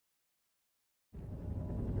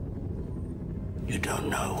You don't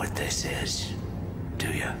know what this is,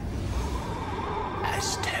 do you?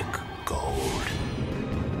 Aztec gold.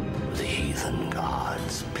 The heathen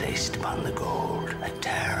gods placed upon the gold a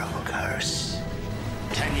terrible curse.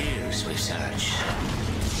 10 years we've searched.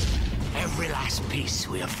 Every last piece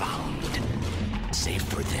we have found, save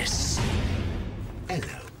for this.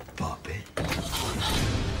 Hello, Bobby.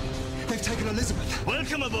 They've taken Elizabeth.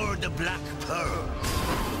 Welcome aboard the Black Pearl.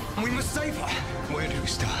 We must save her. Where do we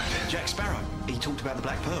start? Jack Sparrow. He talked about the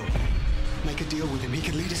Black Pearl. Make a deal with him. He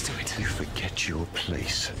can lead us to it. You forget your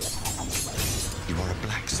place. You are a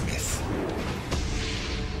blacksmith.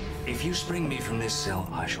 If you spring me from this cell,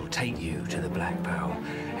 I shall take you to the Black Pearl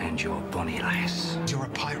and your bonny lass. You're a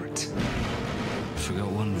pirate.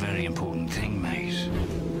 Forgot one very important thing, mate.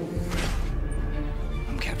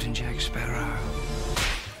 I'm Captain Jack Sparrow.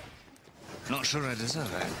 Not sure I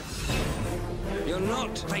deserve it. You're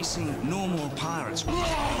not facing normal pirates.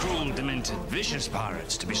 Cruel, demented, vicious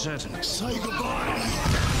pirates, to be certain. Say goodbye.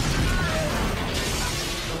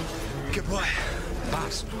 Goodbye.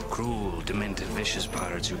 But cruel, demented, vicious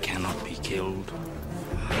pirates who cannot be killed.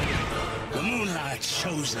 The moonlight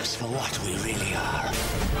shows us for what we really are.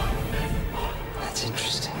 That's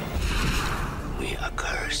interesting. We are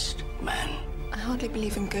cursed men. I hardly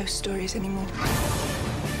believe in ghost stories anymore.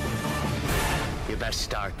 You better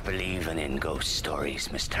start believing in ghost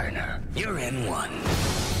stories, Miss Turner. You're in one.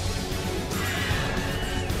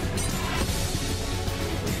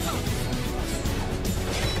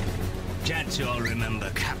 Jets, you all remember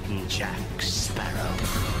Captain Jack Sparrow.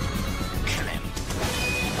 Kill him.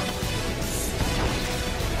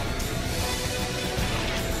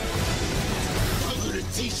 I'm gonna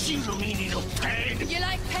teach you the meaning of pain. You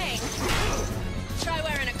like pain? Try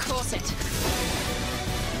wearing a corset.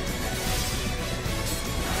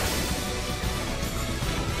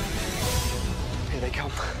 Here they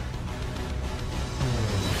come.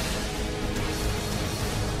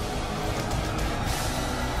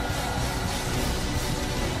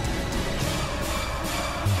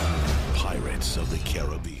 Pirates of the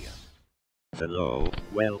Caribbean. Hello,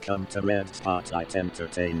 welcome to Red Spotlight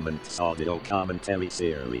Entertainment's audio commentary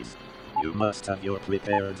series. You must have your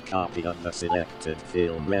prepared copy of the selected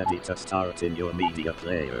film ready to start in your media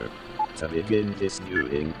player. To begin this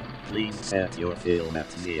viewing, please set your film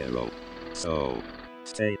at 0. So,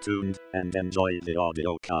 stay tuned and enjoy the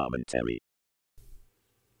audio commentary.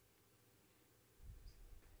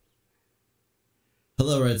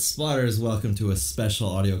 Hello Red Spotters, welcome to a special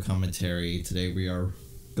audio commentary. Today we are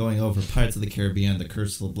going over Pirates of the Caribbean, The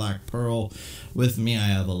Curse of the Black Pearl. With me I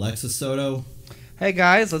have Alexis Soto. Hey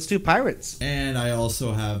guys, let's do Pirates. And I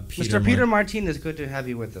also have Peter Mr. Peter Martinez, good to have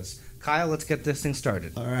you with us. Kyle, let's get this thing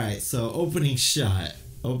started. Alright, so opening shot.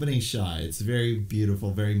 It's very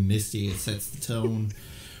beautiful, very misty. It sets the tone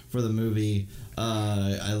for the movie.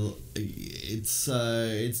 It's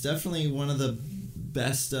definitely one of the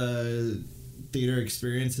best theater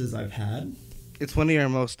experiences I've had. It's one of your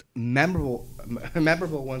most memorable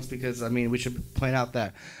ones because, I mean, we should point out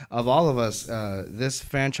that of all of us, this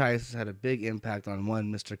franchise has had a big impact on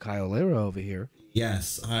one Mr. Kyle Lero over here.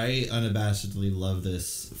 Yes, I unabashedly love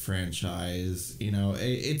this franchise. You know,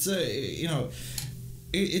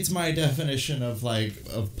 it's my definition of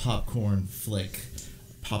popcorn flick,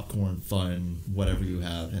 popcorn fun, whatever you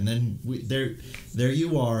have. And then there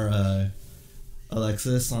you are,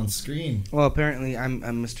 Alexis, on screen. Well, apparently I'm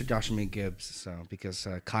Mr. Joshua Gibbs, so because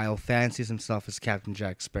Kyle fancies himself as Captain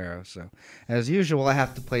Jack Sparrow, so as usual I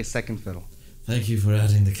have to play second fiddle. Thank you for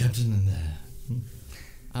adding the captain in there.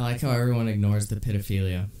 I like how everyone ignores the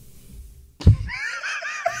pedophilia.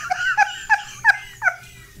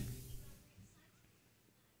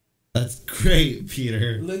 That's great,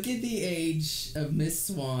 Peter. Look at the age of Miss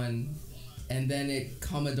Swan, and then it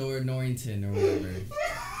Commodore Norrington or whatever.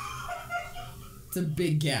 It's a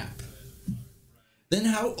big gap. Then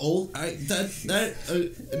how old?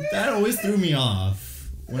 That always threw me off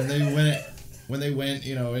when they went,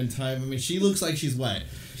 you know, in time. I mean, she looks like she's what?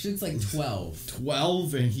 She looks like 12.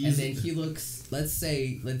 12, and he's. And then he looks. Let's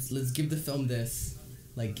give the film this,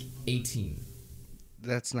 like 18.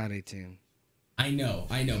 That's not 18. I know,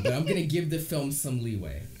 but I'm gonna give the film some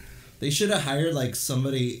leeway. They should have hired like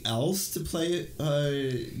somebody else to play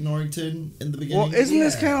Norrington in the beginning. Well, isn't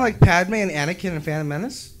this kind of like Padme and Anakin and Phantom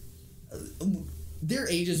Menace? Their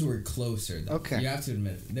ages were closer, though. Okay. You have to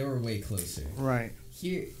admit, they were way closer. Right.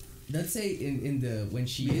 Here, let's say in the when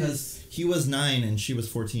she because he was 9 and she was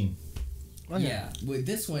 14. Okay. Yeah, with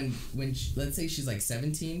this one, let's say she's like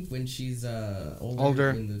 17 when she's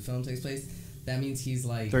older when the film takes place. That means he's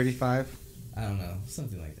like 35. I don't know,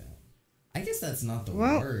 something like that. I guess that's not the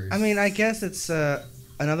well, worst. I mean, I guess it's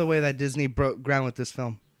another way that Disney broke ground with this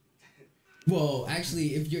film. Well,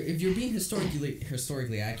 actually, if you're being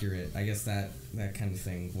historically accurate, I guess that kind of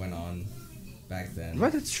thing went on back then.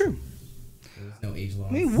 Right, that's true. There was no age laws.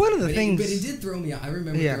 I mean, one of the things... But it did throw me off. I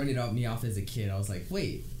remember throwing me off as a kid. I was like,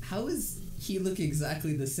 wait, how is he look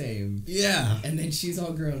exactly the same? Yeah. And then she's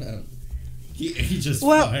all grown up. He just...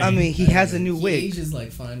 Well, fine. I mean, he has a new He wig. ages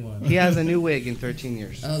like fine wine. He has a new wig in 13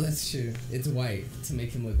 years. Oh, that's true. It's white to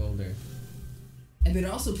make him look older. And then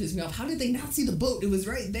it also pissed me off. How did they not see the boat? It was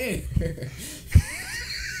right there.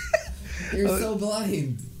 You're so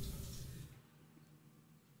blind.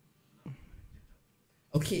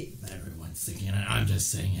 Okay. Everyone's thinking it. I'm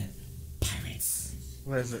just saying it. Pirates.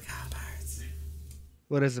 What is it? Pirates.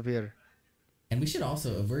 What is it, Peter? And we should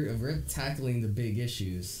also, if we're tackling the big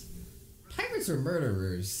issues, pirates are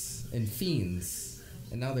murderers and fiends.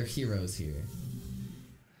 And now they're heroes here.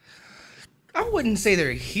 I wouldn't say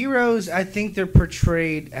they're heroes. I think they're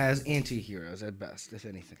portrayed as anti-heroes at best, if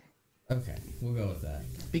anything. Okay, we'll go with that.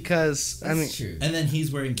 Because, That's true. And then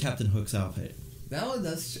he's wearing Captain Hook's outfit.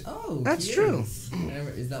 That's true.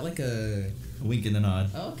 Is that like a wink and a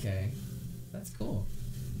nod? Okay, that's cool.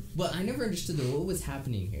 But I never understood what was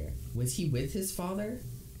happening here. Was he with his father,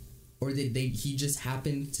 or did he just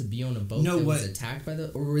happened to be on a boat that was attacked by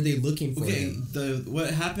or were they looking for him? What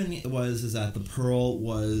happened is that the Pearl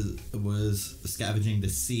was scavenging the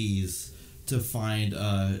seas to find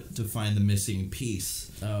the missing piece.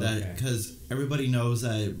 Because everybody knows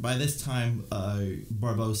that by this time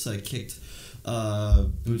Barbossa kicked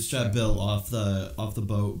Bootstrap Bill off the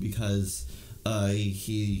boat because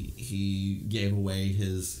he gave away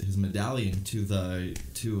his medallion to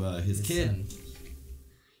his kid. Son.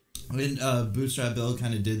 And Bootstrap Bill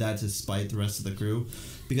kind of did that to spite the rest of the crew,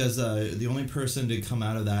 because the only person to come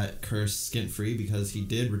out of that curse skint free, because he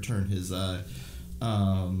did return his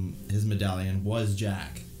medallion, was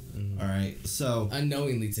Jack. Mm-hmm. All right, so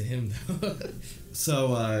unknowingly to him though. So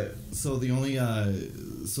the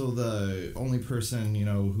only person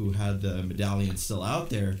who had the medallion still out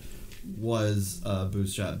there was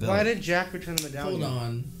Bootstrap Bill. Why did Jack return the medallion? Hold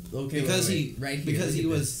on. Okay, because wait. Right here. Because he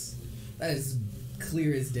was. That is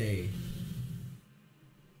clear as day.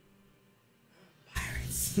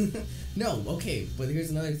 Pirates. No, okay, but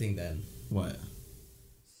here's another thing then. What?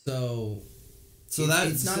 So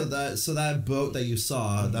that boat that you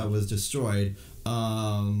saw that was destroyed,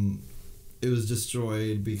 it was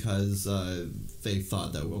destroyed because they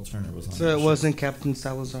thought that Will Turner was on. So it wasn't Captain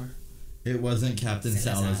Salazar. It wasn't Captain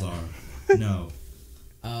Salazar. No.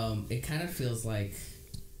 It kind of feels like.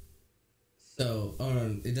 So,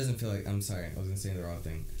 it doesn't feel like. I'm sorry, I was gonna say the wrong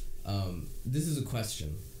thing. This is a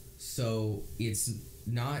question. So it's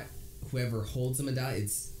not whoever holds the medallion.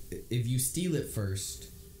 It's if you steal it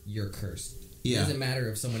first, you're cursed. Yeah. It doesn't matter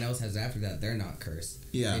if someone else has it after that; they're not cursed.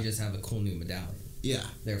 Yeah. They just have a cool new medallion. Yeah.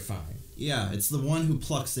 They're fine. Yeah, it's the one who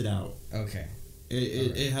plucks it out. Okay.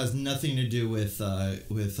 It has nothing to do with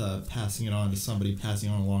passing it on to somebody, passing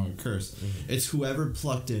on along a curse. Mm-hmm. It's whoever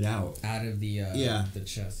plucked it out of the the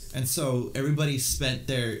chest. And so everybody spent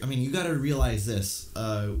their. I mean, you got to realize this.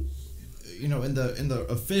 In the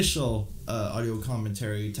official audio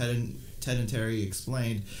commentary, Ted and Terry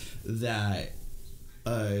explained that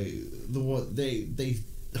they.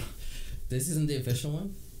 This isn't the official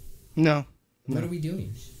one? No. What are we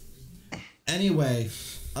doing? Anyway,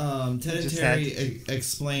 Ted and Terry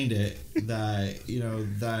explained it that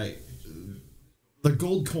that the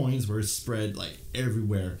gold coins were spread like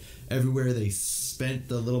everywhere. Everywhere they spent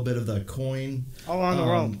the little bit of the coin all around the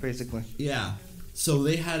world, basically. Yeah, so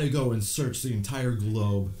they had to go and search the entire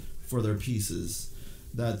globe for their pieces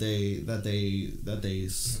that they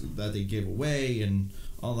gave away and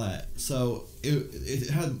all that. So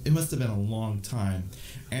it must have been a long time,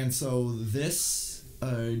 and so this.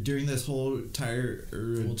 During this whole entire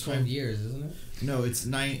 12 years, isn't it? No, it's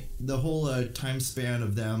 9. The whole time span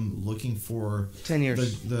of them looking for 10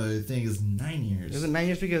 years. The thing is 9 years. Is it 9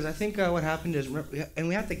 years? Because I think what happened is, and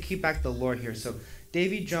we have to keep back the lore here. So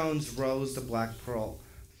Davy Jones rose the Black Pearl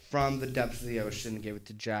from the depths of the ocean and gave it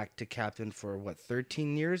to Jack to captain for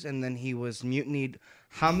 13 years, and then he was mutinied.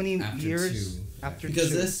 How many years? After because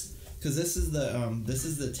 2. Because this is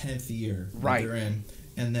the 10th year right. They're in,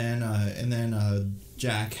 and then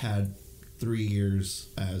Jack had 3 years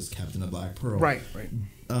as Captain of Black Pearl. Right.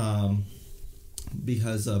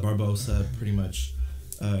 Because Barbossa pretty much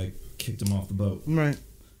kicked him off the boat. Right.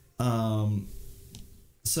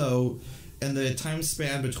 So, and the time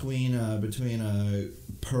span between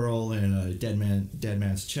Pearl and Dead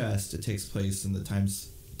Man's Chest, it takes place in the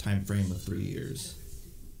time frame of 3 years.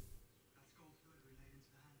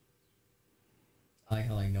 I like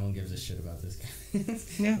how like no one gives a shit about this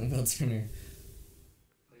guy. Yeah. Will Turner.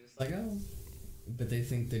 They're just like, oh, but they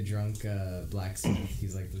think the drunk blacksmith.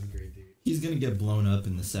 He's like this great dude. He's gonna get blown up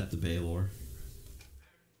in the Sept of Baelor.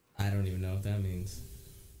 I don't even know what that means.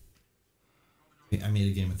 I made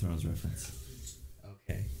a Game of Thrones reference.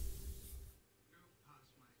 Okay.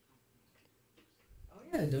 Oh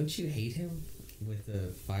yeah, don't you hate him with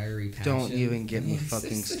a fiery passion? Don't even get me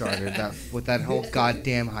fucking started with that whole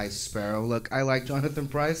goddamn High Sparrow. Look, I like Jonathan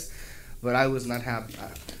Pryce, but I was not happy.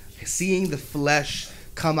 Seeing the flesh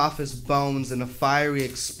come off his bones in a fiery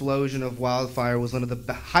explosion of wildfire was one of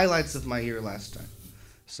the highlights of my year last time.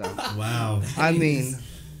 So, Wow. I mean,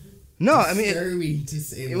 no, I mean, disturbing to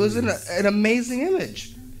say it the was least. an amazing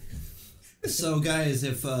image. So guys,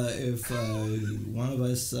 if one of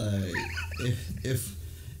us,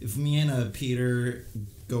 if me and Peter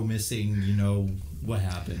go missing, you know what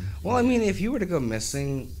happened. Well, I mean, if you were to go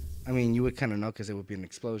missing, I mean, you would kind of know because it would be an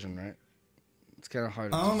explosion, right? It's kind of hard.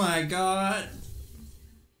 Oh my god.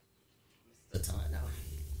 That's all I know.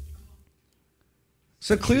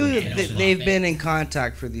 So clearly they've been in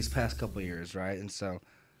contact for these past couple of years, right? And so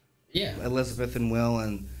Yeah. Elizabeth and Will,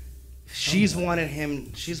 and she's wanted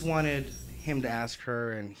him to ask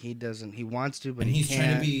her, and he doesn't. He wants to, but And he he's can't.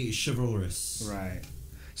 trying to be chivalrous. Right.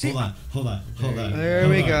 Hold on. There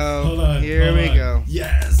we go. Hold on. Here we go.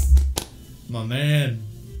 Yes, my man.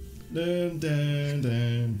 Dun, dun,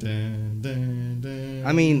 dun, dun, dun, dun.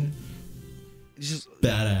 I mean, just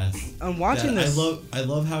badass. I'm watching Yeah, this. I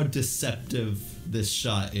love how deceptive this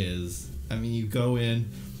shot is. I mean, you go in,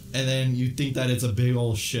 and then you think that it's a big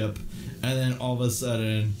old ship, and then all of a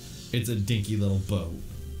sudden, it's a dinky little boat.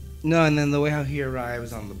 No, and then the way how he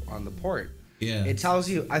arrives on the port. Yeah. It tells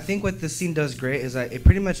you. I think what this scene does great is that it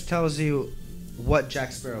pretty much tells you what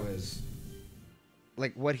Jack Sparrow is,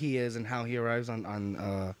 like what he is and how he arrives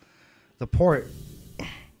on the port.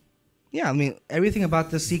 Yeah, I mean everything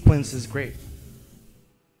about this sequence is great.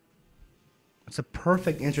 It's a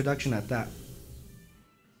perfect introduction at that.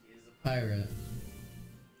 He's a pirate.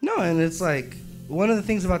 No, and it's like one of the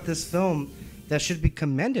things about this film that should be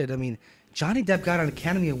commended. I mean, Johnny Depp got an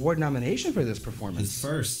Academy Award nomination for this performance. His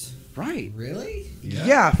first. Right. Really?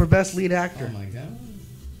 Yeah, for Best Lead Actor. Oh my god.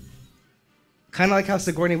 Kind of like how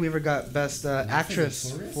Sigourney Weaver got Best for Actress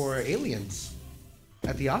The Tourist? for Aliens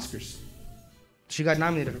at the Oscars. She got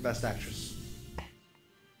nominated for Best Actress.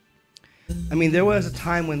 I mean, there was a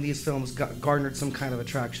time when these films garnered some kind of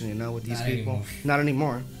attraction, you know, with these Not people. anymore. Not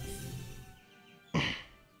anymore.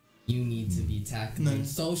 You need to be tackling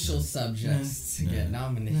social subjects to get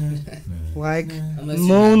nominated. Like Unless you're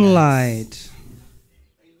Moonlight.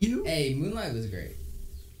 You? Hey, Moonlight was great.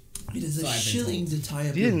 It is So a I've been shilling told. to tie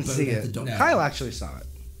up You your didn't boat see at the it. dock. No. Kyle actually saw it.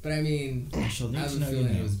 But I mean, I shall I need have to a know you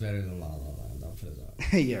feeling now. it was better than La La Land. I'll put it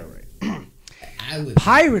that way. Yeah, right. I would.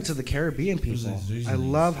 Pirates of the Caribbean, people. There's I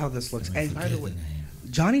love how this looks. And by the way,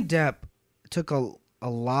 Johnny Depp took a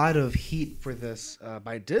lot of heat for this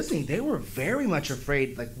by Disney. They were very much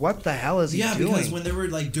afraid, like, what the hell is he doing? because when they were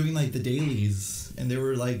like doing like the dailies and they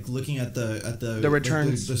were like looking at the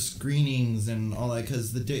returns. the screenings and all that,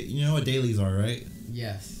 because you know what dailies are, right?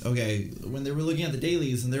 Yes. Okay, when they were looking at the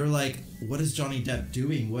dailies and they were like, what is Johnny Depp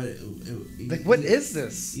doing? What is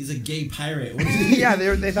this? He's a gay pirate. What is he? Yeah,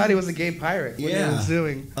 they thought he was a gay pirate. What he was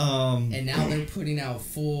doing. And now they're putting out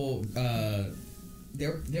full.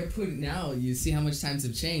 They're putting now. You see how much times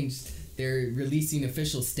have changed. They're releasing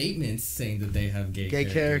official statements saying that they have gay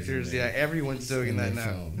characters. in Yeah, their- everyone's doing in that their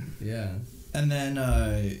now. film. Yeah. And then,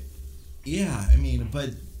 I mean,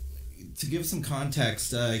 but to give some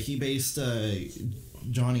context,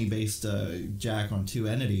 Johnny based Jack on two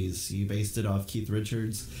entities. He based it off Keith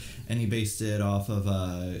Richards, and he based it off of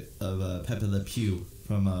Pepe Le Pew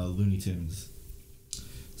from Looney Tunes.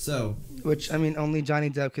 So, Which, I mean, only Johnny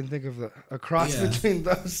Depp can think of a cross Yeah. between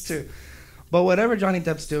those two. But whatever Johnny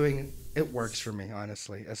Depp's doing, it works for me,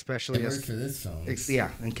 honestly. Especially It as worked for this film.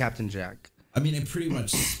 and Captain Jack. I mean, it pretty much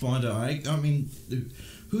spawned out. I mean,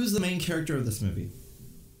 who's the main character of this movie?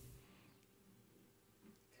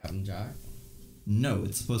 Captain Jack. No,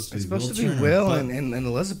 it's supposed to be It's supposed Will to be Turner, Will but- and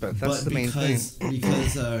Elizabeth. That's but the main thing.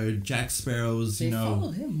 because Jack Sparrow's, They you know,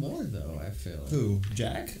 followed him more though. I feel. who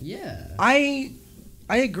Jack? Yeah.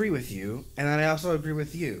 I agree with you, and I also agree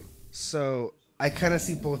with you. So I kind of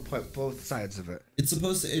see both sides of it. It's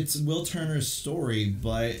Will Turner's story,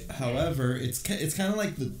 but however, it's kind of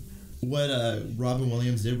like what Robin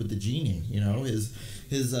Williams did with the genie. You know, his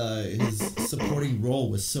supporting role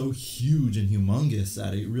was so huge and humongous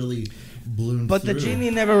that it really bloomed. But the through. genie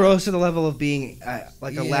never rose to the level of being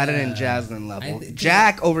like Aladdin and Yeah. Jasmine level. I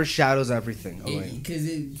Jack overshadows everything.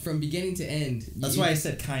 Because from beginning to end. That's why I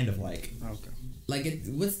said kind of like. Okay. Like,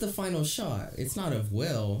 what's the final shot? It's not of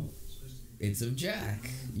Will. It's of Jack.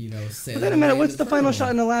 You know, But wait a minute, what's the final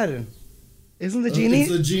shot in Aladdin? Isn't the genie?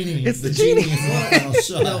 It's the genie. It's the genie. Is the final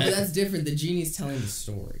shot. No, but that's different. The genie's telling the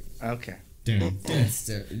story. Okay.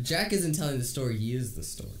 Jack isn't telling the story. He is the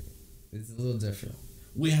story. It's a little different.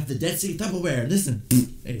 We have the Dead Sea Tupperware. Listen,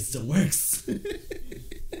 it still works.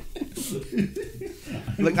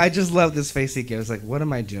 Look, I just love this face he gives. Like, what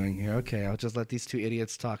am I doing here? Okay, I'll just let these two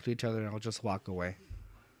idiots talk to each other, and I'll just walk away.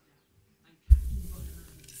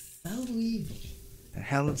 So evil. And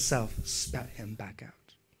hell itself spat him back out.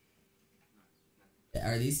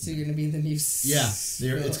 Are these two going to be in the new? Yeah,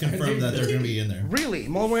 it's confirmed that they're going to be in there. Really,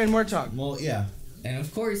 Mulroy and Murtaugh. Well, yeah, And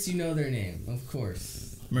of course, you know their name. Of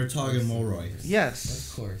course. Murtaugh and Mulroy. Yes.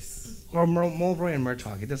 Of course. Or Mulroy and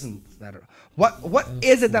Murtaugh. It doesn't matter. What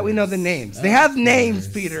is it that we know the names? They have names,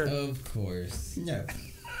 Peter. Of course. No.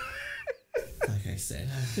 Like I said,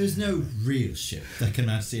 there's no real ship that can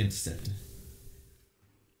match the Interceptor.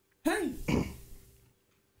 Hey.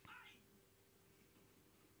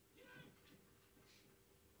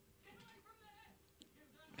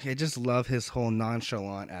 I just love his whole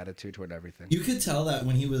nonchalant attitude toward everything. You could tell that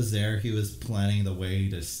when he was there, he was planning the way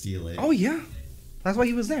to steal it. Oh, yeah. That's why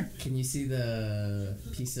he was there. Can you see the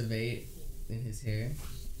piece of 8 in his hair?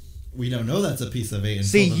 We don't know that's a piece of 8.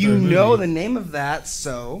 See, until the you third know movie. the name of that,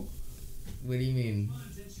 so... What do you mean?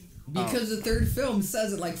 Because the third film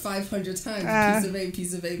says it like 500 times. Piece of 8,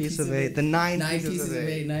 piece of 8, Piece of 8. The 9 pieces of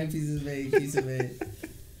 8, 9 pieces of 8, piece of 8.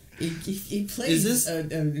 It plays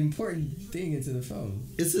an important thing into the film.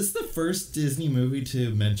 Is this the first Disney movie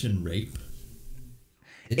to mention rape?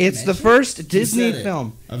 It's the first Disney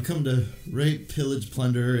film. I've come to rape, pillage,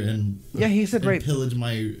 plunder, and Yeah, he said rape. Pillage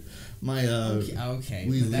my Okay.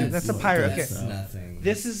 That's a pirate. That's Okay. nothing.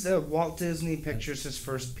 This is Walt Disney Pictures' his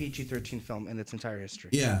first PG-13 film in its entire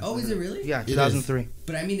history. Yeah. Oh, is it really? Yeah, 2003.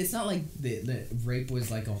 But I mean, it's not like the rape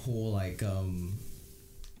was like a whole like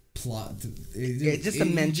plot. Just a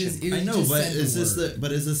mention. I know, but is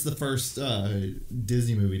this the first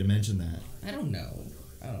Disney movie to mention that? I don't know.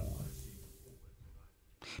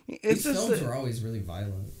 It's These just films were always really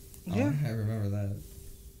violent. Yeah. I remember that.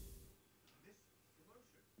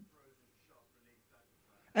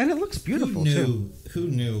 And it looks beautiful too. Who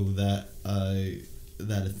knew that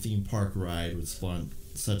that a theme park ride would spawn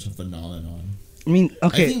such a phenomenon? I mean,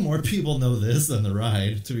 okay. I think more people know this than the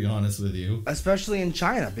ride, to be honest with you. Especially in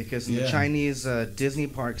China, because in the Chinese Disney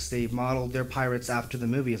parks, they modeled their pirates after the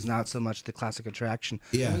movie. It's not so much the classic attraction.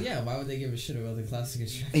 Yeah. Well, yeah. Why would they give a shit about the classic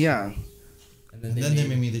attraction? Yeah. And then they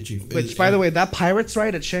made me the chief. Which, by the way, that pirates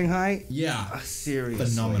ride at Shanghai. Yeah. Seriously.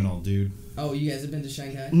 Phenomenal, dude. Oh, you guys have been to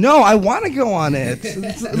Shanghai? No, I want to go on it. It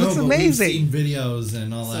looks amazing. We've seen videos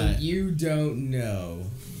and all that. So you don't know.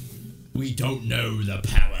 We don't know the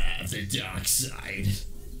power of the dark side.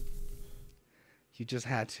 You just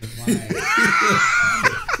had to. Why?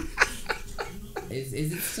 Is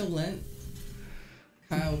it still Lent?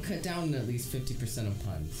 Kyle, cut down at least 50% of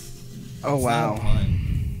puns. Oh, wow. It's not a pun.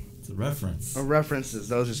 It's a reference. References,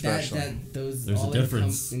 those are special. Those There's all a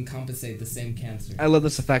difference. encompassate the same cancer. I love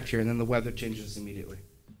this effect here, and then the weather changes immediately.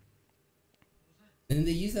 And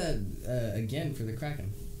they use that again for the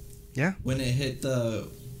Kraken. Yeah. When it hit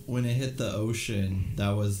the ocean,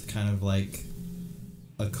 that was kind of like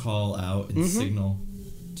a call out and signal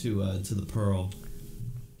to the Pearl.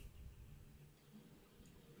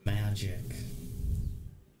 Magic.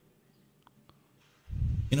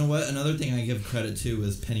 You know what? Another thing I give credit to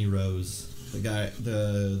is Penny Rose,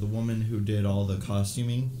 the woman who did all the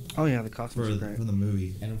costuming. Oh yeah, the costumes for are great. the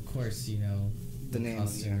movie. And of course, you know The name,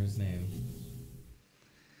 costumer's name.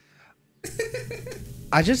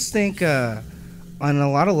 I just think on a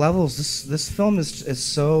lot of levels, this film is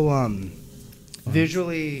so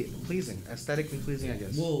visually pleasing, aesthetically pleasing, I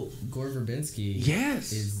guess. Well, Gore Verbinski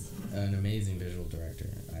is an amazing visual director,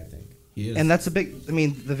 I think. He is. And that's a big. I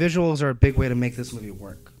mean, the visuals are a big way to make this movie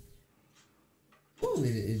work. Well,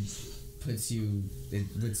 it puts you.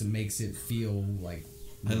 It makes it feel like.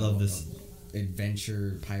 I love this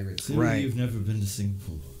adventure pirates. Clearly you've never been to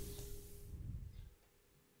Singapore.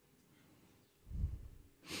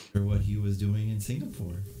 Or what he was doing in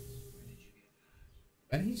Singapore.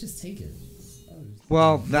 Why didn't he just take it?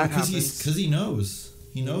 Well, that happens because he knows.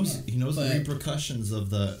 He knows. Yeah. He knows But- the repercussions of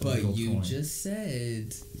the. But gold you coin. just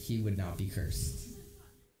said he would not be cursed.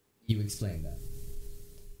 You explained that.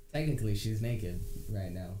 Technically, she's naked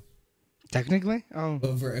right now. technically. Oh, But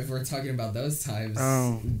if we're talking about those times,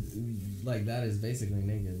 like that is basically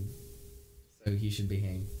naked. So he should be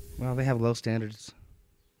hanged. well, they have low standards.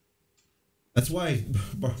 That's why.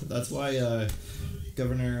 That's why.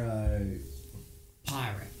 Governor.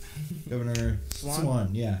 Pirate. Governor Swan.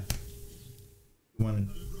 Yeah. You wanted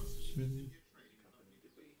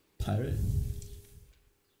pirate?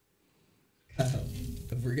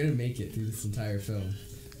 If we're gonna make it through this entire film.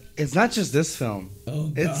 It's not just this film. Oh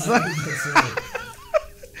God, It's like that's right.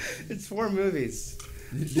 it's 4 movies.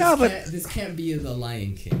 This No, but this can't be The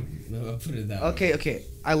Lion King. I'll put it that way. okay.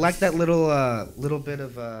 I like that little bit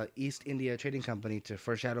of East India Trading Company to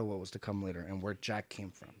foreshadow what was to come later and where Jack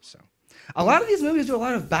came from. So, a lot of these movies do a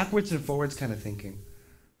lot of backwards and forwards kind of thinking,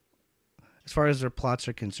 as far as their plots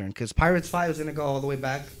are concerned. Because Pirates 5 is gonna go all the way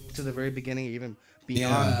back to the very beginning, even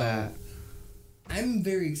beyond that. I'm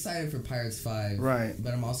very excited for Pirates 5. Right.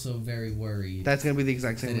 But I'm also very worried That's gonna be the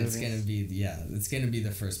exact same that movie. it's gonna be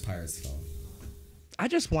the first Pirates film. I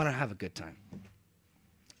just want to have a good time.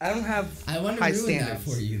 I don't have I want to high ruin standards.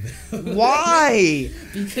 that for you, though. Why?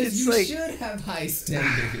 Because It's you like- should have high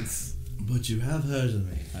standards. But you have heard of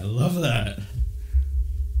me. I love that.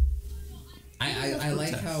 I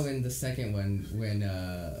like how in the second one when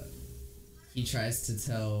he tries to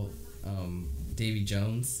tell Davy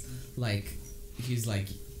Jones, like, he's like,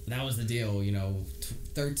 that was the deal,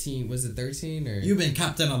 13, was it 13 or? You've been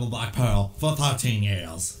captain of the Black Pearl for 13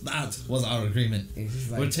 years. That was our agreement. And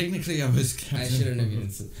he's like, Well, technically, I was captain. I shouldn't have even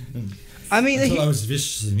said. I mean, Until I was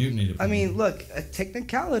viciously mutilated. I mean, look, a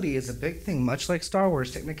technicality is a big thing. Much like Star Wars,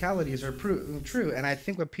 technicalities are true. And I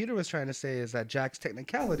think what Peter was trying to say is that Jack's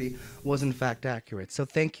technicality was in fact accurate. So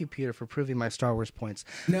thank you, Peter, for proving my Star Wars points.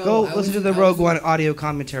 No, Go I listen to was- the I Rogue was- One audio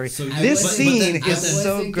commentary. So this but scene then- is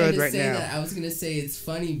so wasn't good gonna right say now. that. I was gonna say it's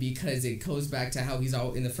funny because it goes back to how he's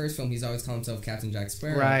all in the first film. He's always calling himself Captain Jack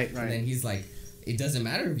Sparrow. Right. And then he's like, it doesn't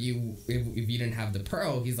matter if you didn't have the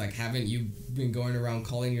pearl. He's like, haven't you been going around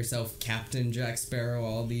calling yourself Captain Jack Sparrow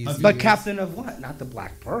all these years? But captain of what? Not the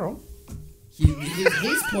Black Pearl.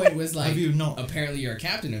 His point was like, Have you not- apparently you're a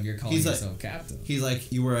captain if you're calling He's like- yourself captain. He's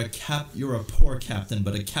like, you're a poor captain,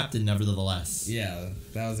 but a captain nevertheless. Yeah,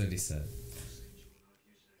 that was what he said.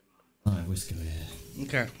 Oh, I wish go ahead.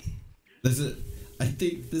 Okay. I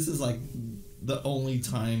think this is like the only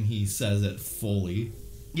time he says it fully.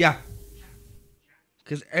 Yeah.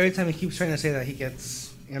 Because every time he keeps trying to say that, he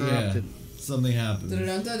gets interrupted. Yeah, something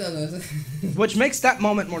happens. Which makes that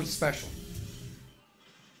moment more special.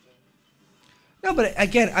 No, but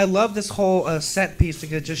again, I love this whole set piece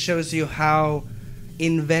because it just shows you how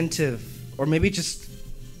inventive, or maybe just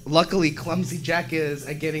luckily clumsy Jack is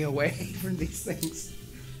at getting away from these things.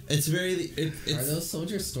 It's very. Are those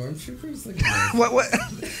soldiers stormtroopers? Look What?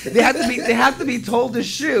 They have to be told to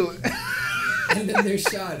shoot. And then their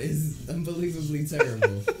shot is unbelievably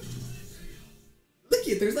terrible. Look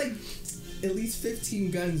at, there's like at least 15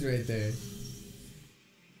 guns right there.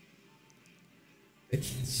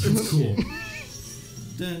 It's cool.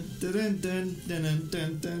 And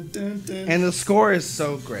the score is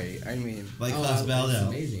so great. I mean, Like Oh, Klaus it's Baldau.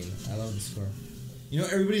 amazing. I love the score.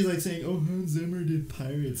 Everybody's like saying, "Oh, Hans Zimmer did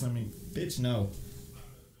Pirates." I mean, bitch, no.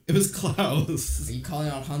 It was Klaus. Are you calling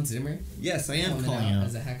out Hans Zimmer? Yes, I am Calling calling him out.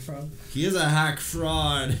 as a hack fraud? He is a hack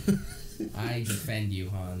fraud. I defend you,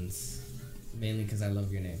 Hans. Mainly because I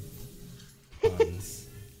love your name. Hans.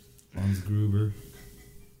 Hans Gruber.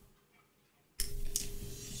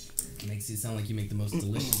 Makes you sound like you make the most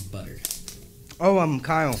delicious butter. oh,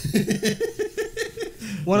 Kyle.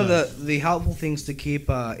 One of the helpful things to keep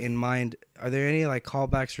in mind. Are there any like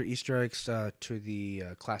callbacks or Easter eggs to the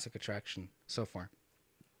classic attraction so far?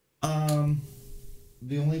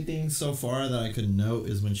 The only thing so far that I could note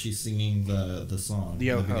is when she's singing the song. The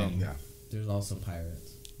at Yo the Ho. beginning. Yeah. There's also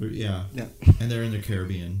pirates. Yeah. Yeah. And they're in the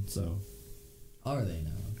Caribbean, so. Are they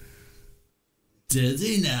now? Did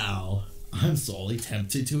he now? I'm sorely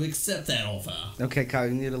tempted to accept that offer. Okay, Kyle,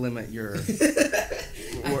 you need to limit your.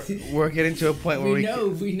 we're getting to a point where we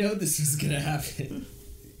know this is gonna happen.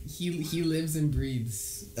 He lives and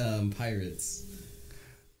breathes pirates.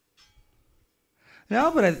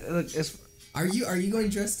 No, but look, Are you going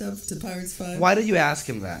dressed up to Pirates 5? why did you ask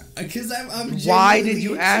him that? Because I'm Why genuinely did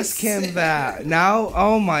you ask him interested. that? Now,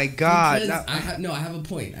 oh my God! Because Now- I have a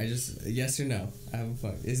point. I just yes or no. I have a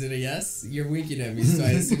point. Is it a yes? You're winking at me, so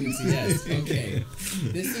I assume it's a yes. Okay.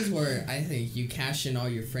 This is where I think you cash in all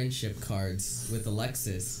your friendship cards with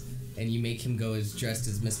Alexis, and you make him go as dressed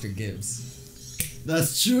as Mr. Gibbs.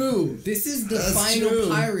 That's true. This is the That's final true.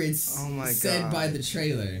 Pirates Oh my said God. by the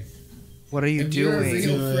trailer. what are you If you're a doing?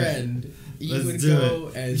 real Do it. friend, you Let's would do go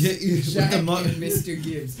it. as Yeah, with Jack the and mutton- Mr.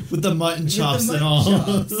 Gibbs. With the mutton chops the and all.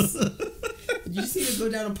 mutton chops. You just need to go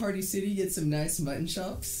down to Party City, get some nice mutton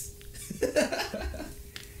chops.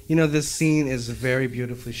 This scene is very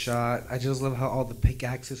beautifully shot. I just love how all the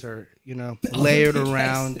pickaxes are, layered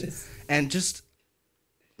around, Pickaxes. and just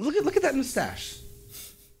look at that mustache.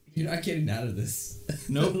 You're not getting out of this.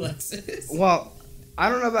 Nope. Alexis. Well, I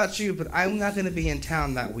don't know about you, but I'm not going to be in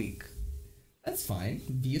town that week. That's fine.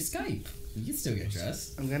 Via Skype. You can still get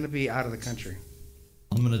dressed. I'm going to be out of the country.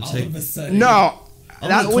 I'm gonna All take. of a sudden. No. I'm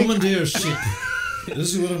that gonna week. commandeer a ship.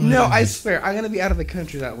 This is what I'm. No, gonna I do. swear, I'm going to be out of the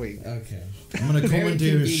country that week. Okay. I'm gonna Very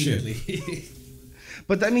commandeer a ship. conveniently.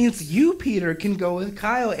 But that means you, Peter, can go with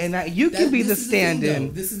Kyle, and that you can be the This is thing, stand-in.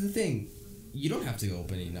 though. This is the thing. You don't have to go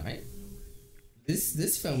opening night.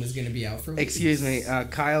 This film is going to be out for weeks. Excuse me,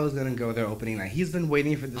 Kyle is going to go there opening night. He's been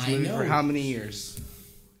waiting for this I movie know. for how many years?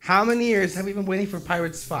 How many years have we been waiting for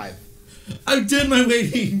Pirates 5? I did my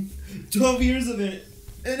waiting. 12 years of it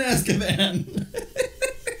in Azkaban.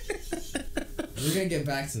 We're going to get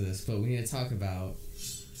back to this, but we need to talk about...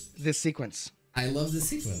 This sequence. I love this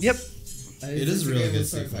sequence. Yep. It is a really great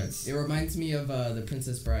good little sequence. It reminds me of The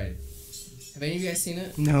Princess Bride. Have any of you guys seen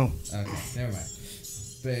it? No. Okay, never mind.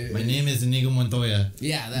 But My name is Inigo Montoya.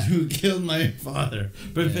 Yeah, that. You killed my father.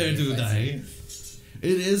 Prepare Yeah, to if I die.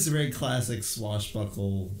 It is a very classic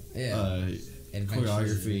swashbuckle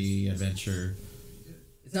choreography, adventure.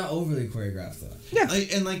 It's not overly choreographed though. Yeah.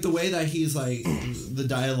 And like the way that he's like, the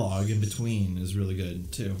dialogue in between is really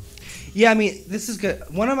good too. Yeah, I mean, this is good.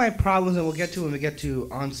 One of my problems, and we'll get to when we get to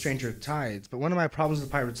On Stranger Tides, but one of my problems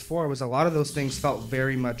with Pirates 4 was a lot of those things felt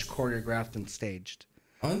very much choreographed and staged.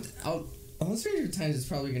 On Stranger Tides is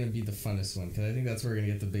probably going to be the funnest one because I think that's where we're going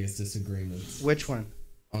to get the biggest disagreements. Which one?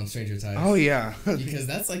 On Stranger Tides. Oh, yeah. Because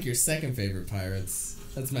that's like your second favorite Pirates.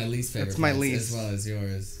 That's my least favorite. That's my Pirates, least. as well as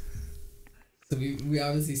yours. So we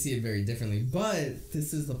obviously see it very differently, but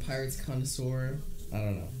this is the Pirates connoisseur. I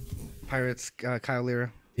don't know. Pirates, Kyle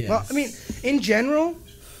Lira. Yes. Well, I mean, in general,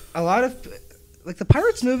 a lot of like the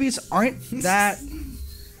Pirates movies aren't that.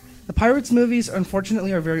 The Pirates movies,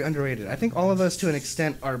 unfortunately, are very underrated. I think all of us, to an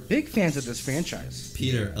extent, are big fans of this franchise.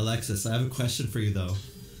 Peter, Alexis, I have a question for you though.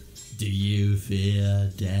 Do you fear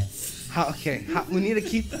death? We need to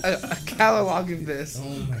keep a catalog of this. Oh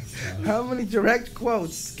my god. How many direct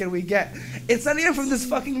quotes can we get? It's not even from this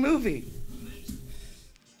fucking movie.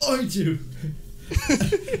 Aren't you?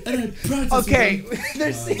 And I practice. Okay, with them.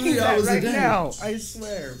 they're 3 singing that hours a right day. now. I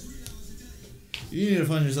swear. You need to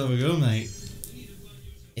find yourself a go night.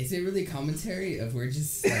 Is it really commentary of we're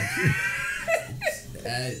just like,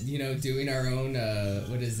 doing our own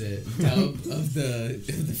what is it dub of the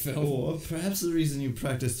film? Or perhaps the reason you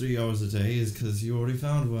practice 3 hours a day is because you already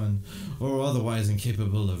found one, or otherwise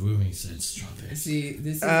incapable of wooing said strawberry. See,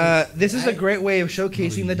 this is a great way of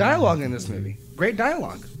showcasing the dialogue in this movie. Great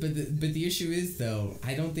dialogue. But the issue is though,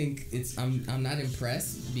 I don't think it's I'm not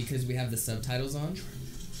impressed because we have the subtitles on.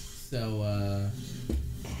 So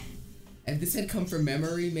if this had come from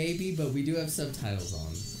memory, maybe, but we do have subtitles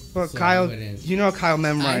on. But so Kyle, Kyle Kyle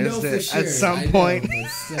memorized it sure, at some I know, point. but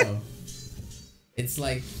still, it's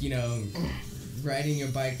like riding your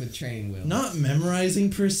bike with training wheels. Not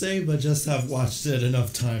memorizing per se, but just have watched it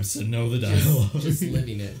enough times to know the dialogue. Just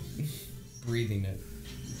living it, breathing it.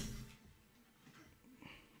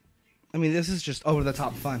 I mean, this is just over the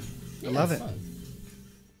top fun. I love it. Fun.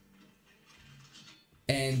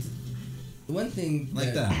 And one thing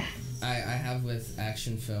Like that. I have with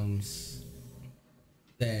action films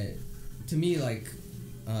that, to me, like,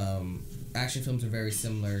 action films are very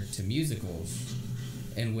similar to musicals,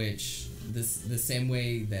 in which the same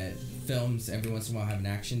way that films every once in a while have an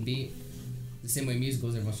action beat, the same way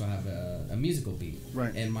musicals every once in a while have a musical beat.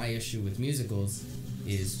 Right. And my issue with musicals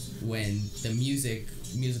is when the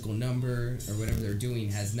musical number or whatever they're doing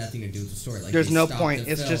has nothing to do with the story. Like There's they no stop point.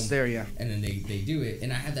 the It's film just there, yeah. And then they do it.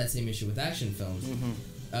 And I have that same issue with action films.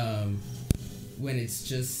 When it's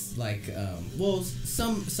just like,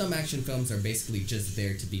 some action films are basically just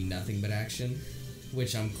there to be nothing but action,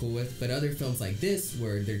 which I'm cool with. But other films like this,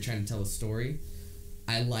 where they're trying to tell a story,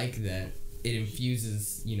 I like that it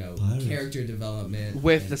infuses, character development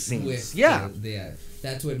With the scenes. Yeah.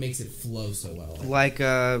 That's what makes it flow so well. Like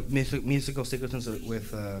musical sequences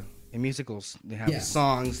with in musicals, they have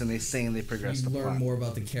songs and they sing and they progress You the learn plot. more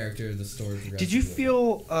about the character, the story. Did you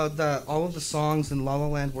feel that all of the songs in La La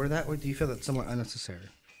Land were that, or do you feel that's somewhat unnecessary?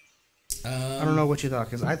 I don't know what you thought,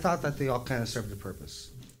 because I thought that they all kind of served a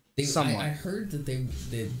purpose. Somewhat. I heard that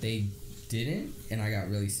they didn't, and I got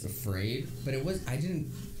really afraid. But I didn't.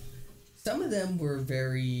 Some of them were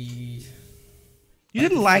very. You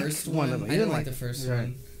didn't like one of them. I didn't like the first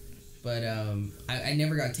one. But I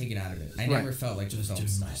never got taken out of it. I never felt like Just do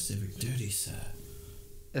my civic duty, sir.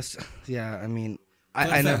 I mean,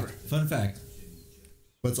 Fun fact.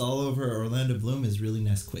 What's all over Orlando Bloom is really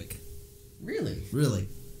Nesquik. Really? Really.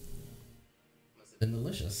 Must have been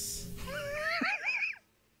delicious.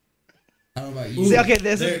 don't know about you. See, okay,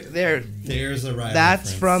 There's a ride.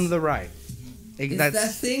 That's reference. from the ride. It's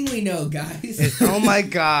that thing we know, guys. Oh my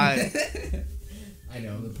god. I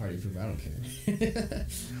know, I'm the party pooper. I don't care.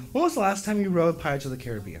 When was the last time you rode Pirates of the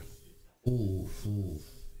Caribbean? Ooh.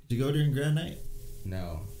 Did you go during Grand Night?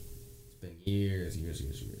 No. It's been years.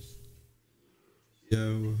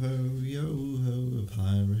 Yo ho, a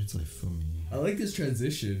pirate's life for me. I like this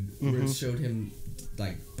transition where it showed him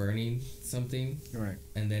like burning something, Right.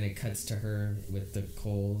 and then it cuts to her with the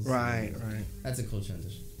coals. Right. That's a cool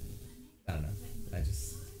transition. I don't know. I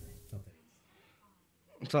just felt that.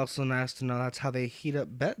 It's also nice to know that's how they heat up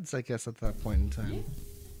beds, I guess, at that point in time. Yeah,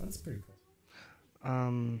 that's pretty cool.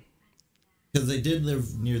 Because they did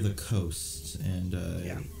live near the coast, and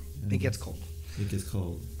It gets cold. It gets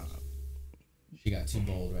cold. She got too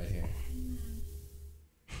bold right here.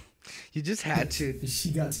 You just had to.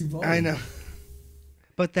 She got too bold. I know.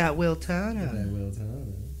 But that will turn her. That will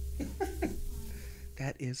turn.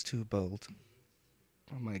 That is too bold.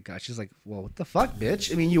 Oh my gosh. She's like, well, what the fuck,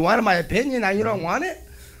 bitch? I mean, you wanted my opinion, now you don't want it?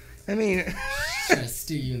 I mean... Trying to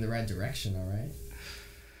steer you in the right direction, all right?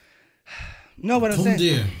 No, what I'm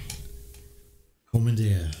saying...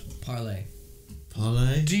 Commandeer. Parlay.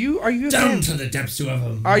 Parlay? Are you a Down fan? to the depths you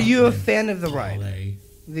ever... Are you a fan of the ride? Parlay.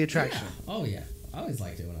 The attraction? Yeah. Oh, yeah. I always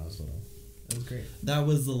liked it when I was little. It was great. That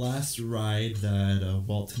was the last ride that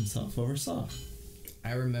Walt himself oversaw.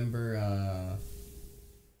 I remember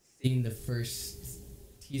seeing the first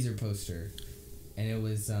teaser poster, and it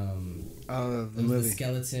was the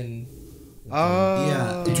skeleton. Oh,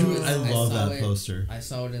 yeah, dude, I love that it, poster. I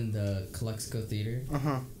saw it in the Calexico Theater.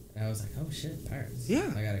 And I was like, oh shit, Pirates.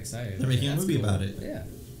 Yeah. I got excited. They're making a movie about it. Yeah.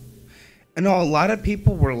 I know a lot of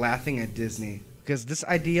people were laughing at Disney because this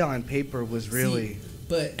idea on paper was really.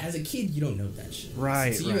 But as a kid, you don't know that shit.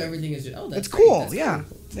 Right. So you, everything is just, oh, that's it's great, cool. that's Yeah.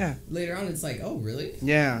 cool. Yeah. Later on, it's like, oh, really?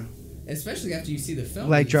 Yeah. Especially after you see the film.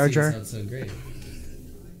 Like Jar It Jar. sounds so great.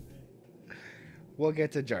 We'll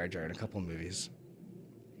get to Jar Jar in a couple movies.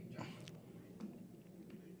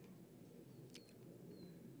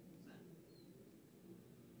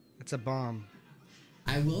 It's a bomb.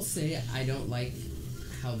 I will say I don't like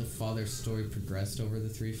how the father's story progressed over the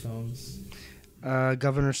 3 films.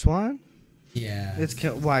 Governor Swan? Yeah.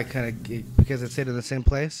 Why? Because it stayed in the same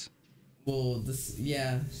place? Well, he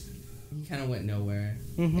kind of went nowhere.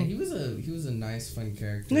 And he was a nice, fun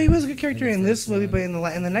character. No, he was a good character in this movie, but in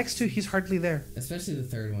the next 2, he's hardly there. Especially the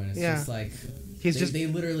third one. It's just like they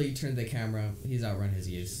literally turned the camera. He's outrun his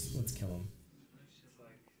use. Let's kill him.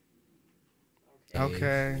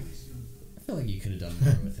 Okay. I feel like you could have done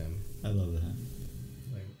more with him. I love that.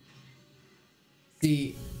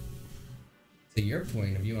 See, to your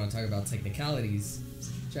point, if you want to talk about technicalities,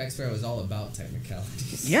 Jack Sparrow is all about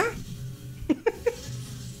technicalities. Yeah.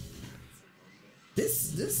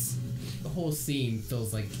 This whole scene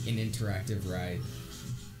feels like an interactive ride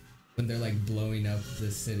when they're like blowing up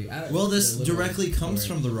the city. Well, this directly comes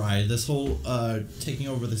from the ride. This whole taking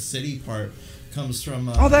over the city part comes from.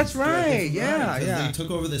 Oh, that's right. Yeah. They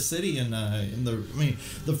took over the city and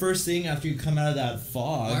the first thing after you come out of that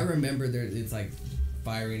fog. I remember it's like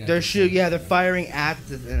firing. They're they're firing at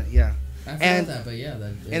the I forgot that, but yeah.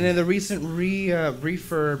 And in the recent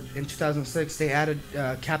refurb in 2006, they added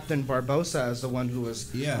Captain Barbosa as the one who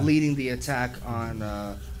was leading the attack on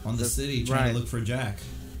the city, trying to look for Jack.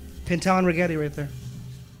 Pintel and Rigetti right there.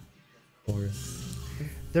 Of course.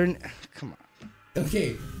 Come on.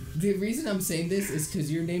 Okay, the reason I'm saying this is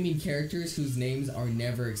because you're naming characters whose names are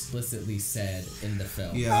never explicitly said in the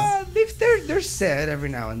film. Yeah. They're said every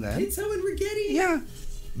now and then. Pintel and Rigetti? Yeah.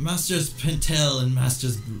 Masters Pintel and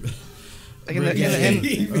Masters... Like in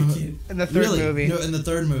the third movie. No, in the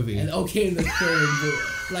third movie. And in the third movie.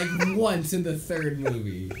 Like once in the third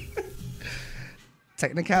movie.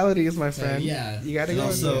 Technicalities, my friend. Yeah. You gotta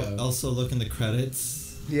go. Also look in the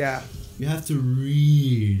credits. Yeah. You have to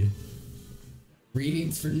read.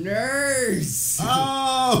 Readings for nerds!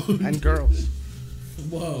 Oh! And girls.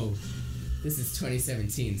 Whoa. This is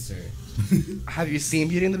 2017, sir. Have you seen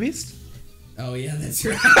Beauty and the Beast? Oh, yeah, that's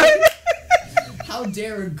right. How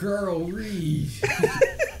dare a girl read?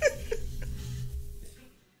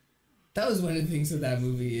 That was one of the things with that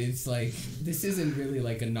movie. It's like, this isn't really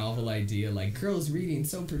like a novel idea. Like, girls reading,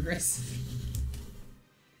 so progressive.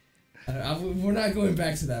 We're not going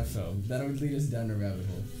back to that film. That would lead us down a rabbit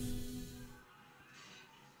hole.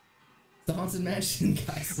 The Haunted Mansion,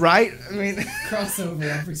 guys. Right? I mean...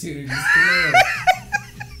 Crossover opportunities.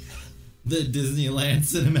 The Disneyland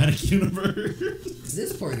Cinematic Universe.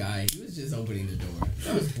 This poor guy, he was just opening the door.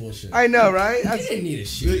 That was bullshit. I know, right? He didn't need to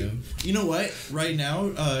shoot him. You know what? Right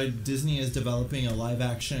now, Disney is developing a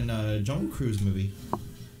live-action Jungle Cruise movie.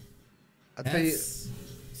 I'll tell you. That's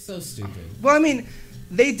so stupid. Well, I mean,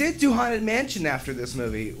 they did do Haunted Mansion after this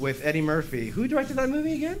movie with Eddie Murphy. Who directed that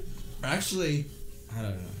movie again? Actually, I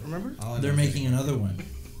don't know. Remember? All I know they're is making another one.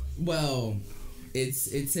 Well, it's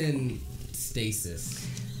in stasis.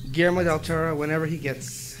 Guillermo del Toro, whenever he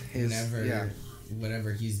gets his...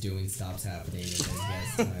 Whatever he's doing stops happening in his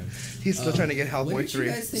best time. He's still trying to get What Hellboy did you 3.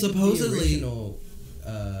 guys think Supposedly- of the original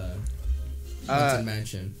Haunted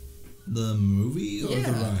Mansion? The movie or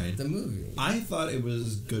the ride? The movie. I thought it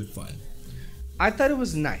was good fun. I thought it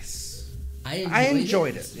was nice. I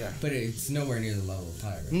enjoyed it, yeah. But it's nowhere near the level of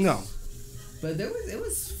Pirates. No. But it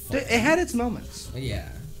was fun. It had its moments. Yeah.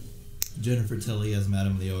 Jennifer Tilly as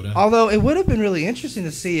Madame Leota. Although it would have been really interesting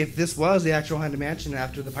to see if this was the actual Haunted Mansion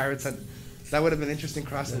after the Pirates had... That would have been an interesting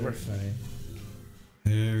crossover. That funny.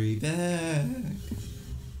 Hurry back.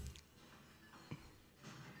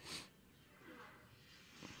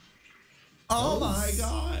 Oh my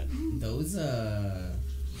god. Those they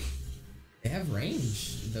have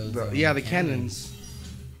range. Those The cannons.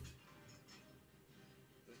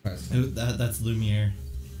 That's Lumiere.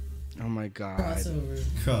 Oh my god. Crossover.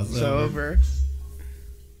 Crossover.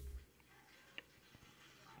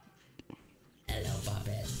 Hello,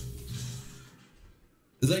 Bobbit.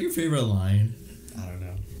 Is that your favorite line? I don't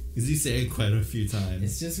know. Because you say it quite a few times.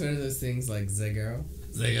 It's just one of those things like Ziggo.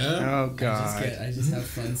 Zigga? Oh god. I just have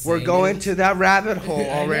fun. We're saying going it. to that rabbit hole I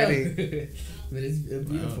already. know. But it's a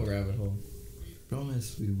beautiful rabbit hole.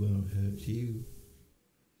 Promise we won't hurt you.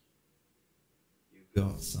 You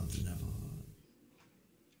got something of a heart.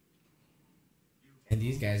 And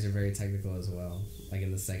these guys are very technical as well. Like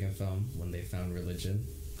in the second film, when they found religion.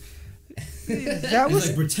 That He's was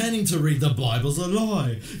like pretending to read the Bible's a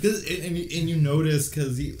lie. And you notice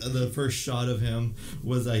because the first shot of him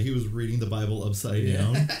was that he was reading the Bible upside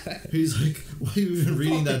down. He's like, "Why are you even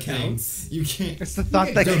reading that thing? You can't." It's the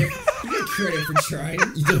thought that You get credit for trying.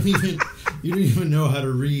 You don't even know how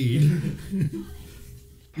to read.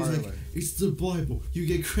 He's like, Parlor. "It's the Bible. You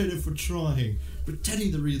get credit for trying.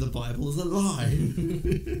 Pretending to read the Bible is a lie."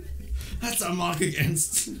 That's a mark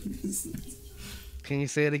against. Can you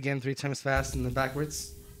say it again 3 times fast and then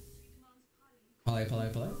backwards? Polly.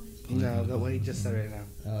 No, the way you just said it right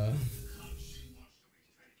now.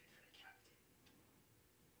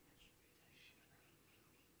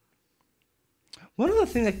 One of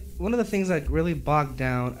the things that really bogged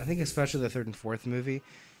down, I think especially the third and fourth movie,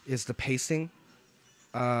 is the pacing.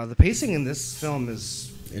 The pacing in this film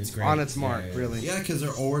is It's great. on its mark, Yeah. really. Yeah, because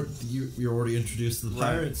you're already introduced to the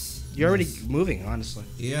pirates. You're already moving, honestly.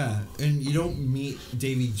 Yeah, and you don't meet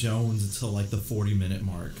Davy Jones until like the 40-minute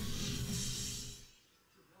mark.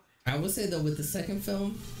 I will say though, with the second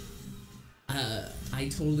film, I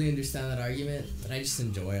totally understand that argument, but I just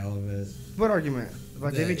enjoy all of it. What argument?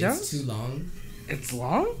 About Davy Jones? It's too long. It's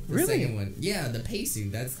long? The Really? second one, yeah, the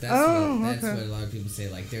pacing. That's Oh, what okay. a lot of people say.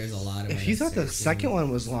 Like, there's a lot of. If you thought the unnecessary second scenes.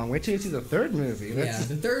 one was long, wait till you see the third movie. Yeah, That's,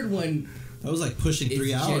 the third one. That was like pushing It's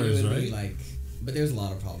 3 hours, genuinely, right? Like, but there's a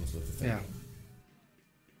lot of problems with the third yeah. one.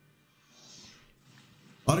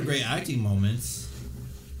 A lot of great acting moments.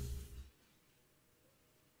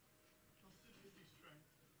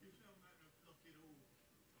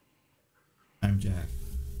 I'm Jack.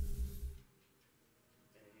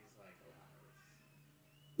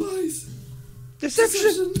 Lies.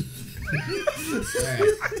 Deception. Alright.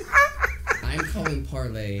 I'm calling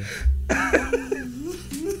parlay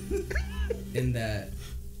in that.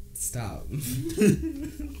 Stop.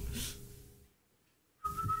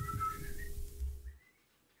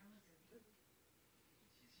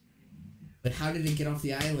 But how did it get off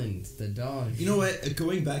the island? The dog. You know what?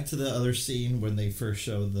 Going back to the other scene when they first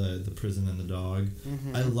show the prison and the dog,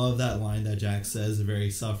 I love that line that Jack says, very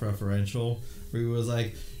self-referential, where he was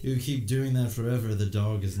like, "You keep doing that forever, the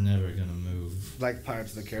dog is never gonna move." Like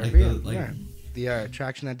Pirates of the Like Caribbean. the- yeah. The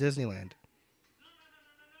attraction at Disneyland.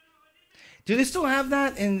 Do they still have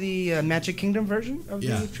that in the Magic Kingdom version of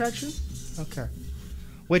Yeah. the attraction? Okay.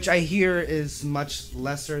 Which I hear is much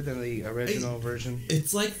lesser than the original version.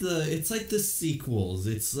 It's like the sequels.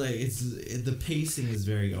 It's the pacing is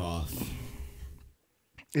very off.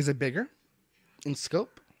 Is it bigger in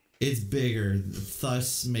scope? It's bigger,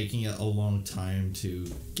 thus making it a long time to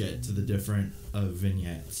get to the different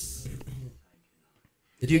vignettes.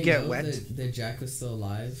 Did Do you they get know wet? That Jack was still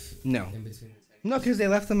alive? No. In between. No, because they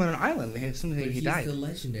left him on an island. They had something But he he's died. the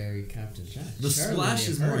legendary Captain Jack. The Surely splash they've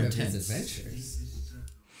is more heard of intense. his adventures.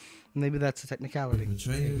 Maybe that's a technicality.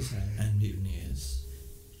 Betrayers and mutineers.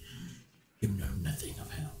 You know nothing of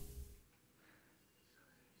hell.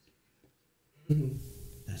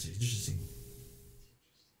 That's interesting.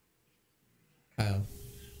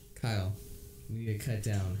 Kyle, you need to cut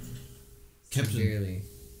down. Captain. Severely.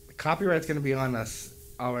 Copyright's gonna be on us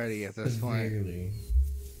already at this point. Severely.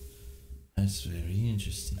 That's very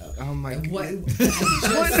interesting. Oh my god. What?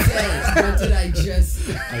 What did I just?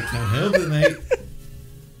 I can't help it, mate.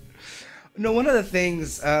 No, one of the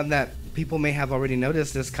things that people may have already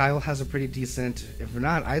noticed is Kyle has a pretty decent, if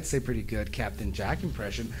not, I'd say pretty good Captain Jack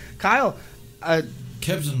impression. Kyle,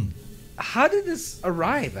 Captain. how did this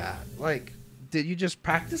arrive at? Like, did you just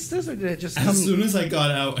practice this, or did it just come? As soon as I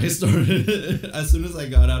got out, I started. As soon as I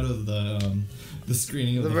got out of the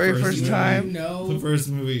screening of The the very first first movie, time? No. the first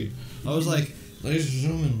movie, I was like, "Ladies and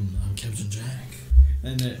gentlemen, I'm Captain Jack,"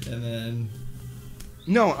 and then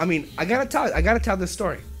No, I mean, I gotta tell this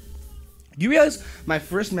story. You realize my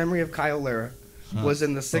first memory of Kyle Lara was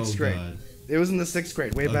in the sixth grade. God. It was in the sixth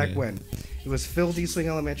grade, way back Okay. when. It was Phil D. Swing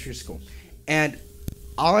Elementary School. And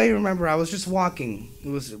all I remember, I was just walking. It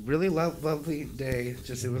was a really lovely day.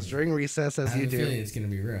 Just, it was during recess, as I have you a feeling do. it's gonna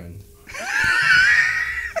be ruined.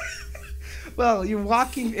 Well, you're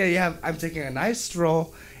walking, and I'm taking a nice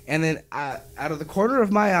stroll, and then out of the corner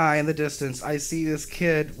of my eye in the distance, I see this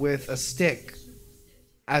kid with a stick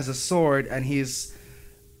as a sword, and he's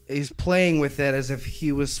playing with it as if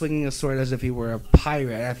he was swinging a sword as if he were a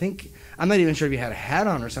pirate. I'm not even sure if he had a hat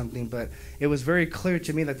on or something, but it was very clear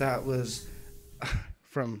to me that was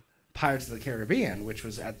from Pirates of the Caribbean, which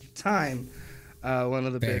was at the time one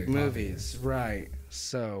of the Very big movies. Right.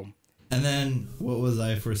 So, and then what was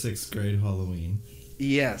I for sixth grade Halloween?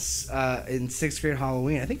 yes, in sixth grade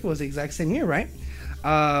Halloween, I think it was the exact same year, right?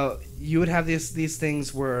 You would have these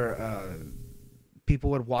things where people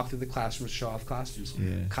would walk through the classroom to show off costumes.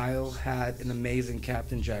 Yeah. Kyle had an amazing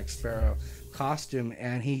Captain Jack Sparrow costume,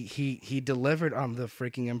 and he delivered on the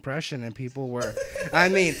freaking impression, and people were, I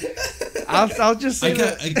mean, I'll just say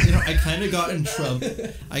I kind of got in trouble.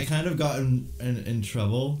 I kind of got in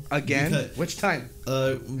trouble again. because, Which time?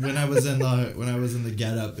 when I was in the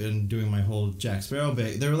get up and doing my whole Jack Sparrow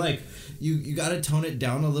bit, they were like, you got to tone it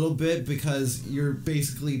down a little bit because you're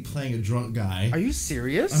basically playing a drunk guy. Are you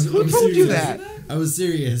serious? I'm Who told you serious. that? I was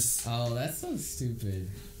serious. Oh, that's so stupid.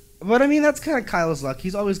 But I mean, that's kind of Kyle's luck.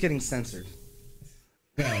 He's always getting censored.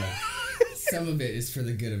 Well, some of it is for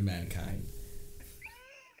the good of mankind.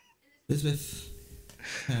 Elizabeth.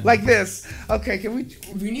 Like this. Okay, can we?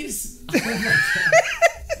 We need to. Oh my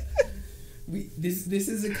god. This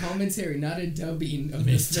is a commentary, not a dubbing of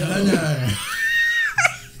this Mr. film. Turner.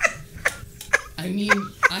 I mean,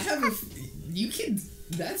 I have a. You can.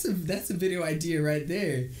 That's a video idea right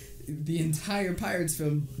there. The entire Pirates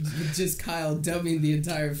film with just Kyle dubbing the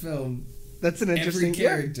entire film. That's an interesting Every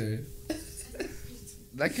character.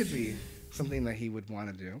 That could be something that he would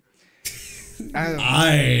want to do.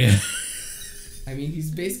 I mean,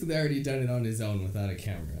 he's basically already done it on his own without a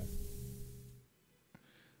camera.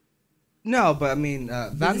 No, but I mean,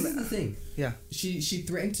 But this is the thing. Yeah. She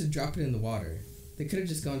threatened to drop it in the water. They could have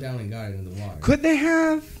just gone down and got it in the water. Could they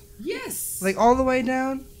have? Yes. Like all the way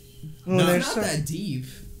down? Well, No, they're not so- that deep.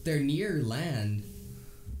 They're near land.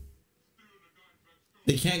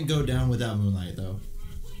 They can't go down without moonlight though.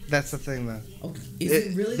 That's the thing, though. Okay. Is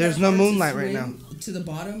it really? There's that no hard to moonlight right swim now. To the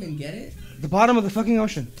bottom and get it? The bottom of the fucking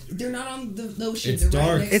ocean. They're not on the ocean. It's They're right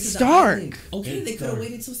dark. next It's to the dark. island. Okay, It's they could have dark.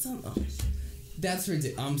 waited till sun. Oh, that's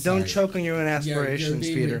ridiculous. I'm sorry. Don't choke on your own You're aspirations,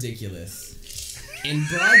 being Peter. ridiculous. In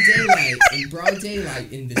broad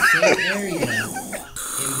daylight, in the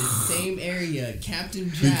same area,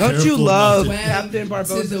 Captain Jack. Don't you Careful love swam Captain to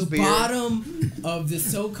Barbossa's the beard? bottom of the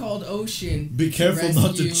so-called ocean? Be careful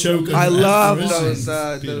not to rescue- choke on I your love aspirations,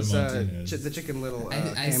 those Peter Martinez. the Chicken Little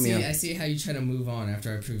I cameo. see how you try to move on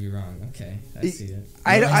after I prove you wrong. Okay, I see it.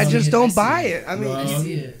 I just I don't see buy it. it. I mean, I Wrong.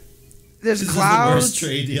 see it. there's This is clouds. the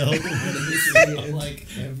worst trade deal like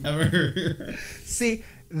ever. See,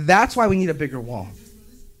 that's why we need a bigger wall.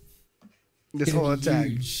 This It's gonna whole be attack.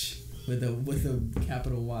 huge with a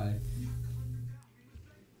capital Y.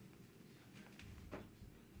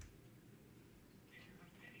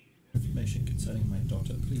 Information concerning my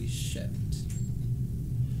daughter, please share it.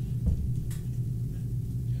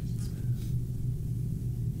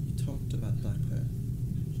 You talked about Black Pearl.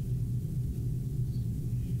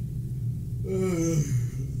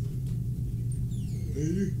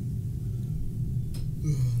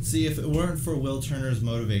 See, if it weren't for Will Turner's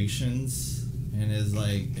motivations and his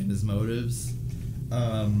motives,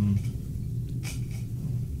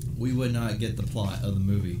 we would not get the plot of the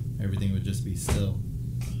movie. Everything would just be still.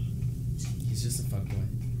 He's just a fuckboy.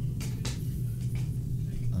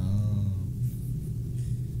 Oh.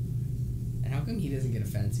 And how come he doesn't get a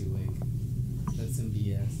fancy wig? That's some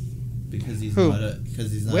BS. Because he's Who? not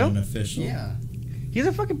Will? an official. Yeah. He's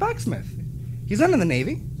a fucking blacksmith. He's not in the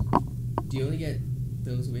Navy. Do you only get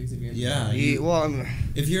those wigs if you're in the Yeah.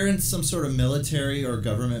 If you're in some sort of military or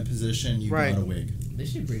government position, you got a wig. They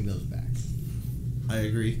should bring those back. I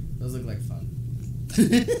agree. Those look like fun.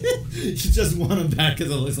 You just want them back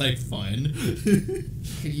because it looks like fun.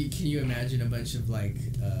 Can you imagine a bunch of like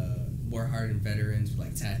war hardened veterans with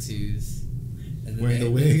like tattoos and then wearing the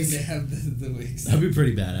wigs? They have the wigs. That'd be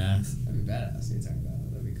pretty badass. That'd be badass. What are you talking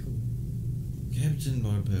about? That'd be cool. Captain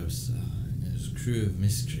Barbosa and his crew of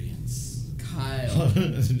miscreants. Kyle,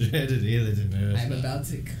 I'm about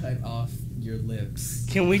to cut off your lips.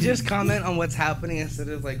 Can we just comment on what's happening instead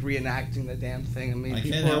of like reenacting the damn thing? I mean,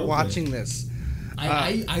 people are watching this.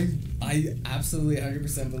 I absolutely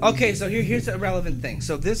 100% believe. Okay, so here's a relevant thing.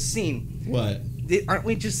 So this scene. What? Aren't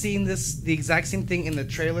we just seeing the exact same thing in the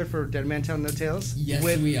trailer for Dead Man Tell No Tales? Yes,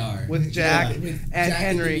 we are. With Jack and Jack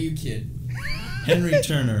Henry. And the new kid. Henry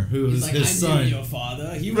Turner, who was like, his son. I knew your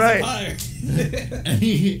father. He was a pirate.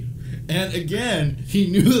 And again, he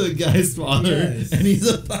knew the guy's father, and he's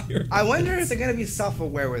a pirate. I wonder if they're gonna be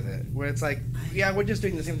self-aware with it, where it's like, yeah, we're just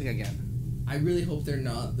doing the same thing again. I really hope they're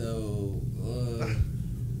not, though.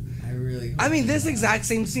 I really. Hope I mean, this exact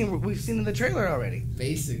same scene we've seen in the trailer already.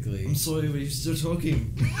 Basically. I'm sorry, but you're still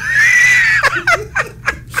talking.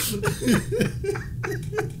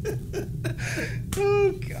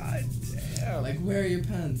 Oh god damn! Like, where are your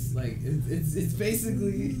pants? Like, it's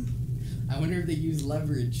basically. I wonder if they use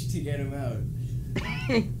leverage to get him out.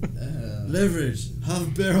 Leverage,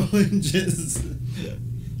 half barrel hinges.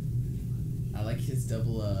 I like his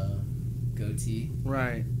double goatee.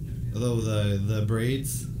 Right. Although the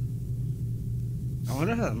braids. I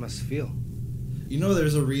wonder how that must feel. You know,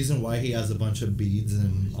 there's a reason why he has a bunch of beads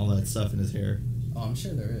and all that stuff in his hair. Oh, I'm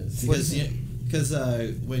sure there is. Because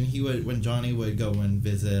when Johnny would go and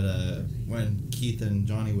visit, when Keith and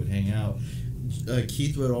Johnny would hang out,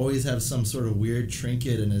 Keith would always have some sort of weird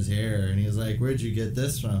trinket in his hair, and he was like, "Where'd you get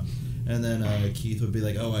this from?" And then Keith would be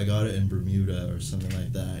like, "Oh, I got it in Bermuda or something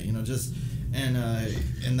like that." You know, just and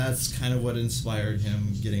that's kind of what inspired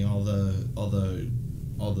him getting all the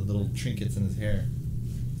little trinkets in his hair.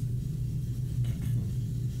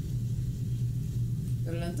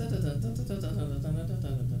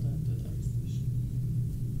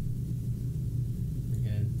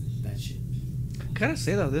 That shit. Gotta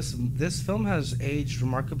say though, this film has aged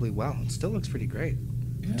remarkably well. It still looks pretty great.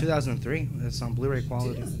 Yeah. 2003. It's on Blu-ray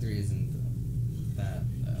quality. 2003 isn't that.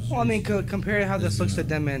 Well, I mean, compare how this looks to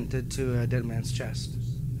Dead Man's Chest,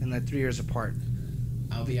 and like 3 years apart.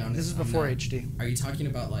 I'll be honest. This is before HD. Are you talking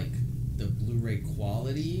about like the Blu-ray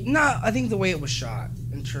quality? No, I think the way it was shot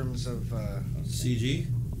in terms of CG.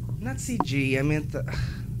 Not CG. I mean the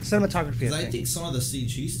cinematography. I think some of the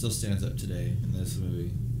CG still stands up today in this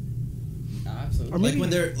movie. Absolutely. Or like when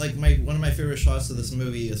they're like one of my favorite shots of this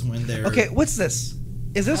movie is when they're. Okay, what's this?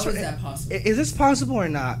 Is this How is that possible? Is this possible or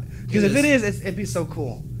not? Because if it is, it'd be so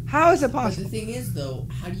cool. How is it possible? But the thing is, though,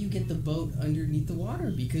 how do you get the boat underneath the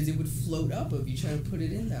water? Because it would float up if you try to put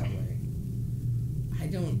it in that way. I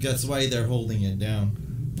don't. That's why they're holding it down.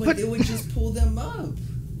 But it would just pull them up.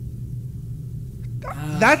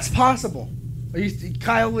 That's possible. Are you,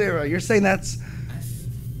 Kyle Lira? You're saying that's.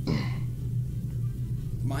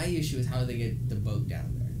 My issue is how do they get the boat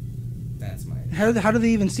down there? That's my issue. How do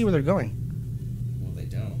they even see where they're going? Well, they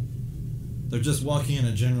don't. They're just walking in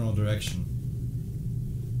a general direction.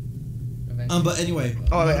 But anyway.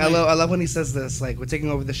 Oh, I love when he says this. Like, we're taking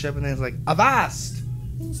over the ship, and then he's like, "Avast!"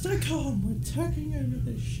 Stay calm. We're taking over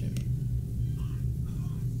the ship.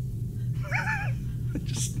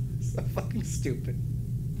 Just so fucking stupid.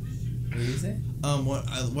 What did you say?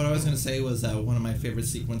 What I was gonna say was that one of my favorite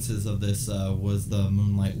sequences of this was the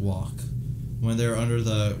Moonlight Walk, when they're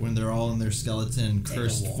all in their skeleton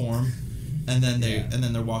cursed form, and then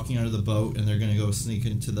they're walking under the boat and they're gonna go sneak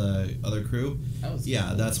into the other crew. Cool.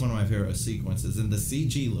 That's one of my favorite sequences, and the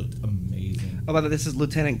CG looked amazing. Oh, by the way, this is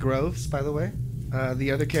Lieutenant Groves, by the way,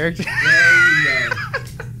 the other character. There you go.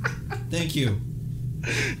 Thank you.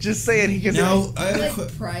 Just saying, he can. Now,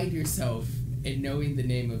 pride yourself in knowing the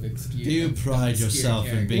name of obscure. Do you pride yourself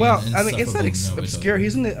in being? Well, I mean, it's not obscure.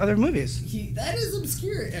 He's in the other movies. That is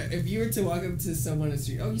obscure. If you were to walk up to someone in the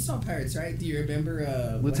street, oh, you saw Pirates, right? Do you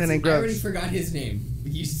remember Lieutenant Groves? I already forgot his name.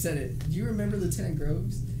 You said it. Do you remember Lieutenant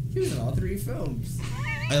Groves? He was in all 3 films.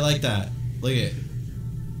 I like that. Look at it.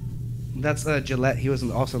 That's Gillette. He was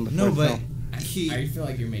also in the third film. I feel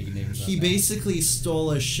like you're making names up. He basically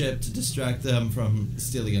stole a ship to distract them from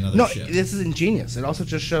stealing another ship. No, this is ingenious. It also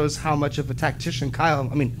just shows how much of a tactician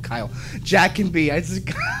Jack can be.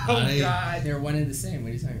 God. They're one and the same.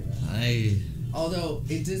 What are you talking about? Although,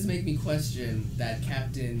 it does make me question that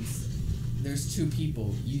captains... There's 2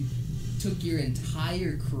 people. You took your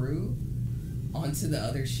entire crew onto the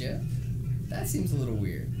other ship? That seems a little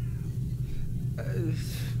weird.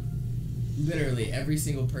 Literally, every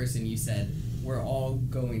single person you said, we're all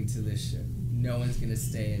going to this ship. No one's gonna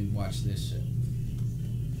stay and watch this ship.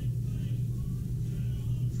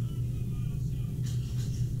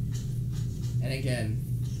 And again,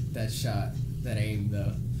 that shot, that aim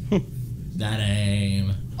though. That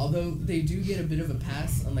aim. Although they do get a bit of a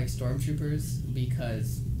pass, unlike stormtroopers,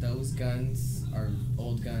 because those guns are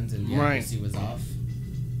old guns and the accuracy was off.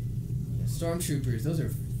 Stormtroopers, those are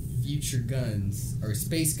future guns, or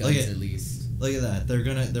space guns at least. Look at that. They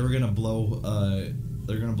were gonna blow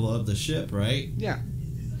up the ship, right? Yeah.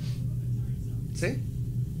 See?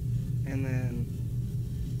 And then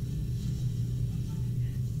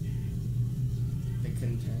They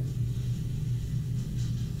couldn't turn.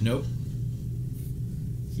 Nope.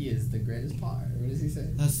 He is the greatest pirate. What does he say?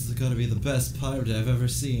 That's gotta be the best pirate I've ever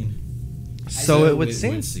seen. So it would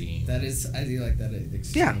seem. That is, I do like that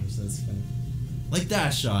exchange. Yeah. That's funny. Like that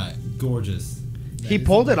shot. Gorgeous. He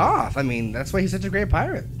pulled it off. I mean, that's why he's such a great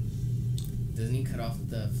pirate. Doesn't he cut off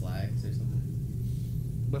the flags or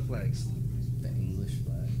something? What flags? The English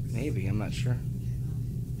flags. Maybe, I'm not sure.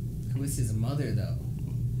 Who is his mother, though?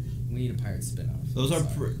 We need a pirate spin-off.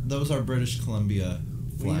 Those are British Columbia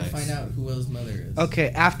flags. We need to find out who Will's mother is. Okay,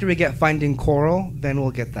 after we get Finding Coral, then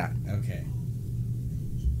we'll get that. Okay.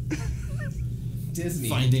 Disney.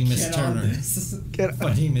 Finding Miss get on Turner. this.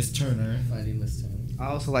 Finding Miss Turner. Finding Miss Turner. I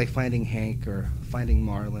also like Finding Hank or Finding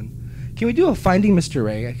Marlin. Can we do a Finding Mr.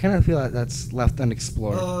 Ray? I kind of feel like that's left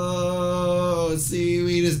unexplored. Oh,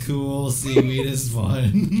 seaweed is cool. Seaweed is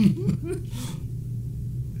fun.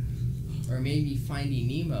 Or maybe Finding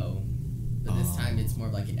Nemo, but this time it's more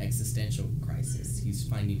like an existential crisis. He's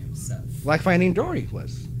finding himself. Like Finding Dory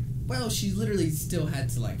was. Well, she literally still had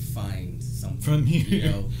to like find something From here. You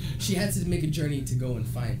know, she had to make a journey to go and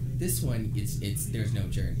find. This one, it's there's no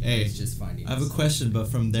journey. Hey, it's just finding. I have a question, but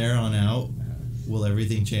from there on out, will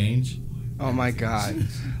everything change? Oh my God!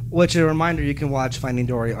 Which a reminder, you can watch Finding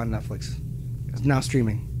Dory on Netflix. It's now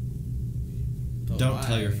streaming. But Don't why?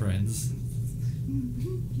 tell your friends.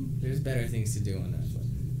 There's better things to do on Netflix.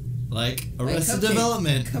 Like Like Arrested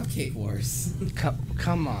Development. Cupcake Wars.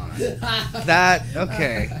 Come on. That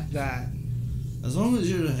okay. That As long as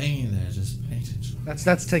you're hanging there, just pay attention.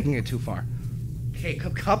 that's taking it too far. Okay,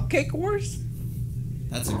 Cupcake Wars.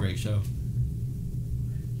 That's a great show.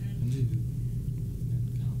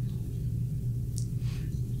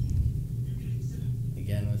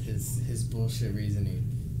 Again with his bullshit reasoning.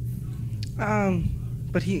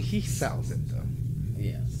 But he sells it though.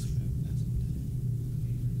 Yeah.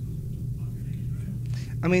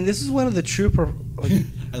 I mean, this is one of the trooper. Like,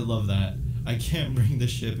 I love that. I can't bring the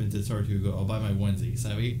ship into Tortuga. I'll buy my onesie,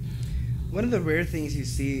 savvy? one of the rare things you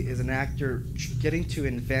see is an actor getting to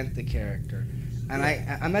invent the character. And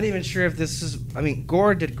I'm not even sure if this is... I mean,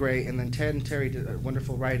 Gore did great, and then Ted and Terry did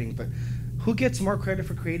wonderful writing, but who gets more credit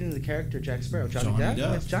for creating the character Jack Sparrow? Johnny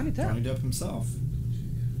Depp? It's Johnny Depp. Johnny Depp himself.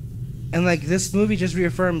 And, like, this movie just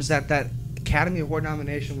reaffirms that that Academy Award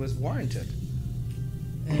nomination was warranted.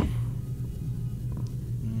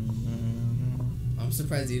 I'm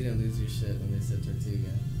surprised you didn't lose your shit when they said Tortuga.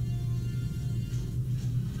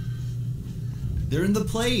 They're in the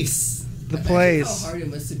place. The Imagine place. how hard it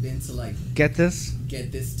must have been to, like, Get this?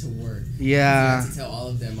 get this to work. Yeah. You have to tell all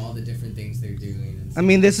of them all the different things they're doing. And I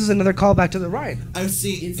mean, this is another callback to the ride. I've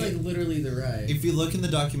seen. it's like literally the ride. If you look in the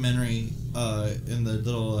documentary, in the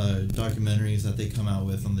little documentaries that they come out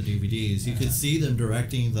with on the DVDs, you could see them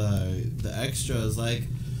directing the extras like,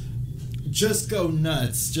 just go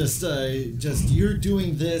nuts, just you're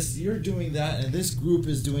doing this, you're doing that, and this group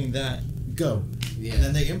is doing that. Go, Yeah. and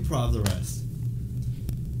then they improv the rest.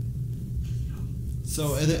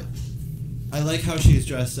 So I like how she's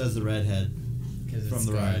dressed as the redhead from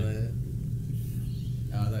the ride.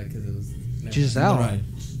 Oh, that because it was. No. Giselle. The ride.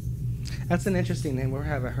 That's an interesting name. Where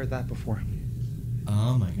have I heard that before?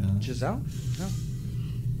 Oh my god. Giselle? No.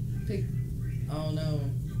 Pick. Oh no.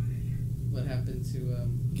 What happened to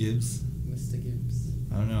Gibbs. Mr. Gibbs?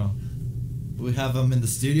 I don't know. We have him in the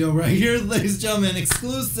studio right here, ladies and gentlemen.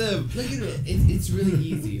 Exclusive. Look at it. It's really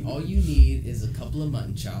easy. All you need is a couple of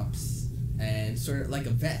mutton chops and sort of like a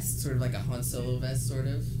vest, sort of like a Han Solo vest, sort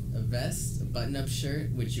of a vest, a button-up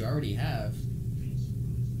shirt, which you already have.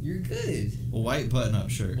 You're good. A white button-up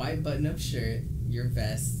shirt. White button-up shirt, your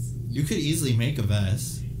vest. You could easily make a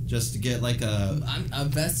vest just to get like a. A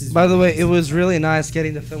vest is. By the really way, easy. it was really nice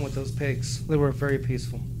getting to film with those pigs. They were very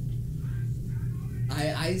peaceful.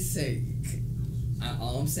 I say,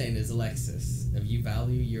 all I'm saying is Alexis, if you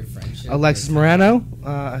value your friendship. Alexis Morano?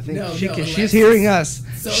 I think No, she's Alexis. hearing us.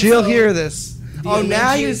 So- She'll so- hear this. Oh,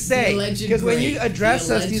 now you the say. alleged Because when you great. address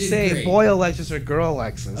The us, you alleged say great. boy Alexis or girl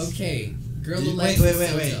Alexis. Okay, girl Wait, Alexis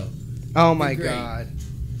wait. Soto. Oh my Great. god.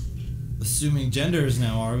 Assuming genders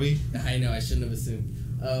now, are we? I know, I shouldn't have assumed.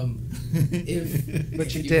 If But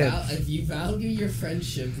if you did. If you value your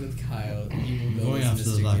friendship with Kyle, you will go Going with after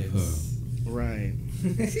the Mr. black Gibbs. Right.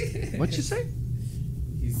 What'd you say?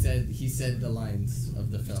 He said the lines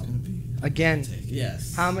of the film. Again.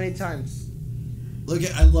 Yes. How many times? Look,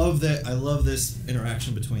 I love that. I love this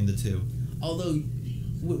interaction between the two. Although,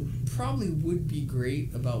 what probably would be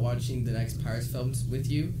great about watching the next Pirates films with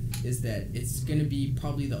you is that it's gonna be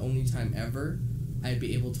probably the only time ever I'd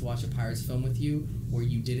be able to watch a Pirates film with you where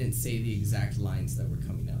you didn't say the exact lines that were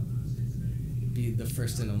coming out. It'd be the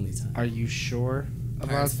first and only time. Are you sure?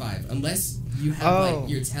 Pirates about 5. Unless you have Oh. like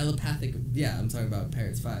your telepathic. Yeah, I'm talking about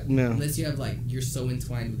Pirates 5. No. Unless you have like you're so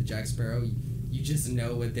entwined with Jack Sparrow, you just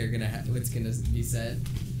know what they're gonna what's gonna be said.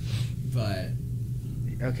 But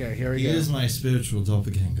Okay, here we He go. is my spiritual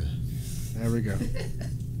doppelganger. There we go.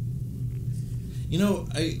 You know,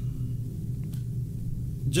 I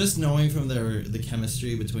just knowing from the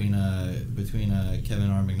chemistry between Kevin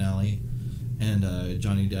R. McNally and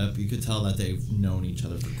Johnny Depp, you could tell that they've known each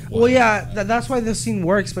other for quite Well, a yeah, while. that's why this scene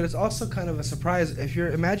works, but it's also kind of a surprise if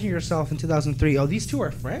you're imagining yourself in 2003. Oh, these two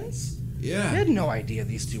are friends? I Yeah. had no idea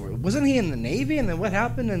these two were. Wasn't he in the Navy? And then what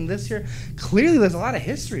happened in this year? Clearly, there's a lot of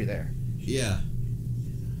history there. Yeah.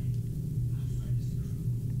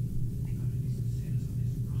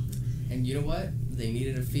 and you know what? They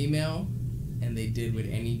needed a female, and they did what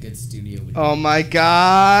any good studio would. Oh my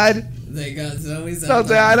God, They got Zoe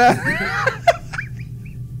Saldana. Saldana.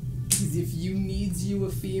 Because if you needs you a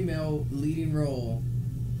female leading role,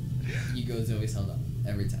 you go Zoe Saldana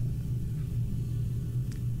every time.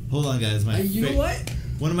 Hold on, guys. You know what?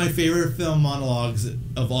 One of my favorite film monologues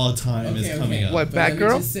of all time is coming up. What, But let me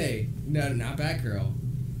Batgirl? just say, no, not Batgirl.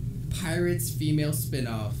 Pirates female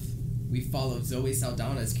spin-off. We follow Zoe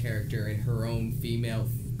Saldana's character and her own female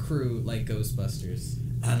crew like Ghostbusters.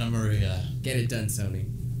 Anna Maria. Get it done, Sony.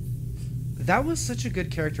 That was such a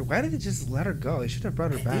good character. Why did they just let her go? They should have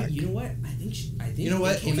brought her back. You know what? I think You know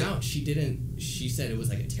what? it came Okay. out. She didn't. She said it was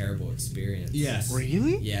like a terrible experience. Yes.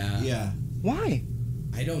 Really? Yeah. Yeah. Why?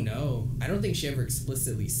 I don't know. I don't think she ever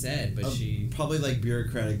explicitly said, but she. Probably like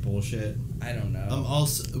bureaucratic bullshit. I don't know.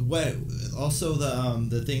 Also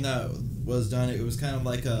the thing that was done, it was kind of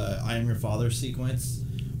like a I Am Your Father sequence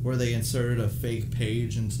where they inserted a fake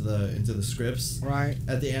page into the scripts. Right.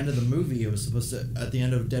 At the end of the movie, it was supposed to. At the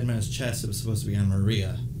end of Dead Man's Chest, it was supposed to be Anna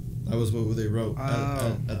Maria. That was what they wrote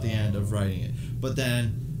at the end of writing it. But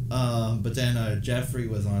then Jeffrey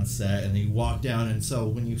was on set and he walked down, and so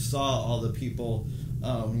when you saw all the people,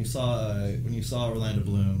 when you saw Orlando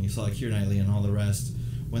Bloom, you saw Keira Knightley and all the rest,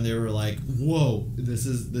 when they were like, "Whoa, this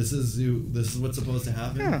is what's supposed to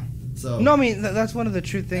happen." Yeah. So No, I mean that's one of the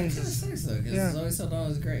true That things. kind of sucks though, because Yeah. Zoe Saldana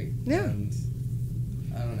is great. Yeah. And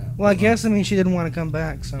I don't know. Well, I guess she didn't want to come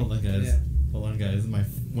back. So hold on, guys. Yeah. Hold on, guys.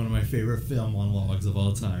 One of my favorite film monologues of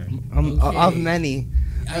all time. Okay. of many.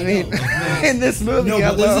 I mean, know. in this movie. No,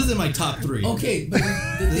 but although- this isn't my top three. Okay, but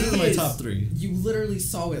the This thing is my is, top three. You literally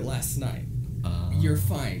saw it last night. You're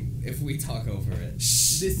fine if we talk over it.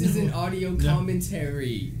 This is an audio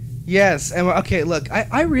commentary. Yes, and okay, look,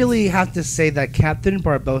 I really have to say that Captain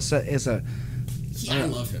Barbossa is a. I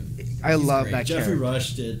love him. I He's love great. that Jeffrey character.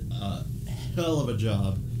 Rush did a hell of a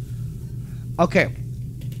job. Okay,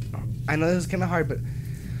 I know this is kind of hard, but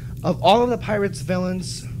of all of the Pirates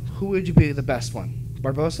villains, who would you be the best one?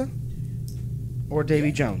 Barbossa or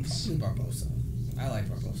Davy Jones? Probably Barbossa. I like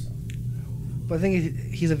Barbossa. But I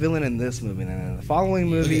think he's a villain in this movie. And in the following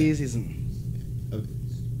movies, he's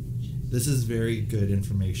This is very good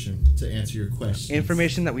information to answer your question.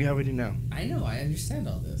 information that we already know. I know. I understand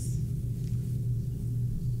all this.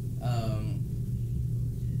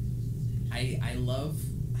 I love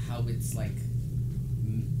how it's like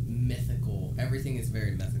mythical. Everything is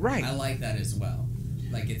very mythical. Right. I like that as well.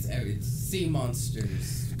 Like it's sea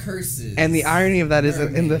monsters, curses. And the irony of that is that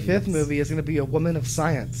in the mermaids. fifth movie is going to be a woman of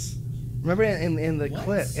science. Remember in the What?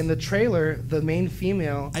 clip, in the trailer, the main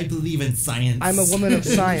female. I believe in science. I'm a woman of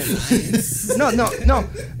science. Science. No.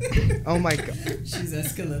 Oh my God. She's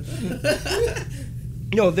Escalante.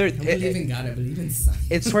 No, there. I believe in God. I believe in science.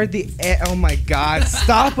 It's toward the. Oh my God!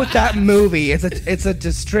 Stop with that movie. It's a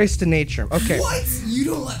disgrace to nature. Okay. What? You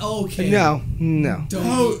don't like? Okay. No. Don't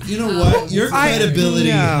Oh, be- you know what? Your credibility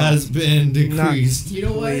No. has been decreased. You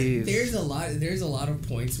know what? Please. There's a lot of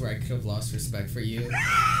points where I could have lost respect for you.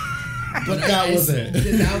 But that was it.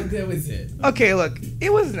 That was it. Okay, look.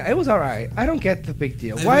 It was all right. I don't get the big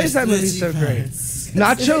deal. Why is that movie so great?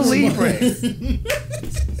 Nacho Libre.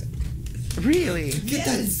 Really? Get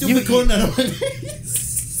that stupid corn out of my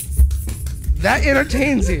face. That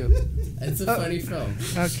entertains you. It's a funny film.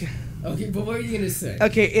 Okay. Okay, but what were you gonna say?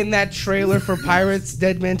 Okay, in that trailer for Pirates,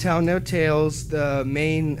 Dead Men Tell No Tales, the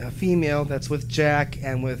main female that's with Jack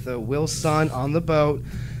and with Will's son on the boat,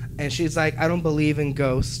 and she's like, I don't believe in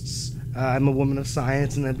ghosts. I'm a woman of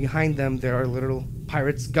science, and then behind them there are literal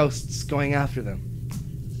pirates, ghosts going after them.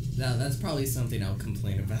 Now that's probably something I'll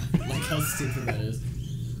complain about, like how stupid that is.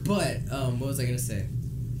 But what was I gonna say?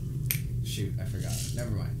 Shoot, I forgot. Never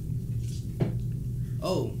mind.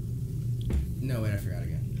 Oh, no, wait, I forgot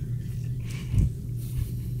again.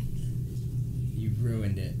 You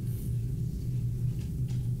ruined it.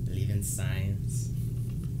 Believe in science.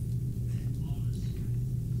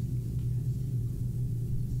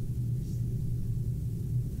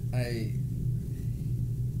 I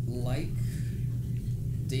like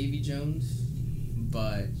Davy Jones,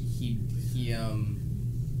 but he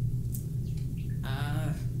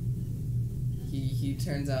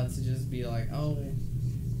turns out to just be like, oh,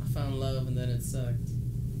 I found love and then it sucked.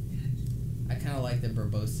 I kind of like that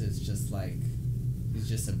Barbossa is just like, he's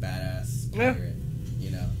just a badass pirate,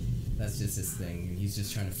 you know? That's just his thing, and he's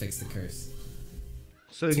just trying to fix the curse.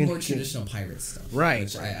 So it's more traditional pirate stuff. Right.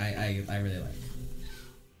 Which I really like.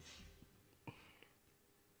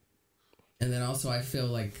 And then also I feel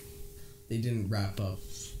like they didn't wrap up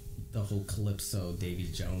the whole Calypso Davy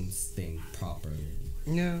Jones thing properly.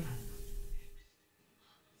 Yeah.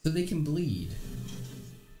 So they can bleed.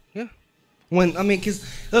 Yeah. When I mean, cause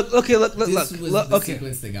look, This was the okay.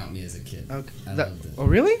 sequence that got me as a kid. Okay. I loved it. Oh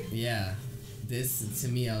really? Yeah. This to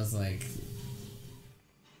me, I was like,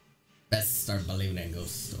 best start believing in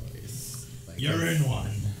ghost stories. Like, You're in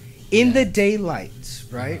one. In the daylight,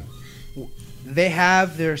 right? They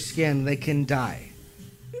have their skin. They can die.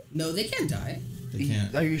 No, they can't die. They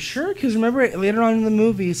can't. Are you sure? Because remember later on in the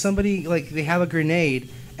movie, somebody like they have a grenade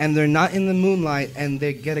and they're not in the moonlight and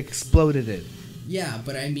they get exploded. Yeah,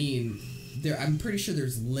 but I mean, I'm pretty sure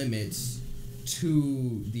there's limits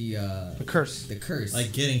to the curse. The curse.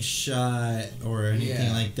 Like getting shot or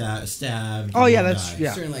anything like that, stabbed. Oh yeah, that's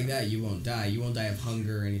yeah. Something like that, you won't die. You won't die of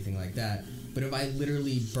hunger or anything like that. But if I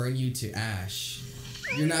literally burn you to ash,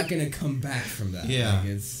 you're not gonna come back from that. Yeah. Like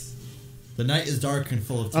it's... The night is dark and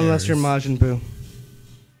full of terrors. Unless you're Majin Buu.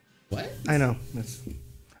 What? I know.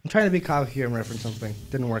 I'm trying to be Kyle here and reference something.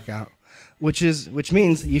 Didn't work out. Which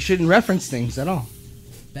means you shouldn't reference things at all.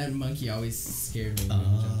 That monkey always scared me when he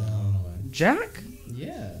jumped out. I don't know why. Jack?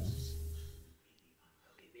 Yeah.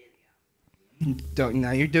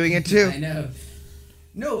 Now you're doing it too. I know.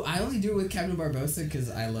 No, I only do it with Captain Barbossa because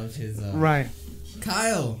I love his. Right.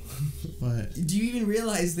 Kyle. What? Do you even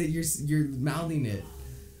realize that you're mouthing it?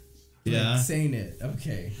 Yeah. Like, saying it.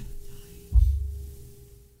 Okay.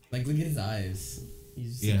 Like, look at his eyes.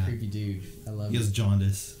 He's just a creepy dude. I love it. He has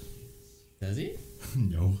jaundice. Does he?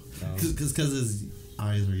 No. Because his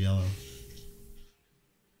eyes are yellow.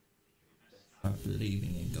 Stop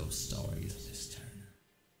believing in ghost stories this turn.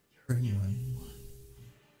 You're anyone.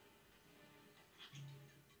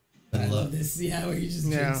 I love this. Yeah, where he just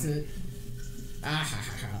drinks it. Ah, ha,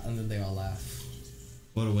 ha, ha, and then they all laugh.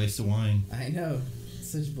 What a waste of wine. I know.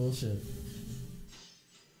 Such bullshit. I'm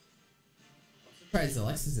surprised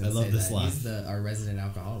Alexis didn't say this that. laugh. He's our resident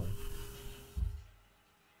alcoholic.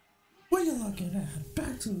 What are you looking at?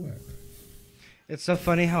 Back to work. It's so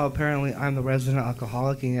funny how apparently I'm the resident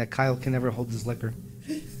alcoholic and yet Kyle can never hold his liquor.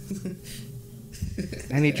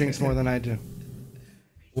 And he drinks more than I do.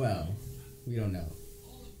 Well, we don't know.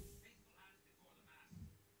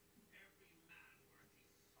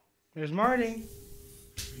 There's Marty.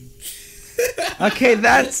 Okay,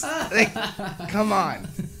 that's... Like, come on.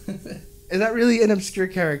 Is that really an obscure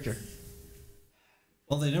character?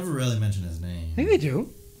 Well, they never really mention his name. I think they do.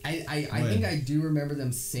 I think I do remember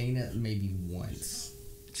them saying it maybe once.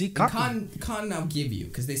 See, Cotton. Cotton I'll give you,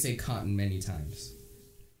 because they say Cotton many times.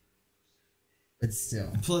 But still.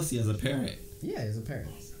 And plus, he has a parrot. Yeah, he's a parrot.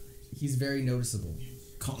 He's very noticeable.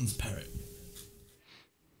 Cotton's parrot.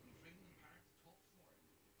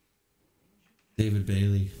 David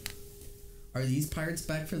Bailey. Are these pirates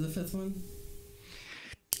back for the fifth one?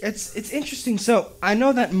 It's interesting. So I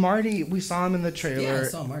know that Marty, we saw him in the trailer. Yeah, I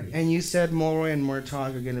saw Marty. And you said Mulroy and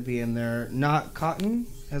Murtaugh are going to be in there. Not Cotton?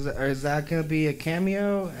 Is that going to be a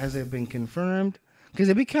cameo? Has it been confirmed? Because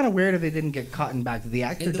it'd be kind of weird if they didn't get Cotton back. Did the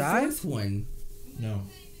actor die? In the fourth one. No.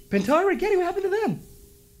 Pentella and Rigetti, what happened to them?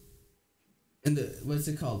 In the what's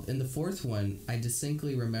it called? In the fourth one, I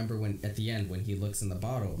distinctly remember when at the end when he looks in the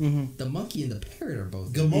bottle, the monkey and the parrot are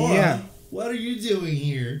both. Gamora, Yeah. what are you doing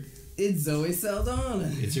here? It's Zoe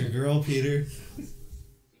Saldana. It's your girl, Peter.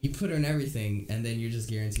 You put her in everything, and then you're just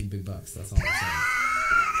guaranteed big bucks. That's all I'm saying.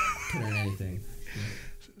 Put her in anything.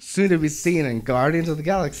 Soon to be seen in Guardians of the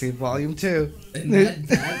Galaxy Volume 2. And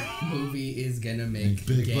that movie is gonna make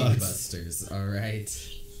Big gangbusters. All right.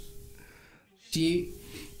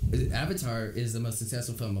 Avatar is the most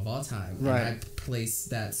successful film of all time. Right. And I place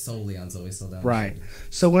that solely on Zoe Saldana. Right.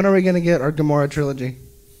 So when are we going to get our Gamora trilogy?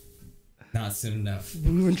 Not soon enough.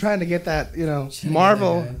 We've been trying to get that, you know. Trying to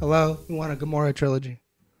Marvel, get that, hello, we want a Gamora trilogy.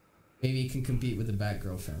 Maybe it can compete with the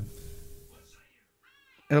Batgirl film.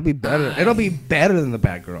 It'll be better. It'll be better than the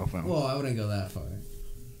Batgirl film. Well, I wouldn't go that far.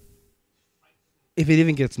 If it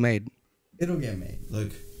even gets made. It'll get made.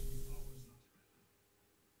 Look.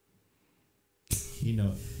 He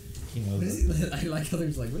knows. I like how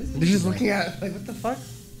there's like, what is it? They're just looking at like, what the fuck?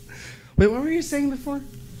 Wait, what were you saying before?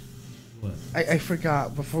 What? I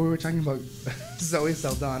forgot. Before we were talking about Zoe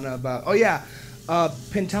Saldana about. Oh yeah,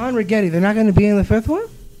 Pintel and Rigetti. They're not going to be in the fifth one.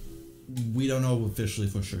 We don't know officially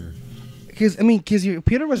for sure. Because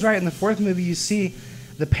Peter was right. In the fourth movie, you see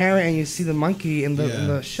the parent and you see the monkey in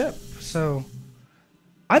the ship. So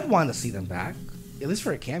I'd want to see them back, at least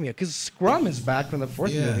for a cameo. Because Scrum is back from the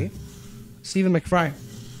fourth movie. Stephen McFry.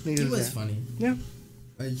 He was funny. Yeah.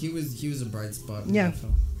 He was a bright spot. In Yeah. that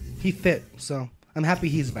film. He fit. So I'm happy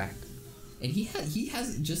he's back. And he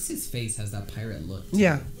has just his face has that pirate look.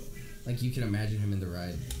 Yeah. Like you can imagine him in the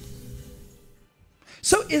ride.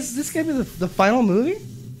 So is this gonna be the final movie?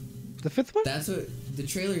 The fifth one? That's what the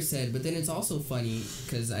trailer said, but then it's also funny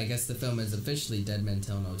because I guess the film is officially Dead Men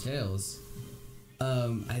Tell No Tales.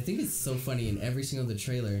 I think it's so funny in every single the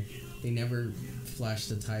trailer, they never flash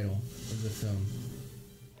the title of the film.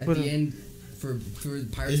 At the end, for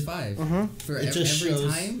Pirates 5, for every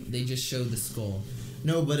time they just show the skull.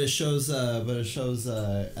 No, but it shows.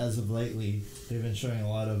 As of lately, they've been showing a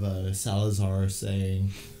lot of Salazar saying,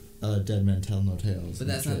 "Dead Men Tell No Tales." But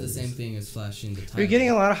that's not the same thing as flashing the title. You're getting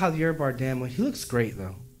a lot of Javier Bardem. He looks great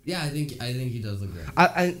though. Yeah, I think he does look great.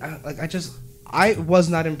 I was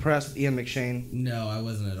not impressed with Ian McShane. No, I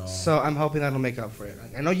wasn't at all. So I'm hoping that'll make up for it.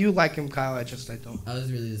 I know you like him, Kyle. I don't. I was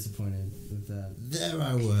really disappointed with that. There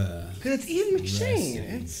I were. Because it's Ian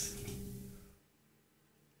McShane. It's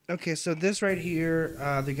okay. So this right here,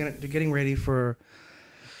 they're getting ready to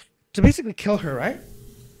basically kill her, right?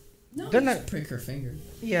 No, they're just not prick her finger.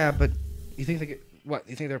 Yeah, but you think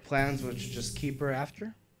you think their plans was to just keep her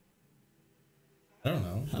after? I don't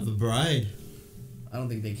know. Have a bride. I don't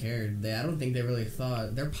think they cared. I don't think they really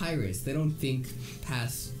thought. They're pirates. They don't think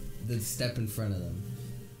past the step in front of them.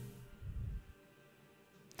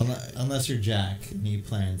 Unless you're Jack and he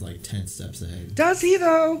plans like 10 steps ahead. Does he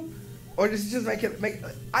though? Or does he just make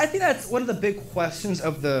I think that's one of the big questions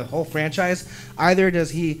of the whole franchise. Either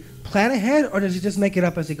does he plan ahead or does he just make it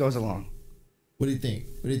up as he goes along? What do you think?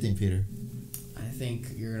 What do you think, Peter? I think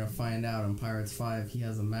you're gonna find out in Pirates 5 he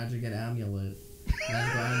has a magical amulet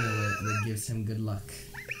that gives him good luck.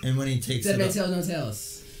 And when he takes Dead it Man up, Tell No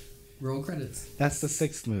Tales. Roll credits. That's the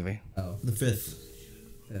sixth movie. Oh. the fifth.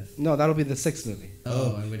 No, that'll be the sixth movie.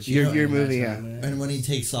 Oh, in which your movie, yeah. And when he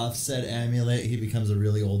takes off said amulet, he becomes a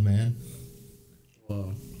really old man.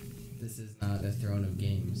 Whoa. This is not a throne of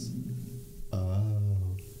games.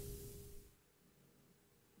 Oh.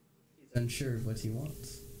 He's unsure of what he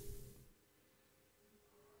wants.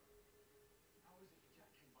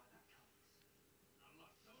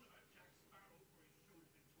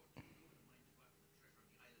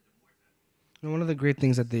 And one of the great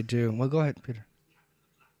things that they do. Well, go ahead, Peter.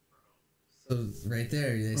 So right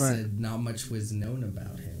there, they said not much was known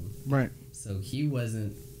about him. Right. So he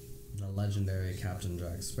wasn't the legendary Captain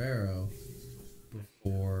Jack Sparrow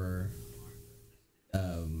before.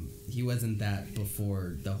 He wasn't that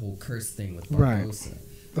before the whole curse thing with Barbossa. Right.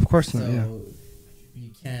 Of course not. Yeah.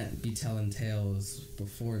 You can't be telling tales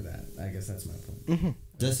before that. I guess that's my point.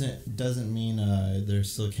 Mm-hmm. Doesn't mean there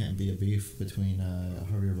still can't be a beef between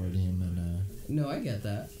Javier Bardem and No, I get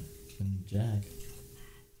that. and Jack.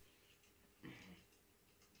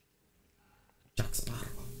 Jack Sparrow.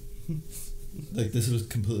 Like this was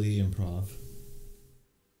completely improv.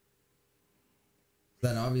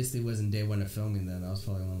 That obviously wasn't day one of filming. Then that was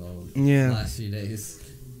probably one of the last few days.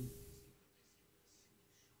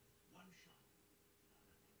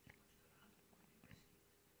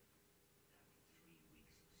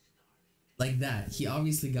 Like that, he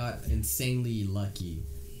obviously got insanely lucky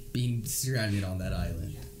being stranded on that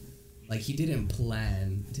island. Like he didn't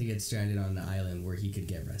plan to get stranded on the island where he could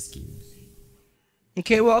get rescued.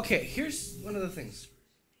 Okay, here's one of the things.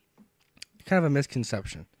 Kind of a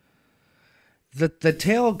misconception. The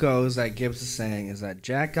tale goes that Gibbs is saying is that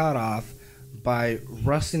Jack got off by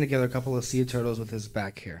rustling together a couple of sea turtles with his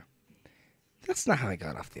back hair. That's not how he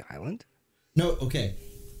got off the island. No, okay.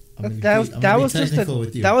 That was just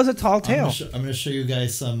that was a tall tale. I'm gonna show you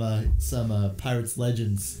guys some Pirates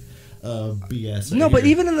Legends BS. No, but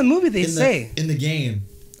even in the movie they say in the game.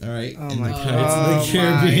 All right. Oh in my the God. Pirates of the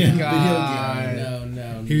Caribbean video game.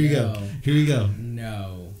 No. Here you go.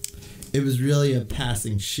 No. It was really a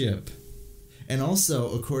passing ship, and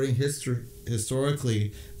also according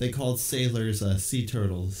historically, they called sailors sea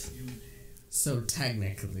turtles. So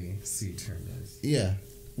technically, sea turtles. Yeah.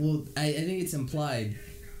 Well, I think it's implied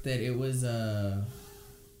that it was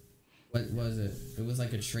what was it? It was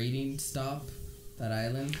like a trading stop, that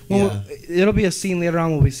island. Well, it'll be a scene later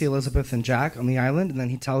on where we see Elizabeth and Jack on the island, and then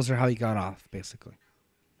he tells her how he got off, basically.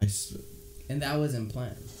 And that wasn't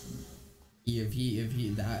planned. If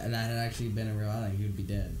that had actually been a real island, he would be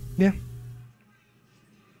dead. Yeah.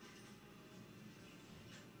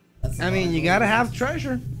 I mean, you gotta have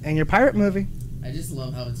treasure in your pirate movie. I just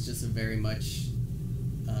love how it's just a very much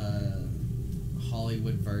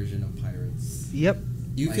Hollywood version of Pirates. Yep.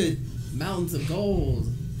 You like, could mountains of gold.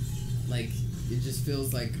 Like it just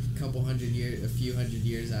feels like a few hundred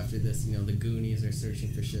years after this. You know, the Goonies are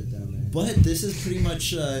searching for shit down there. But this is pretty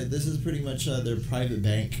much their private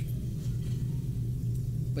bank.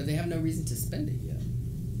 But they have no reason to spend it yet.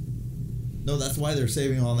 No, that's why they're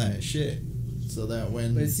saving all that shit. So that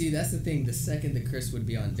when... But see, that's the thing. The second the curse would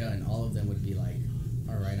be undone, all of them would be like,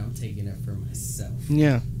 alright, I'm taking it for myself.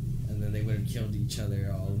 Yeah. And then they would have killed each other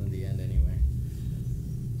all in the end anyway.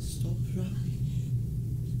 Stop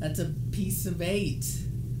running. That's a piece of 8.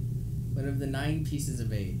 One of the 9 pieces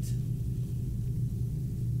of 8.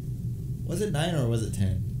 Was it 9 or was it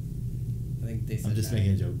 10? I think they said I'm just 9.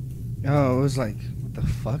 making a joke. Oh, it was like, what the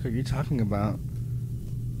fuck are you talking about?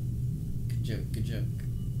 Good joke.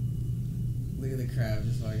 Look at the crowd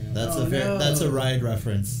just walking out. That's a ride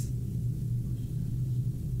reference.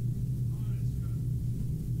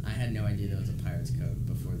 I had no idea there was a Pirates Code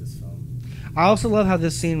before this film. I also love how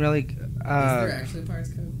this scene really... Is there actually a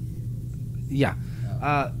Pirates Code? Yeah.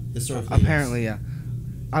 Historically, apparently, yeah.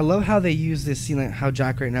 I love how they use this scene, like how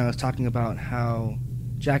Jack right now is talking about how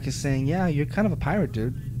Jack is saying, yeah, you're kind of a pirate,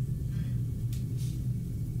 dude.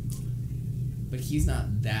 But he's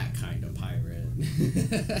not that kind of pirate.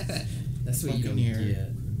 That's what you don't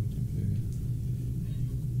get.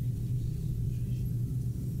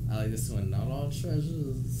 I like this one. Not all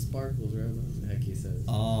treasure sparkles, right? What the heck he says.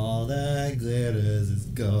 All that glitters is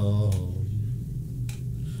gold.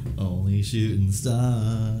 Only shooting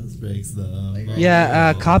stars breaks the mold.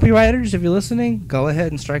 Yeah, copywriters, if you're listening, go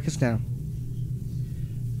ahead and strike us down.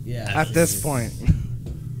 Yeah. At this point.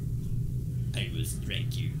 I will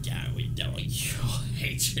strike you down with all your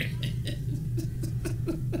hatred.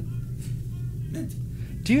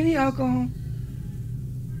 Do you need alcohol?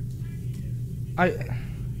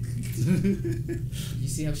 You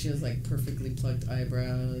see how she has like perfectly plucked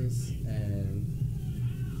eyebrows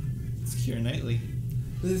and It's Keira Knightley.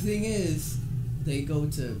 But the thing is, they go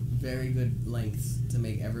to very good lengths to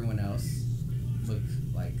make everyone else look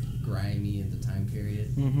like grimy in the time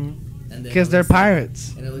period. Mm-hmm. Because they're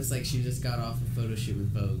pirates. And it looks like she just got off a photo shoot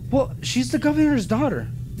with Vogue. Well, she's the governor's daughter.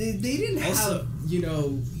 They didn't have,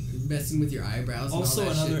 messing with your eyebrows and all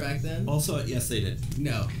that shit back then. Also, yes, they did.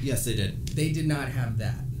 No. Yes, they did. They did not have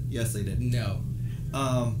that. Yes, they did. No.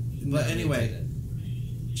 But anyway,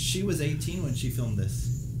 she was 18 when she filmed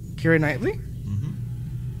this. Keira Knightley? Mm-hmm.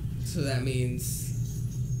 So that means...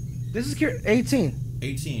 This is 18.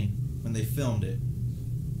 18 when they filmed it.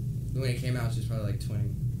 When it came out, she was probably like 20.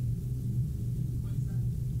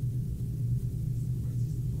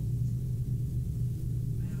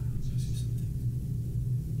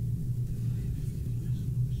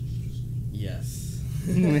 Yes.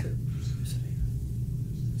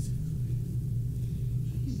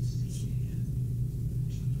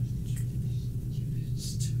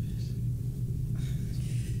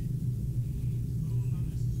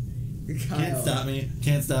 Can't stop me.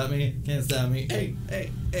 Can't stop me. Can't stop me. Hey,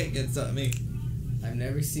 can't stop me. I've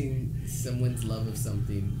never seen someone's love of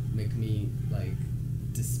something make me, like,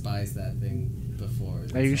 despise that thing before.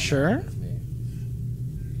 Are you sure?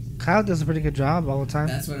 Kyle does a pretty good job all the time.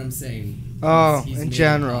 That's what I'm saying. Oh, He's in made it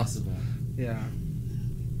general. possible. Yeah.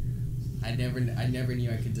 I never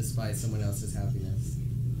knew I could despise someone else's happiness.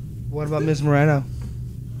 What about Ms. Moreno?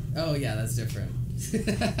 Oh, yeah, that's different.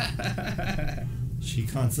 She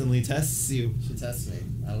constantly tests you. She tests me.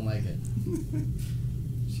 I don't like it.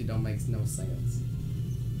 She don't make no sense.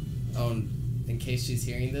 Oh, in case she's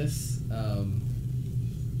hearing this, I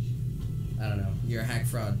don't know. You're a hack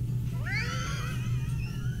fraud.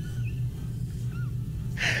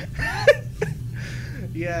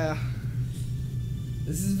 Yeah.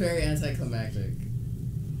 This is very anticlimactic.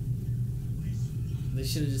 They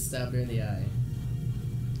should have just stabbed her in the eye.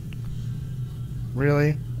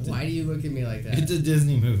 Really? Why do you look at me like that? It's a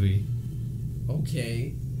Disney movie.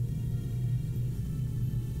 Okay.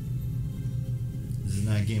 This is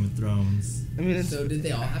not Game of Thrones. I mean, So did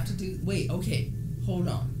they all have to do... Wait, okay. Hold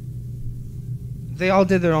on. they all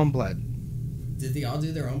did their own blood Did they all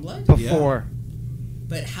do their own blood? before.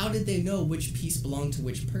 But how did they know which piece belonged to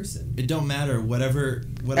which person? It don't matter. Whatever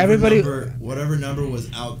Everybody- whatever number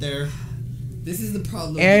was out there. This is the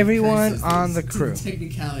problem. with Everyone curses, on the to crew.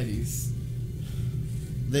 Technicalities.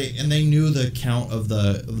 They knew the count of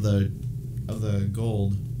the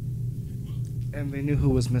gold. And they knew who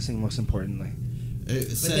was missing, most importantly. It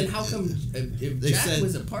But said- then how come, if they Jack said-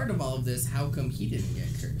 was a part of all of this, how come he didn't get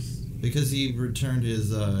cursed? Because he returned his.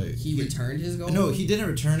 He returned his gold? No, he didn't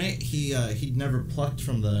return it. He never plucked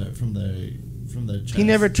from the chest. He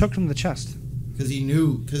never took from the chest. Because he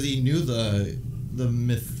knew the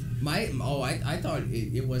myth. I thought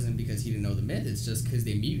it wasn't because he didn't know the myth. It's just because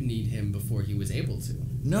they mutinied him before he was able to.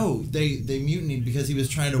 No, they mutinied because he was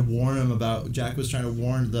trying to warn him about. Jack was trying to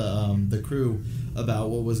warn the crew about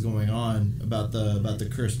what was going on about the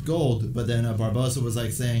cursed gold. But then Barbosa was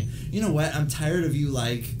like saying, you know what? I'm tired of you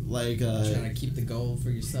like Trying to keep the gold for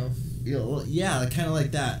yourself. you know, yeah, kind of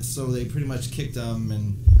like that. So they pretty much kicked him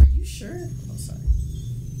and. Are you sure? Oh, sorry.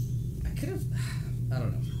 I could have. I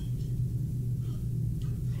don't know.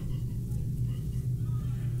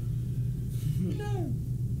 No.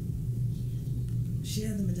 She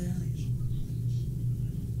had the medallion.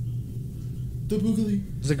 The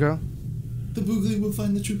Boogly. Is it a girl? The Boogly will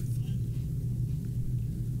find the truth.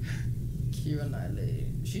 Keira Knightley.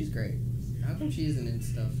 She's great. How come she isn't in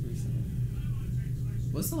stuff recently?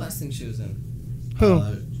 What's the last thing she was in? Who?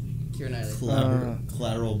 Keira Knightley.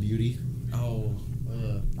 Collateral Beauty. Oh.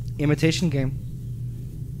 Imitation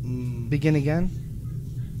Game. Begin Again.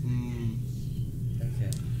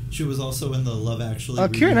 Okay. She was also in the Love Actually.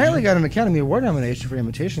 Keira reunion. Knightley got an Academy Award nomination for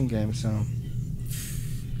Imitation Game, so.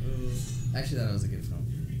 Actually, that was a good film.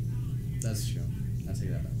 That's true. I'll take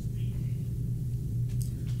that back.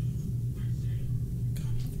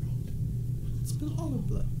 Spill all the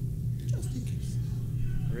blood, just in case.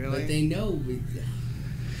 But they know.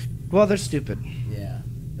 Well, they're stupid. Yeah,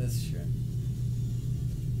 that's true.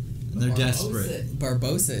 And they're desperate.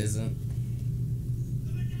 Barbosa isn't.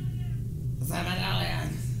 The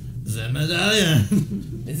medallion. The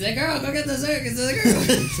medallion. It's a girl. Go get the circus. It's a girl.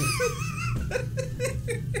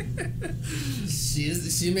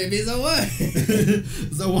 She may be the one.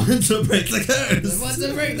 The one to break the curse. The one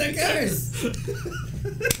to break the curse.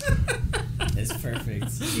 It's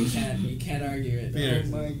perfect. You can't argue it. Peter, Oh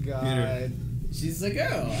my god. Peter. She's the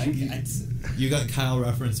girl. You got Kyle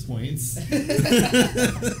reference points.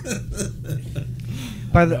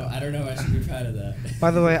 By I the don't know if I should be proud of that.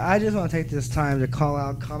 By the way, I just want to take this time to call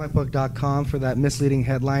out comicbook.com for that misleading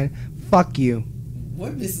headline. Fuck you.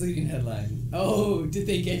 What misleading headline? Oh, did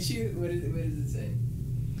they get you? What does it say?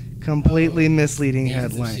 Completely misleading Agents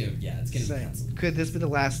of headline. S.H.I.E.L.D. Yeah, it's getting Say, canceled. could this be the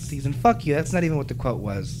last season? Fuck you. That's not even what the quote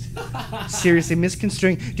was. Seriously,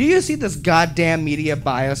 misconstruing. Do you see this goddamn media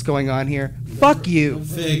bias going on here? Fuck you.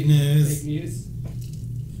 Fake news. Fake news.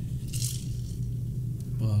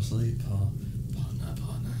 Bosley, partner.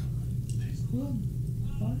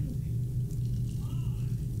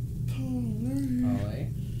 Parlay.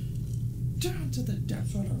 Down to the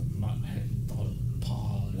depths of the mudhead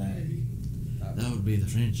parlay. That would be the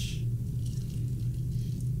French.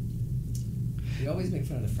 We always make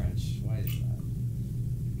fun of the French. Why is that?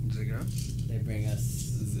 They bring us.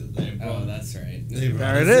 Oh, that's right.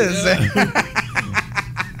 There it is.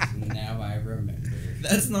 Now I remember.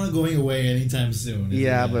 That's not going away anytime soon. is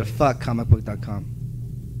Yeah, it? but fuck comicbook.com. I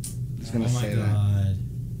was gonna Oh my say that. god.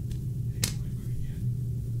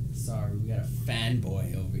 Sorry, we got a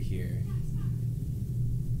fanboy over here.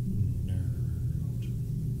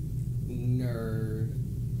 Nerd.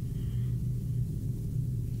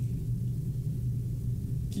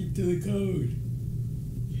 Keep to the code.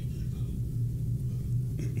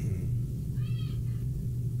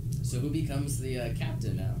 So who becomes the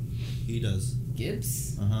captain now? He does.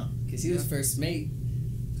 Gibbs? Uh-huh. Because he was first mate.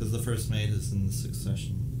 Because the first mate is in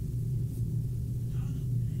succession.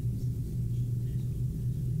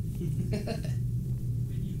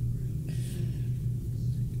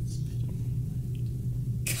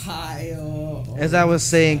 Kyle. As I was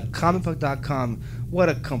saying, comicbook.com, what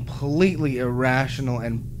a completely irrational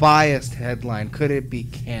and biased headline. Could it be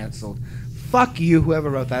canceled? Fuck you, whoever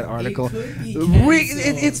wrote that article. could be It's canceled.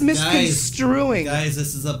 misconstruing. It's misconstruing. Guys,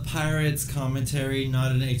 this is a Pirates commentary,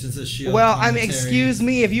 not an Agents of S.H.I.E.L.D. Well, I mean, commentary. excuse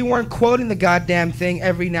me if you weren't quoting the goddamn thing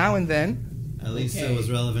every now and then. At least Okay. it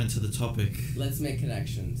was relevant to the topic. Let's make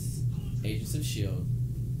connections. Agents of S.H.I.E.L.D.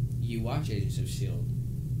 You watch Agents of S.H.I.E.L.D.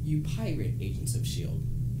 You pirate Agents of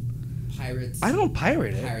S.H.I.E.L.D. Pirates. I don't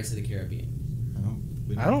pirate it. Pirates of the Caribbean.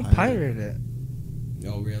 I don't pirate it.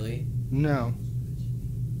 Oh, really? No.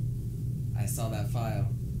 I saw that file.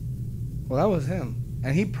 Well, that was him.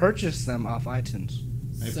 And he purchased them off iTunes.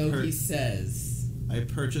 He says. I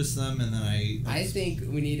purchased them and then I think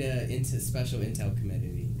we need a special intel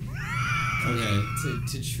committee. Okay.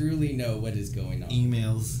 To truly know what is going on.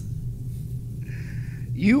 Emails.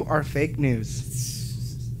 You are fake news.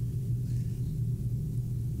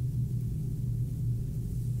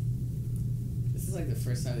 This is like the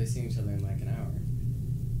first time they've seen each other in like an hour.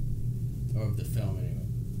 Or of the film, anyway.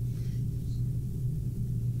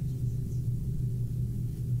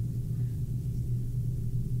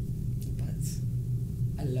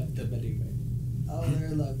 But I love them anyway. Oh, they're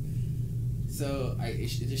in love. So,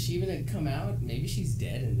 does she even come out? Maybe she's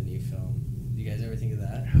dead in the new film. Do you guys ever think of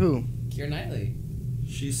that? Who? Keira Knightley.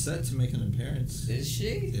 She's set to make an appearance. Is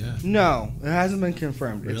she? Yeah. No, it hasn't been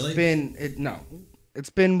confirmed. Really? It's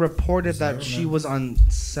been reported So I that she remember. was on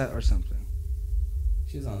set or something.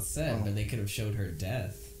 She was on set, Oh. but they could have showed her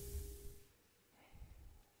death.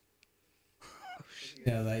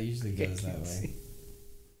 Yeah, that usually goes that way.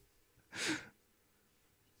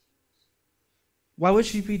 Why would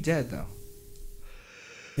she be dead though?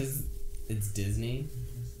 Because it's Disney.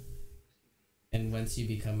 And once you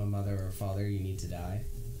become a mother or a father, you need to die.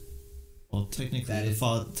 Well, technically, That the is-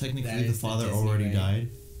 father Disney already way. died.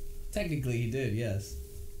 Technically, he did, yes.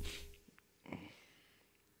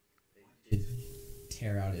 It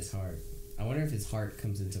tear out his heart. I wonder if his heart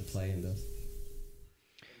comes into play in this.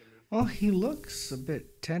 Well, he looks a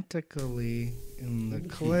bit tentacly in the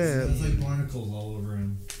clip. There's like barnacles all over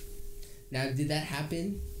him. Now, did that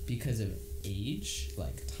happen because of age?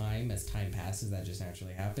 Like time, as time passes, that just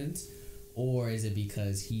naturally happens? Or is it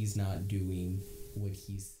because he's not doing what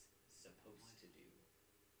he's supposed to do?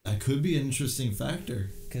 That could be an interesting factor.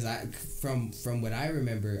 Because from what I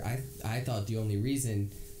remember, I thought the only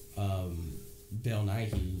reason Bill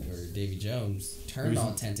Nighy or Davy Jones turned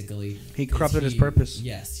all tentacly, He is corrupted his purpose.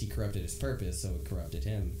 Yes, he corrupted his purpose, so it corrupted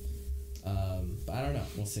him. But I don't know.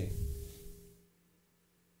 We'll see.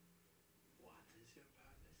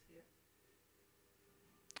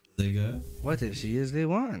 They go. What if she is the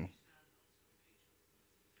one?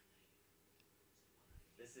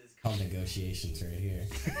 This is called negotiations right here.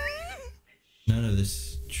 None of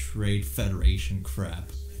this trade federation crap.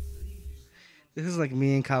 This is like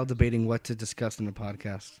me and Kyle debating what to discuss in the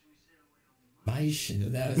podcast. My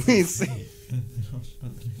shit. That was Me insane.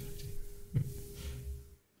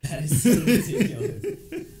 That is so ridiculous.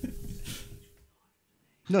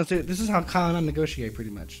 No, so this is how Kyle and I negotiate pretty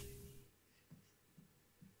much.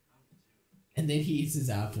 And then he eats his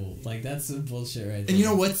apple. Like, that's some bullshit right there. And you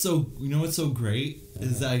know what's so great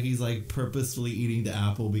is that he's like purposefully eating the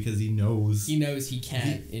apple because he knows. He knows he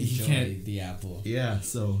can't enjoy can't- the apple. Yeah,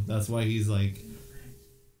 so that's why he's like.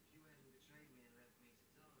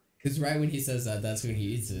 Because right when he says that, that's when he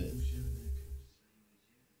eats it.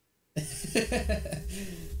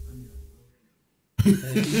 And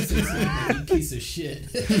he says, "You piece of shit."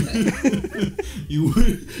 You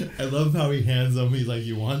would. I love how he hands them. He's like,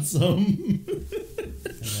 "You want some?" And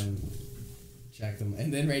then jack them.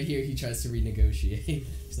 And then right here, he tries to renegotiate.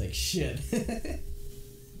 He's like, "Shit."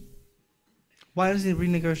 Why does he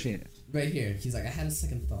renegotiate it? Right here, he's like, "I had a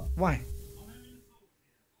second thought." Why?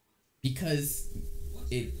 Because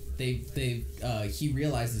he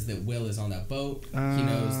realizes that Will is on that boat. He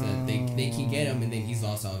knows that they can get him, and then he's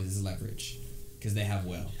lost all of his leverage because they have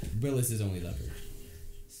Will. Will is his only leverage.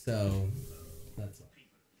 So that's all.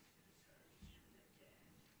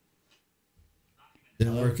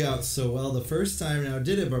 Didn't work out so well the first time. Now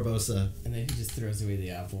did it, Barbosa? And then he just throws away the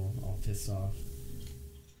apple, all pissed off.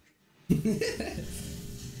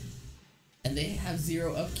 And they have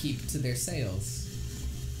zero upkeep to their sails.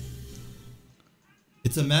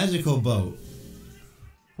 It's a magical boat.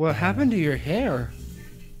 What happened to your hair?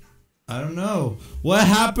 I don't know. What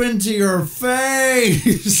happened to your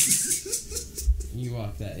face? You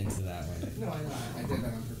walked that into that one. No, I did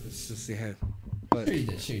that on purpose. Just the head. Sure you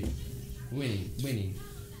did, sure you did. Winning.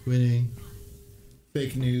 Winning.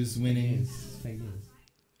 Fake news. Winning. Fake news.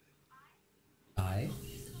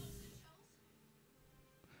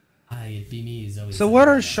 it be me is always. So what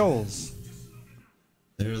are shoals?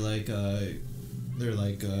 They're like They're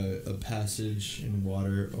like a passage in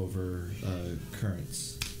water over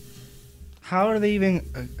currents. How are they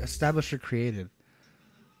even established or created?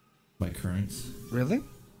 By currents. Really?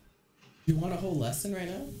 You want a whole lesson right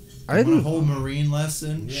now? I Want a didn't. whole marine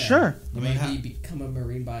lesson? Yeah. Sure. You I mean, maybe become a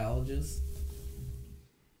marine biologist.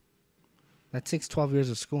 That takes 12 years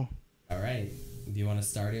of school. All right. Do you want to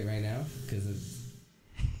start it right now? Because it's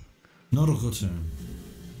Nautical term.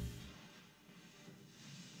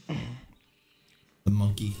 The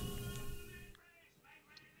monkey.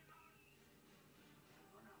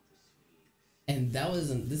 and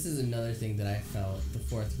this is another thing that I felt the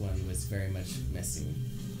fourth one was very much missing.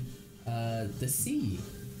 The sea,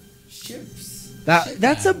 ships. Ship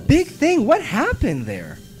That's a battles. big thing. What happened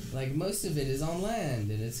there? Like most of it is on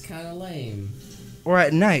land and it's kind of lame. Or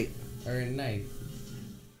at night, Or at night.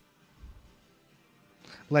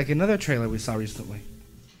 like another trailer we saw recently.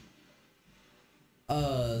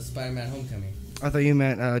 Spider-Man: Homecoming. I thought you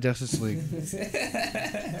meant Justice League.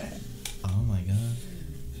 Oh my god.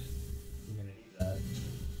 You're gonna need that.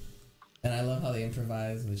 And I love how they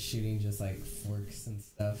improvise with shooting just like forks and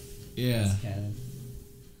stuff. Yeah. As cannon.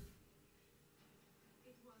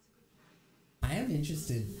 I am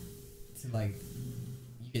interested to like.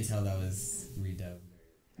 You can tell that was redubbed.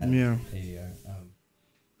 Yeah. ADR.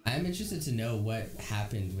 I am interested to know what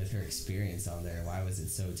happened with her experience on there. Why was it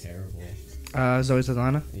so terrible? Zoe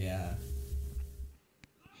Saldana. Yeah.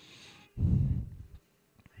 She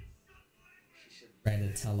should write a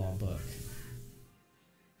tell-all book.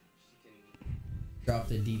 Drop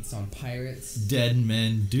the deets on pirates. Dead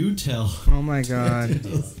men do tell. Oh my god. Do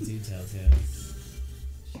tell tales.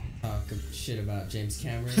 Talk shit about James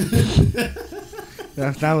Cameron.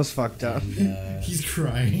 that was fucked up. And, He's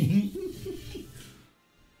crying.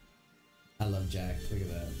 I love Jack. Look at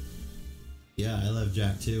that. Yeah, I love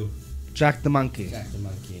Jack too. Jack the Monkey. Jack the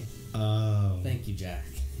monkey. Oh. Thank you, Jack.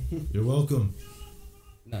 You're welcome.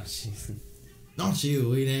 No, she's. Not you.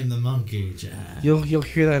 We named the monkey Jack. You'll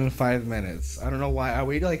hear that in 5 minutes. I don't know why. Are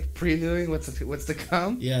we like previewing what's to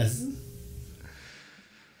come? Yes.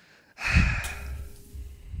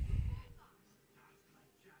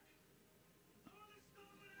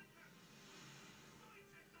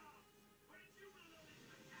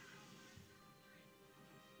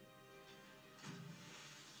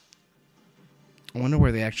 I wonder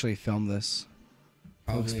where they actually filmed this.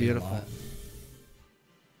 Probably looks a beautiful. lot.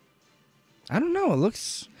 I don't know. It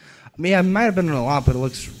looks. I mean, it might have been in a lot, but it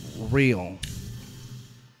looks real.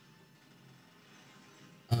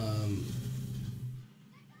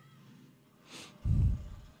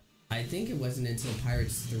 I think it wasn't until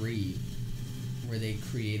Pirates 3 where they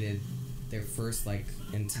created their first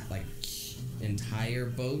entire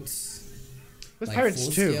boats. It was Like Pirates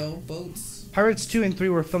 2. full-scale boats. Pirates 2 and 3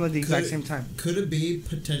 were filmed at the exact Could- same time. Could it be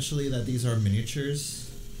potentially that these are miniatures?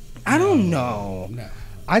 I don't know. No.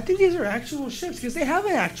 I think these are actual ships because they have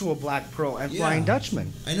an actual Black Pearl and Flying Yeah.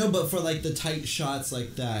 Dutchman. I know, but for like the tight shots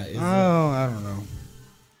like that. Is I don't know.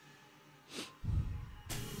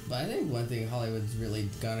 But I think one thing Hollywood's really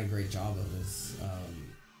done a great job of is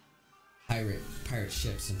pirate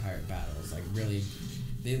ships and pirate battles. Like really,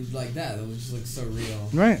 they like that. It just looks so real.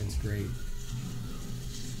 Right. It's great.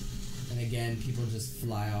 And again, people just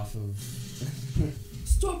fly off of.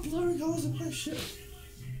 Stop blurring colors of my ship.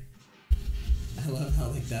 I love how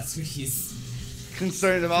like that's what he's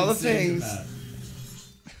Concerned of all the concerned things. about.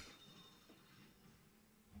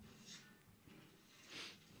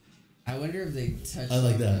 I wonder if they touched I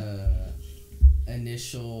like on that. the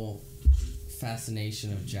initial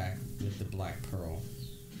fascination of Jack with the Black Pearl.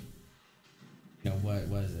 You know, what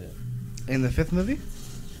was it? In the 5th movie?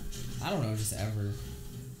 I don't know, just ever.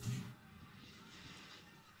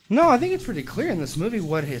 No, I think it's pretty clear in this movie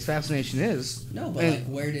what his fascination is. No, but And- like,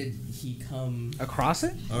 where did he come? Across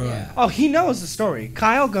it? All right. Yeah. Oh, he knows the story.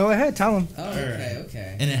 Kyle, go ahead, tell him. Oh, okay,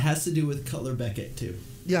 okay. And it has to do with Cutler Beckett too.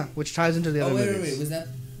 Yeah, which ties into the Oh, other wait, movies. was that?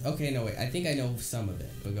 Okay, no, wait. I think I know some of it,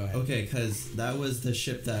 but go ahead. Okay, because that was the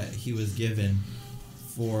ship that he was given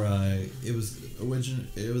for. It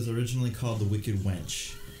was originally called the Wicked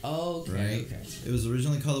Wench. Oh, okay, Right. okay. It was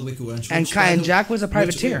originally called the Wicked Wench. And which, Kai by and the- Jack was a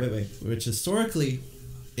privateer. Wait. Which historically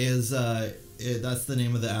is that's the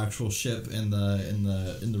name of the actual ship in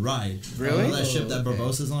the ride. Really? You know that ship that okay.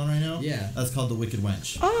 Barbossa's on right now? Yeah. That's called the Wicked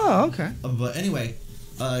Wench. Oh, okay. But anyway,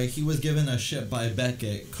 he was given a ship by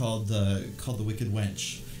Beckett called the Wicked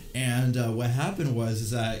Wench, and what happened was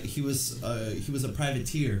that he was a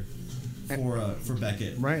privateer for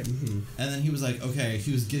Beckett, Right. And then he was like, okay,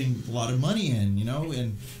 he was getting a lot of money in,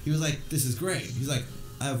 and he was like, this is great. He's like,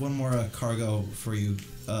 I have one more cargo for you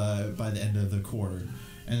by the end of the quarter.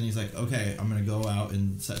 And he's like, okay, I'm gonna go out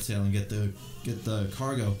and set sail and get the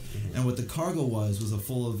cargo. And what the cargo was a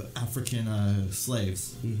full of African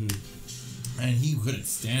slaves. And he couldn't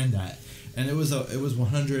stand that. And it was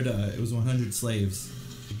 100 slaves.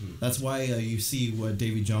 That's why you see what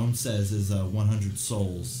Davy Jones says is 100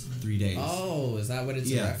 souls, 3 days. Oh, is that what it's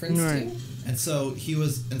a reference to? And so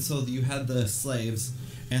you had the slaves,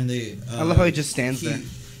 and they. I love how he just stands there.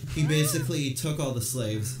 He basically took all the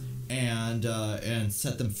slaves and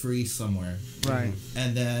set them free somewhere. Right.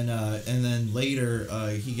 And then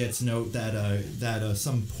later he gets note that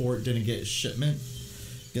some port didn't get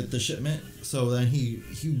the shipment. So then he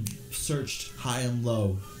searched high and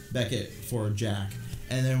low Beckett for Jack.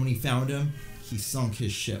 And then when he found him, he sunk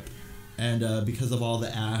his ship. And because of all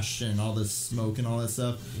the ash and all the smoke and all that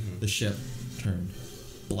stuff, the ship turned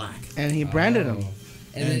black. And he branded him.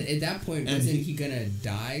 And then at that point, wasn't he gonna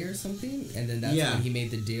die or something? And then that's when he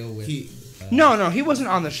made the deal with... No, he wasn't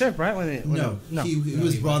on the ship, right? He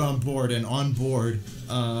was brought on board, and on board...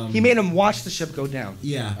 he made him watch the ship go down.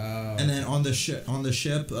 Yeah. And then on the ship,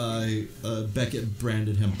 Beckett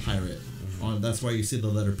branded him pirate. That's why you see the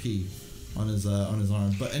letter P on his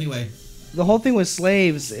arm. But anyway, the whole thing with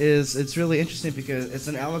slaves it's really interesting because it's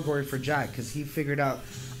an allegory for Jack, because he figured out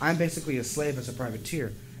I'm basically a slave as a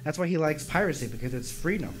privateer. That's why he likes piracy, because it's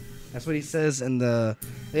freedom. That's what he says in the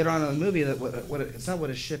later on in the movie, that it's not what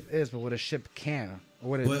a ship is, but what a ship can, or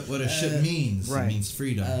what a ship means. Right. It means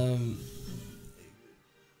freedom.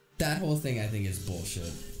 That whole thing I think is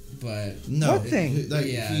bullshit. But no, what thing? It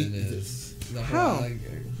is. The whole, how?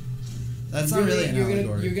 That's not really an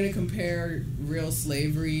allegory. You're gonna compare real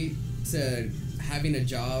slavery to having a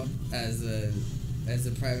job as a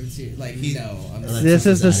privateer? This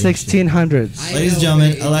is the 1600s. Ladies and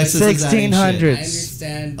gentlemen, Alexis 1600s. I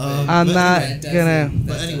understand. I'm not gonna.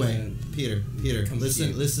 But anyway, Peter,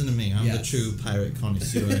 listen to me. I'm the true pirate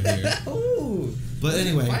connoisseur here. Ooh. But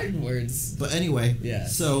anyway, fighting words. But anyway,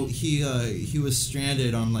 so he was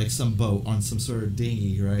stranded on like some boat on some sort of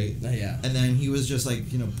dinghy, right? Yeah. And then he was just like,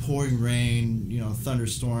 pouring rain,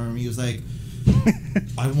 thunderstorm. He was like,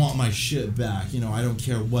 I want my ship back. I don't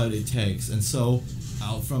care what it takes. And so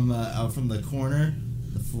out from the corner,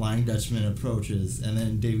 the Flying Dutchman approaches, and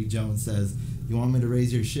then Davy Jones says, "You want me to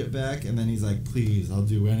raise your ship back?" And then he's like, "Please, I'll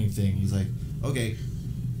do anything." He's like, "Okay."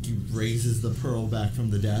 He raises the pearl back from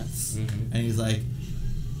the depths, and he's like,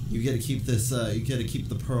 "You got to keep this. You got to keep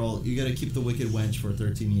the pearl. You got to keep the wicked wench for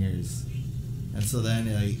 13 years." And so then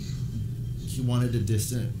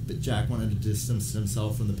Jack wanted to distance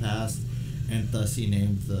himself from the past, and thus he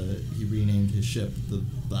renamed his ship the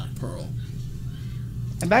Black Pearl.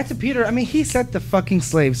 And back to Peter. I mean, he set the fucking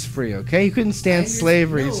slaves free. Okay, he couldn't stand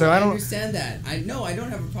slavery, so I don't understand that. I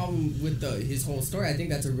don't have a problem with his whole story. I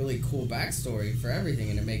think that's a really cool backstory for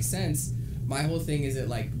everything, and it makes sense. My whole thing is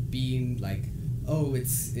being like, oh,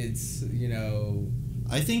 it's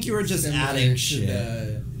I think you were just adding shit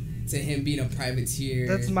to him being a privateer.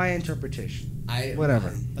 That's my interpretation.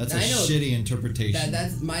 Whatever. That's a shitty interpretation.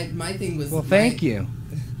 That's my thing was. Well, thank you.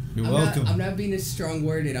 You're welcome. I'm not being as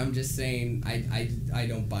strong-worded. I'm just saying I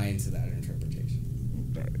don't buy into that interpretation.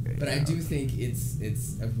 But I do think it's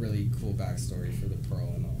a really cool backstory for the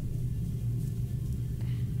pearl and all.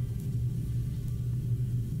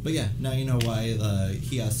 But yeah, now you know why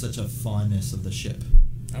he has such a fondness of the ship.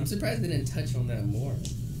 I'm surprised they didn't touch on that more.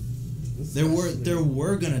 They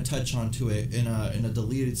were gonna touch onto it in a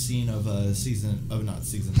deleted scene of not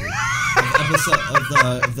season 3 episode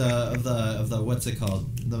of the what's it called,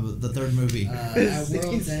 the third movie, At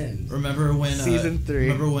World's End. Remember when season 3?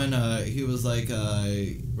 Remember when he was like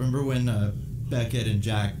remember when Beckett and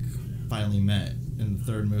Jack finally met in the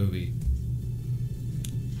third movie?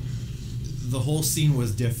 The whole scene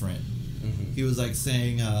was different. He was like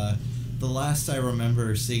saying, the last I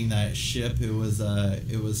remember seeing that ship, it was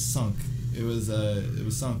sunk. It was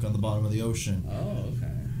sunk on the bottom of the ocean. Oh,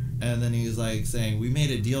 okay. And then he was like saying, "We made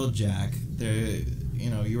a deal, Jack.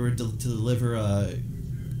 You were to deliver a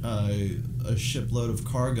shipload of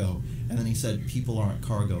cargo." And then he said, "People aren't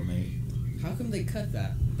cargo, mate." How come they cut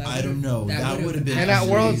that? I don't know. That would have been. And at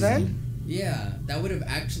World's End? Yeah, that would have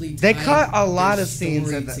actually. They cut a lot of scenes.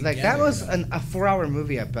 Like that was a 4-hour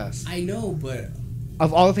movie at best. I know, but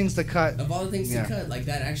of all the things to cut, like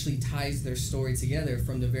that actually ties their story together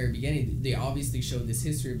from the very beginning. They obviously showed this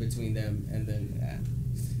history between them, and then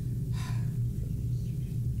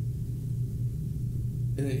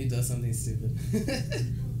and then he does something stupid.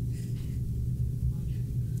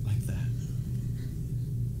 Like that.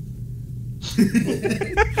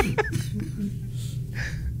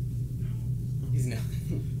 He's now.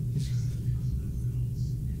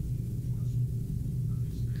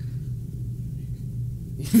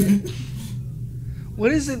 What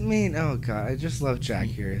does it mean? Oh god, I just love Jack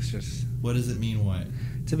here. It's just What does it mean? What?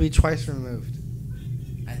 to be twice removed.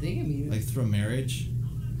 I think it means Like from marriage?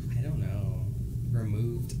 I don't know.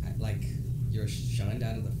 Removed, like you're shunned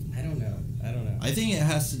out of the. I don't know. I think it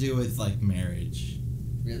has to do with like marriage.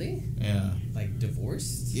 Really? Yeah. Like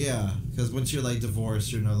divorced? Yeah, because once you're like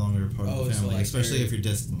divorced, you're no longer a part of the so, family, like, especially they're- if you're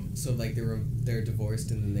distant. So like they're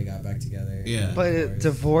divorced and then they got back together. Yeah. But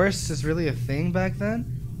divorce is really a thing back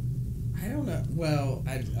then? I don't know. Well,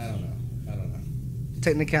 I don't know. I don't know.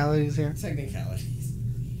 Technicalities here. Technicalities.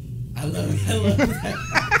 I love that.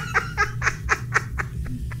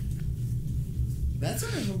 That's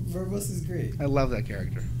why Verbose is great. I love that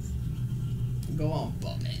character. Go on,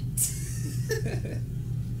 bum it.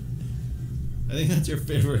 I think that's your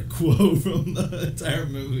favorite quote from the entire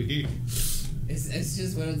movie. It's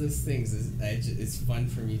just one of those things. It's fun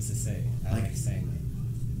for me to say. I like saying it.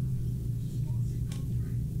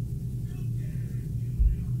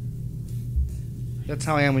 That's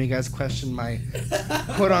how I am when you guys question my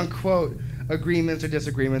quote unquote agreements or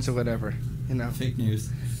disagreements or whatever. You know. Fake news.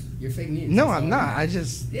 You're fake news. No, That's I'm all not. it is. I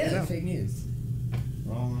just Yeah, you know. fake news.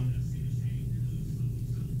 Wrong.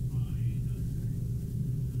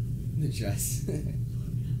 The dress.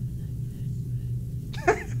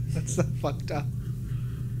 That's so fucked up.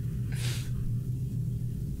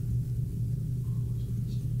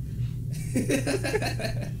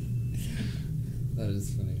 That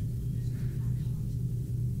is funny.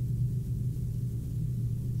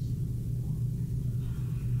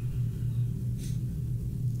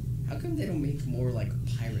 How come they don't make more like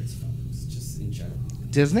pirates films, just in general?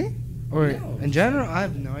 Disney? Or No. in general? I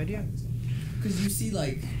have no idea. Because you see,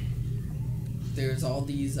 like, there's all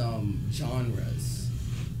these genres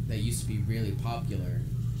that used to be really popular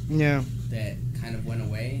Yeah. that kind of went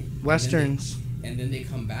away. Westerns. And then they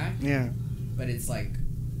come back. Yeah. But it's like,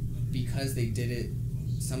 because they did it,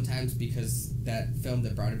 sometimes because that film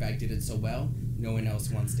that brought it back did it so well, no one else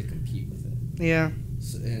wants to compete with it. Yeah.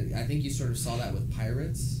 So, I think you sort of saw that with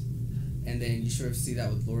Pirates. And then you sort of see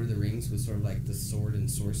that with Lord of the Rings, with sort of like the sword and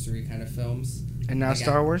sorcery kind of films. And now Like,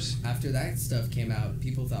 Star Wars? After that stuff came out,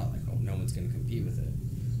 people thought like, oh, no one's gonna compete with it,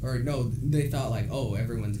 or no, they thought like, oh,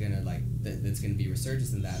 everyone's gonna like that's gonna be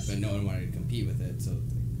resurgence in that, but no one wanted to compete with it, so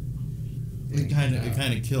It kind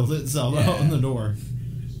of killed itself out Yeah. on the door.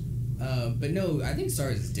 But no, I think Star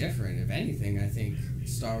Wars is different. If anything, I think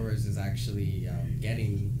Star Wars is actually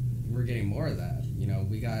we're getting more of that. You know,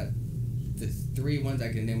 we got the 3 ones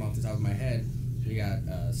I can name off the top of my head. We got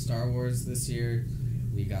Star Wars this year.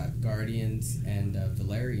 We got Guardians and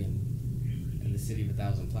Valerian and the City of a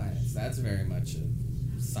Thousand Planets. That's very much a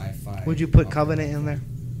sci-fi. Would you put Covenant in there?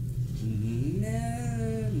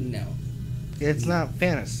 No. It's not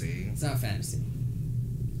fantasy. It's not fantasy.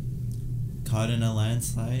 Caught in a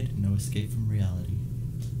landslide, no escape from reality.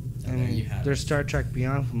 And there you have There's it. Star Trek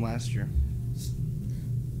Beyond from last year.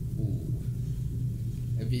 Ooh.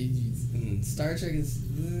 Star Trek is.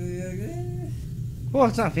 Well,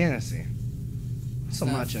 it's not fantasy. So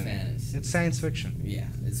not much in it. fantasy. It's science fiction. Yeah,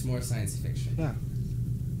 it's more science fiction. Yeah.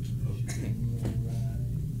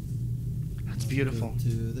 That's beautiful. To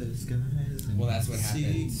the skies and Well, that's what sea.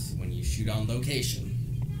 happens when you shoot on location.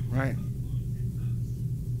 Right.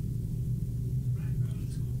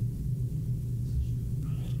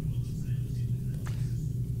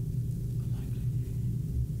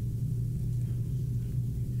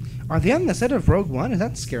 Are they on the set of Rogue One? Is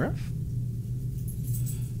that Scarif?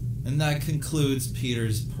 And that concludes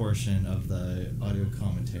Peter's portion of the audio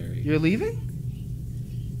commentary. You're leaving?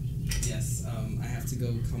 Yes, I have to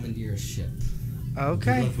go commandeer a ship. Good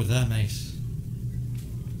Okay. luck with that, mate.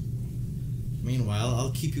 Meanwhile,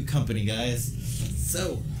 I'll keep you company, guys.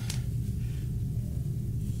 So,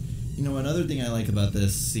 you know, another thing I like about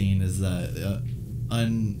this scene is that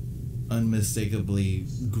unmistakably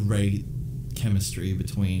great chemistry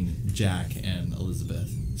between Jack and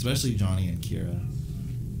Elizabeth, especially Johnny and Kira.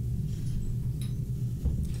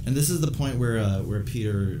 And this is the point where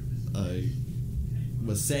Peter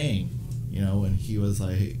was saying, you know, when he was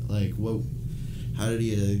like, whoa, how did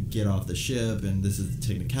he get off the ship? And this is the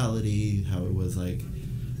technicality, how it was like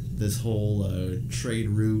this whole trade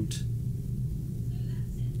route.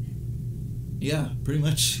 Yeah, pretty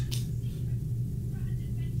much.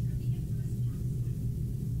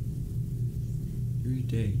 Three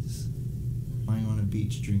days lying on a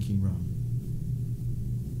beach drinking rum.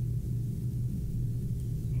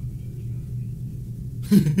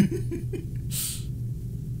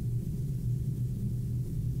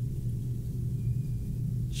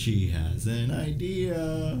 She has an idea.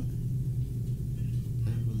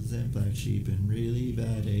 That was lions and black sheep and really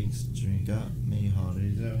bad eggs. Drink up me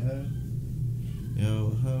holidays, yo ho. Yo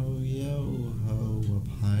ho, yo ho, a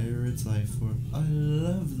pirate's life for. I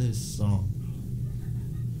love this song.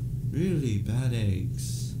 Really bad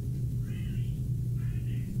eggs.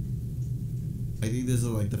 I think this is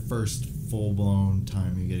like the first full-blown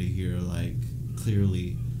time you get to hear like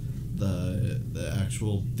clearly the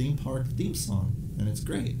actual theme park theme song, and it's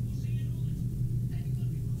great.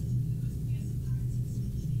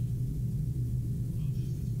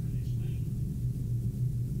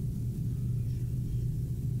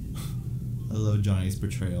 I love Johnny's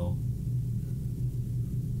portrayal,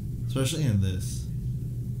 especially in this.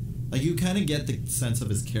 Like, you kind of get the sense of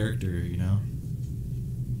his character, you know?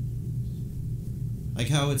 Like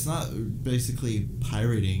how it's not basically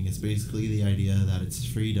pirating, it's basically the idea that it's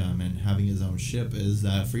freedom, and having his own ship is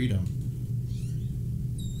that freedom.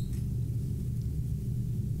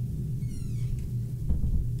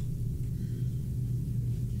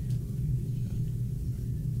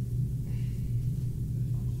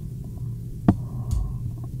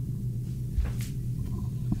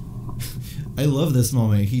 I love this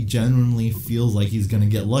moment. He genuinely feels like he's gonna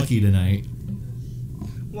get lucky tonight.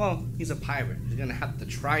 Well, he's a pirate. He's gonna have to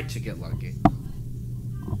try to get lucky.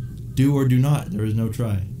 Do or do not. There is no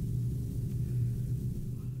try.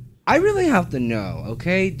 I really have to know,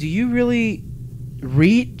 okay? Do you really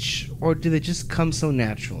reach, or do they just come so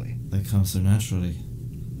naturally? They come so naturally.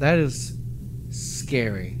 That is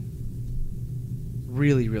scary.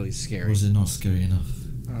 Really, really scary. Or is it not scary enough?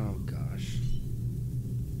 Oh, gosh.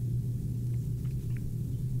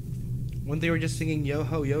 When they were just singing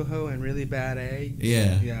yo-ho, yo-ho, and really bad eggs?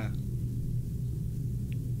 Yeah. Yeah.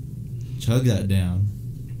 Chug that down.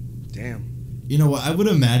 Damn. You know what? I would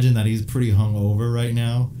imagine that he's pretty hungover right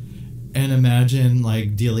now. And imagine,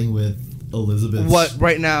 like, dealing with Elizabeth. What,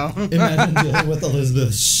 right now? Imagine dealing with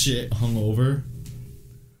Elizabeth's shit hungover.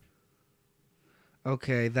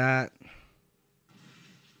 Okay, that...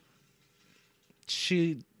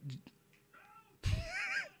 She...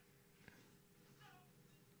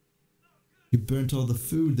 You burnt all the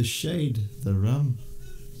food, the shade, the rum.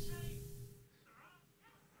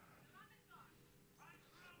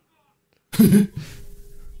 I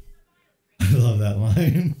love that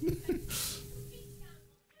line.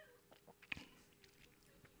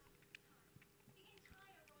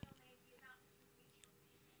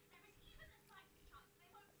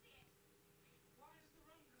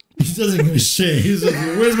 He doesn't give a shit. He's like,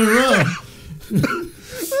 where's my rum?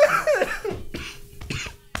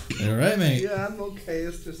 All right, mate. Yeah, I'm okay.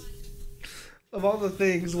 It's just... Of all the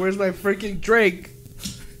things, where's my freaking drink?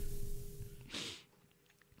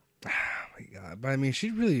 Oh, my God. But, I mean,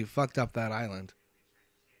 she really fucked up that island.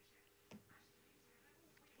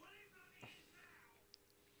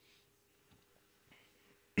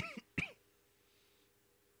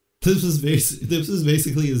 This was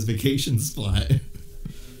basically his vacation spot.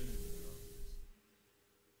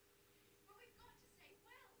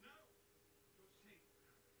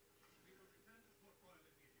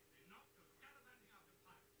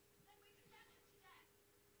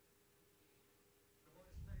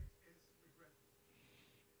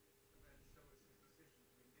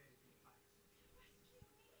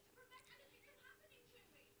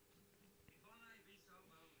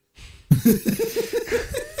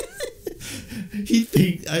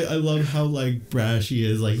 I love how like brash he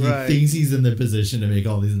is. Like, he thinks he's in the position to make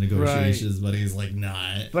all these negotiations, but he's like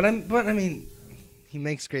not. But I mean, he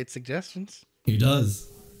makes great suggestions. He does.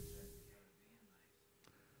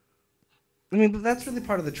 I mean, but that's really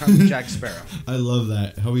part of the charm of Jack Sparrow. I love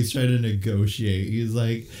that, how he's trying to negotiate. He's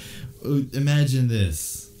like, imagine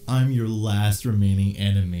this. I'm your last remaining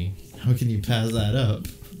enemy. How can you pass that up?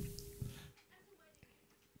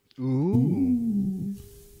 Ooh.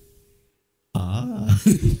 Ah.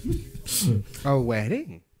 A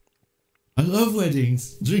wedding? I love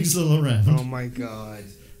weddings. Drinks all around. Oh my God.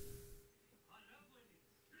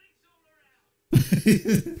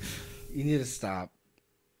 You need to stop.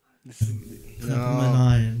 No. My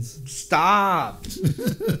lions. Stop.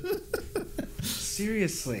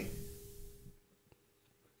 Seriously.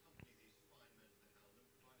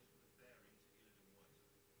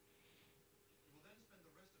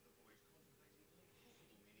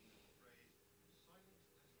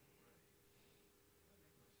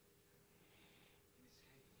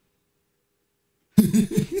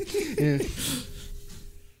 Yeah.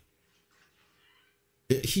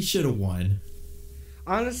 He should have won.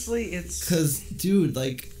 Honestly, it's... Because, dude,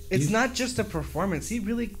 like... It's not just a performance. He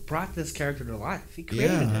really brought this character to life. He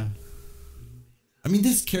created it. I mean,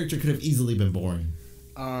 this character could have easily been boring.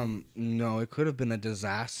 No, it could have been a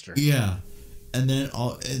disaster. Yeah. and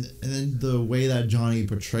then the way that Johnny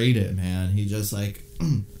portrayed it, man, he just like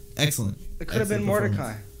excellent. It could have been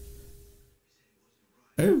Mordecai.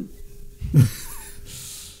 Oh.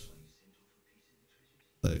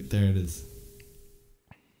 Look, there it is.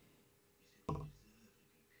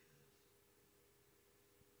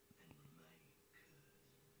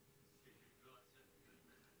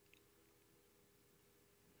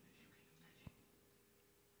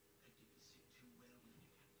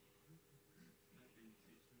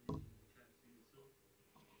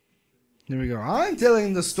 Here we go. I'm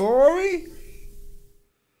telling the story.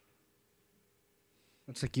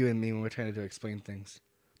 It's like you and me when we're trying to explain things.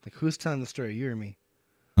 Like, who's telling the story? You or me?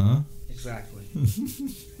 Huh? Exactly.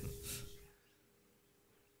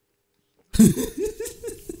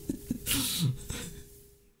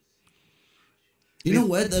 You know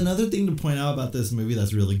what? Another thing to point out about this movie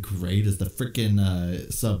that's really great is the freaking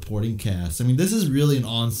supporting cast. I mean, this is really an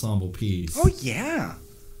ensemble piece. Oh, yeah.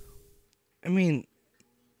 I mean,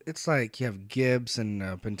 it's like you have Gibbs and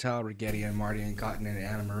Pentel, Rigetti, and Marty and Cotton and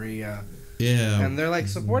Anna Maria. Yeah. And they're like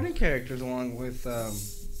supporting characters along with... and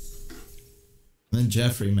then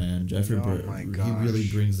Jeffrey, man. Jeffrey, he really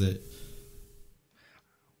brings it.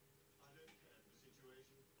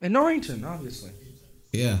 And Norrington, obviously.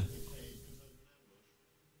 Yeah.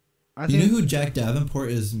 You know who Jack Davenport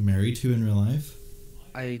is married to in real life?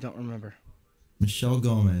 I don't remember. Michelle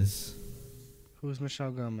Gomez. Who's Michelle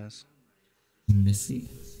Gomez? Missy?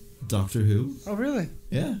 Doctor Who? Oh, really?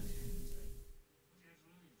 Yeah.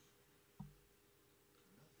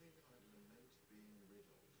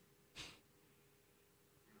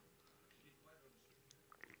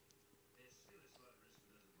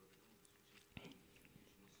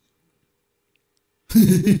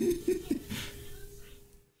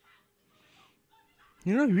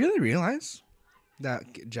 You know, you really realize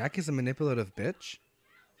that Jack is a manipulative bitch?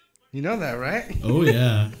 You know that, right? Oh,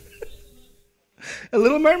 yeah. A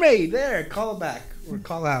Little Mermaid. There, call back or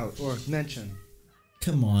call out or mention.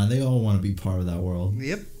 Come on, they all want to be part of that world.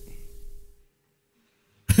 Yep.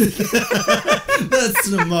 That's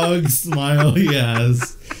the mug smile he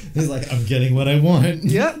has. He's like, I'm getting what I want.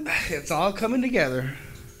 Yep, it's all coming together.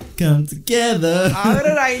 Come together. How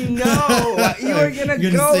did I know you were gonna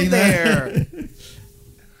go there?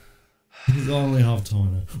 He's only half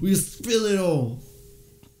tone. We spill it all.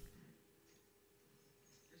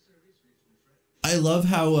 I love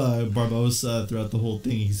how Barbosa, throughout the whole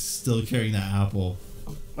thing, he's still carrying that apple.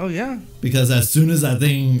 Oh, yeah. Because as soon as that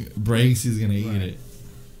thing breaks, he's going to eat it.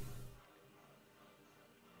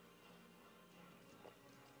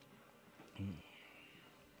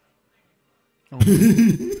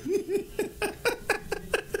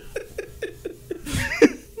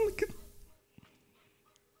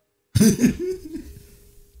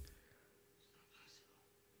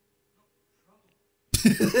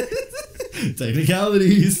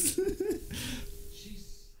 Technicalities.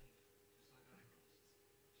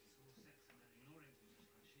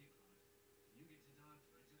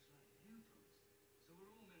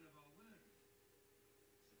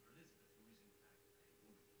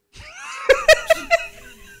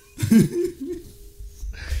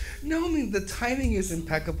 No, I mean, the timing is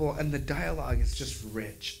impeccable and the dialogue is just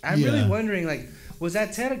rich. I'm really wondering, like, was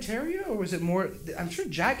that Tanateria or was it more... I'm sure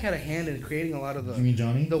Jack had a hand in creating a lot of the... You mean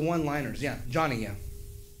Johnny? The one-liners. Yeah, Johnny, yeah.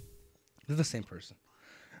 They're the same person.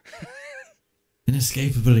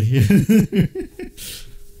 Inescapability.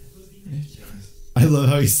 I love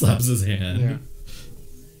how he slaps his hand. Yeah.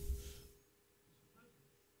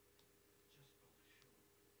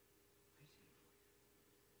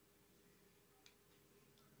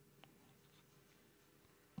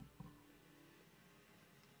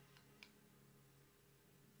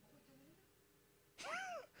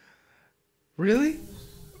 Really?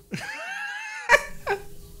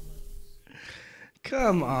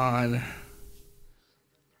 Come on.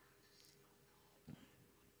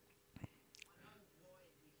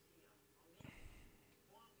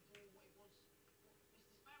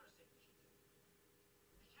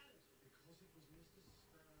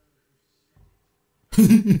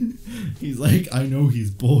 He's like, I know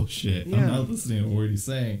he's bullshit. Yeah. I'm not listening to what he's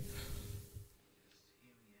saying.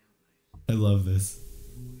 I love this.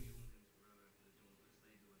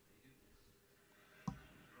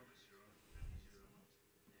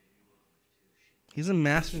 He's a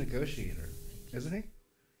master negotiator, isn't he?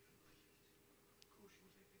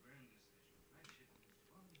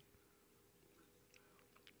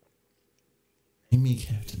 Amy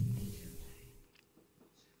Captain.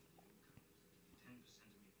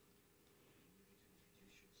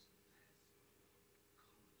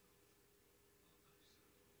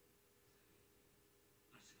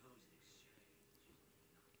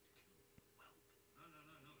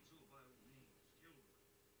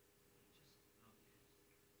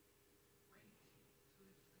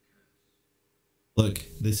 Look,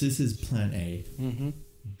 this is his plan A,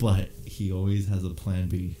 but he always has a plan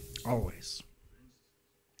B. Always.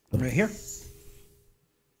 Right here.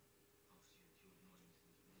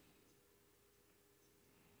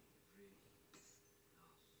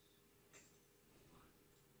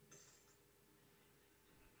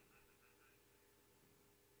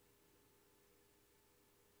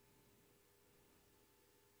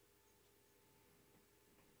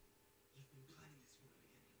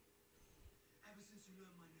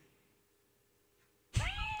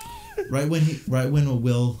 Right when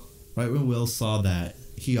Will saw that,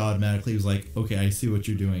 he automatically was like, "Okay, I see what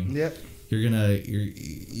you're doing. Yep.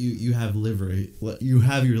 You have leverage. You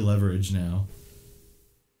have your leverage now."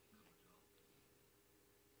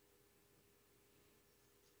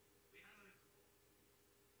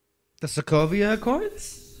 The Sokovia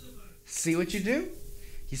Accords? See what you do?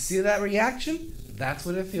 You see that reaction? That's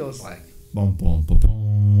what it feels like. Boom, boom, boom,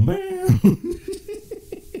 boom, bam.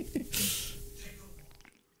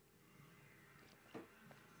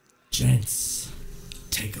 Gents,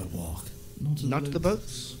 take a walk. Not to the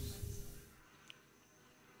boats.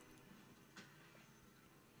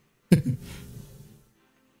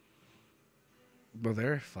 Well,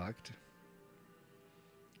 they're fucked.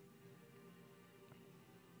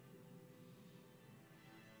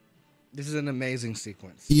 This is an amazing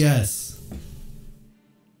sequence. Yes.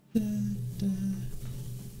 And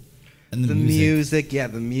The music, yeah,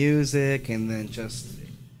 the music, and then just,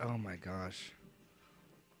 oh my gosh.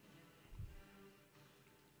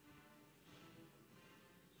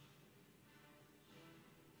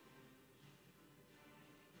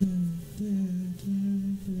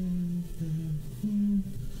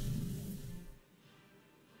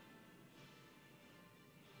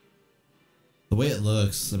 The way it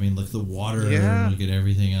looks, I mean, look, the water, Yeah. look at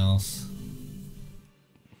everything else.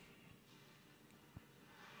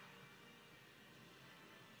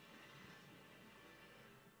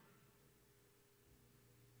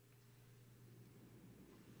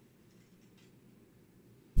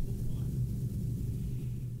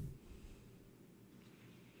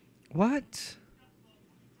 What?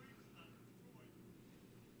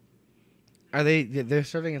 Are they? They're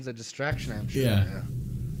serving as a distraction, I'm sure. Yeah.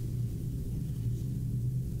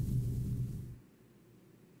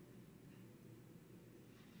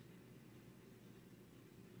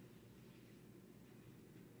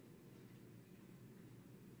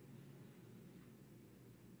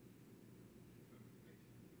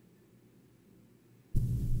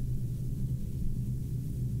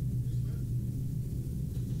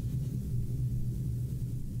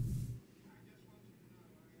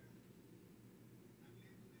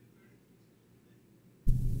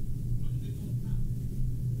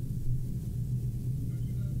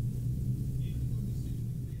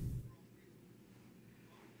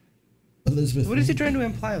 Elizabeth. What is he trying to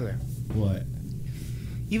imply there? What?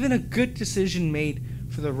 Even a good decision made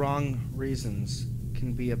for the wrong reasons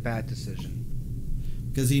can be a bad decision.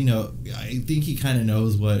 Because I think he kind of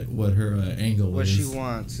knows what her angle is. What she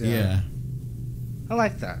wants, yeah. Yeah. I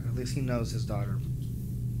like that. At least he knows his daughter.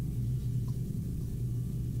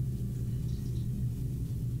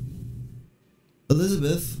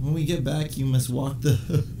 Elizabeth, when we get back, you must walk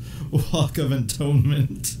the walk of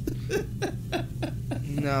atonement.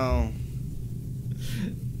 No.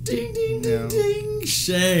 Ding, ding, ding, No. ding.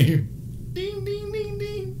 Shame. Ding, ding, ding,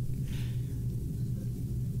 ding.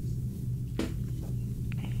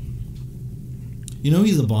 You know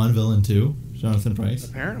he's a Bond villain too, Jonathan Pryce.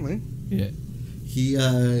 Apparently. Yeah. He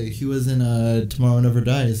was in Tomorrow Never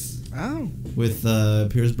Dies Oh. with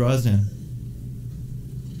Pierce Brosnan.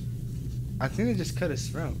 I think they just cut his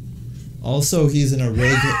throat. Also, he's in a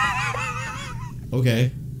really good...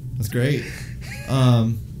 Okay, that's great.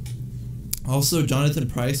 Also, Jonathan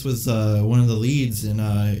Pryce was one of the leads in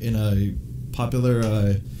a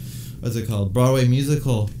popular what's it called, Broadway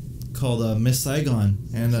musical called Miss Saigon,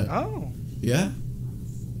 and Oh. yeah.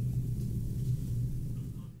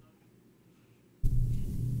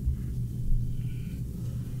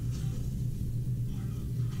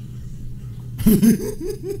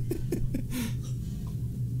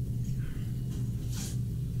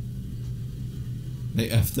 They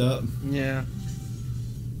effed up. Yeah.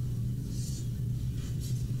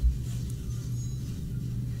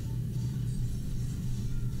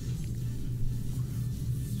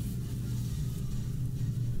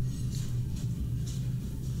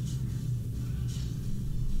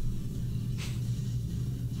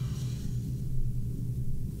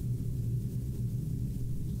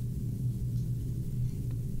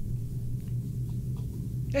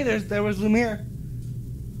 Hey, there was Lumiere.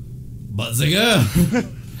 Buzziga!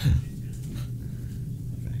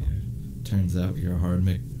 Turns out you're a hard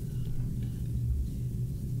Mc.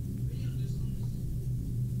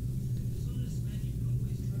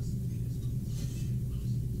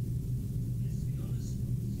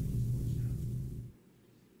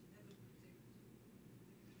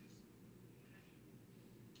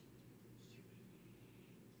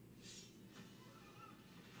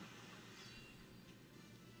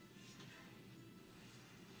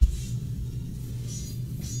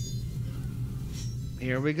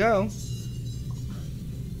 Here we go.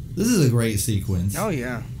 This is a great sequence. Oh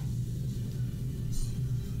yeah.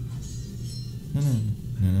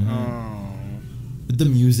 Oh. With the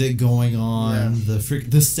music going on, Yeah.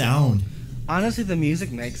 the sound. Honestly, the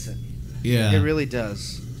music makes it. Yeah. It really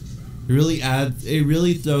does. It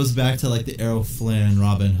really throws back to like the Errol Flynn,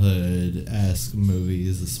 Robin Hood-esque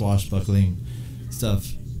movies, the swashbuckling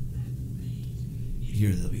stuff.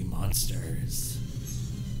 Here there'll be monsters.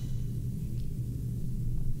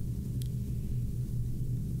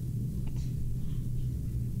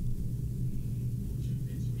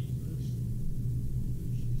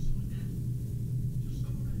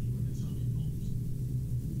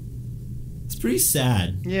 It's pretty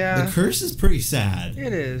sad. Yeah. The curse is pretty sad.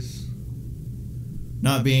 It is.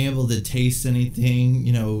 Not being able to taste anything,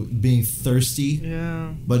 being thirsty,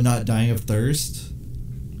 Yeah. but not dying of thirst.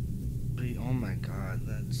 Oh my god,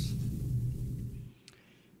 that's...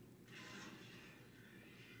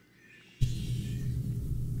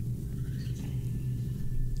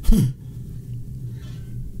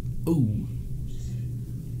 Ooh.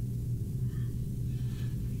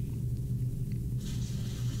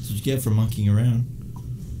 That's what you get for monkeying around.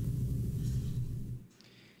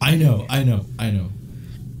 I know.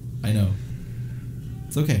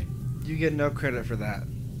 It's okay. You get no credit for that.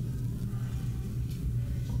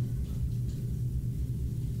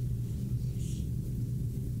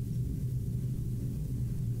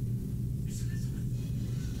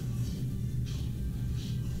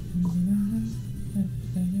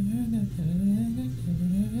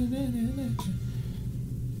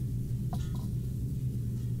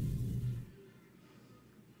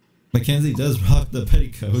 Mackenzie does rock the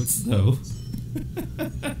petticoats, though.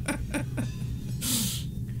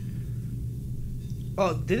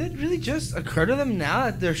 Oh, did it really just occur to them now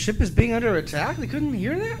that their ship is being under attack? They couldn't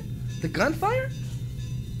hear that? The gunfire?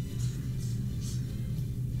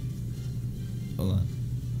 Hold on.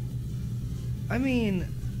 I mean...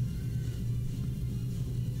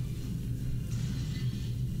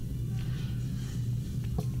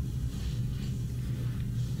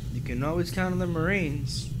 You can always count on the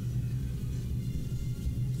Marines.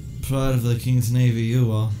 Proud of the King's Navy,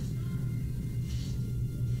 you are.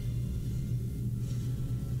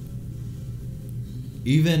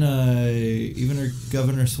 Even our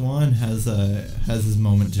Governor Swan has his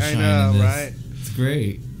moment to shine in this. Right? It's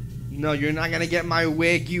great. No, you're not gonna get my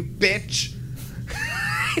wig, you bitch.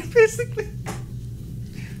 Basically.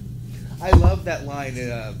 I love that line in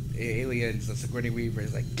Aliens, the Sigourney Weaver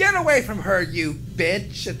is like, "Get away from her, you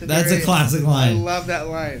bitch!" At the That's very a classic line. I love that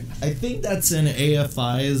line. I think that's in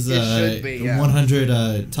AFI's It should be, yeah.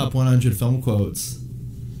 100 top 100 film quotes.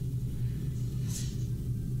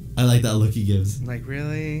 I like that look he gives. Like,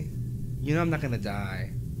 really? You know I'm not gonna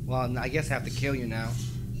die. Well, I guess I have to kill you now.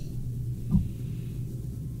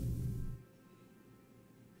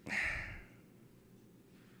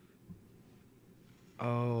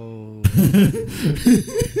 Oh. The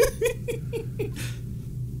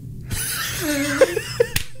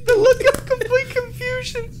look of complete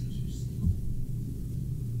confusion.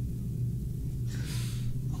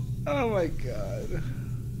 Oh my god.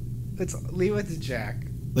 Let's leave it to Jack.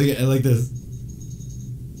 Look at, I like this.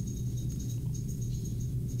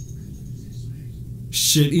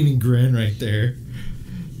 Shit-eating grin right there.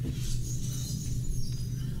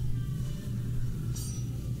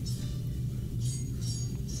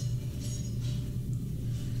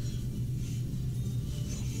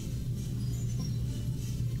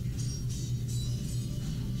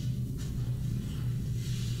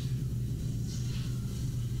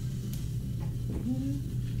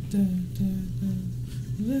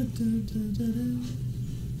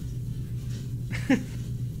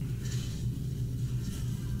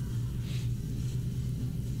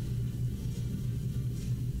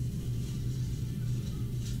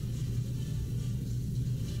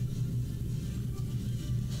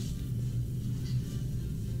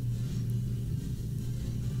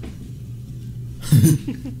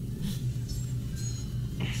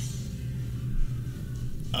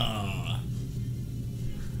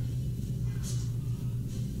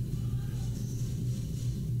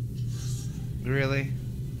 Really?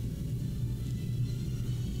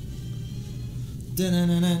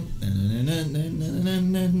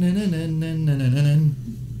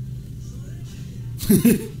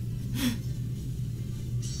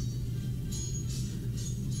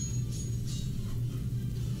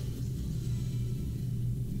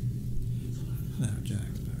 Jack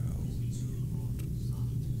Sparrow.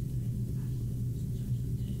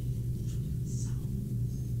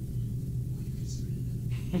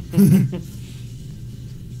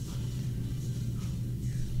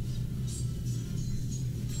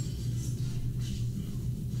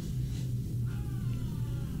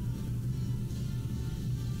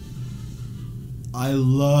 I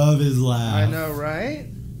love his laugh. I know, right?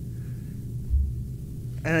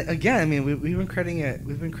 And again, I mean, we've been crediting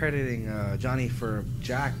Johnny for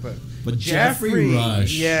Jack, but Jeffrey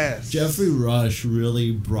Rush, yes, Jeffrey Rush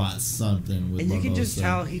really brought something with. And you Barbossa. can just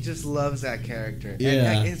tell he just loves that character.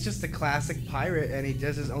 Yeah, and it's just a classic pirate, and he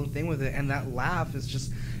does his own thing with it. And that laugh is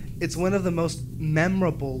just—it's one of the most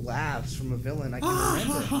memorable laughs from a villain I can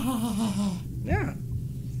remember. Yeah,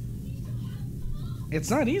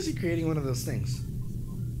 it's not easy creating one of those things.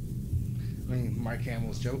 I mean, Mark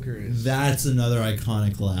Hamill's Joker is... That's another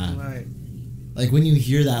iconic laugh. Right. Like, when you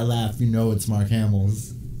hear that laugh, you know it's Mark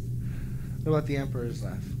Hamill's. What about the Emperor's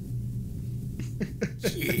laugh?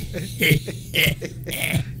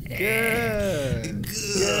 Good.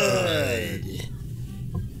 Good.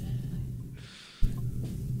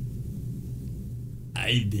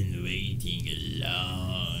 I've been waiting a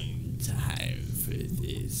long time for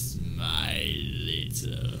this, my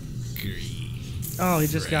little green Oh, he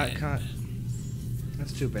just got caught.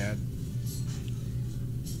 That's too bad.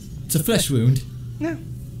 It's a flesh wound. Yeah.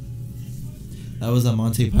 That was a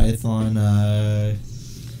Monty Python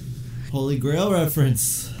Holy Grail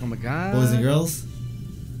reference. Oh my god. Boys and girls.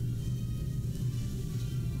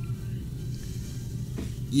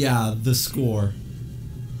 Yeah, the score.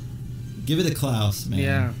 Give it to Klaus, man.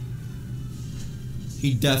 Yeah.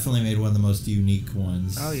 He definitely made one of the most unique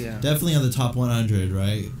ones. Oh, yeah. Definitely on the top 100,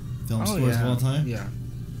 right? Film scores of all time? Yeah.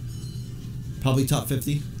 Probably top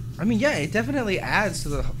 50? I mean, yeah, it definitely adds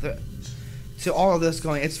to to all of this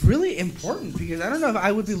going. It's really important because I don't know if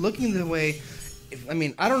I would be looking the way...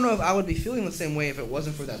 I don't know if I would be feeling the same way if it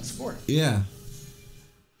wasn't for that score. Yeah.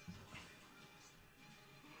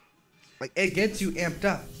 Like, it gets you amped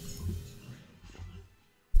up.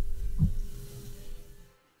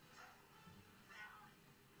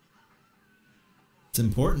 It's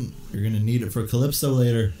important. You're going to need it for Calypso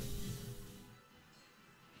later.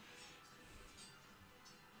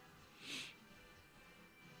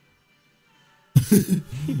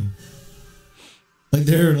 Like,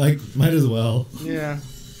 they're like, might as well. Yeah.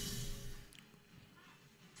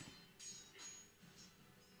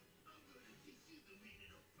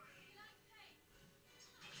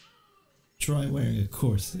 Try wearing a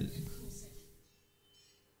corset.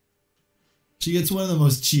 She gets one of the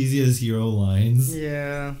most cheesiest hero lines.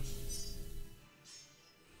 Yeah.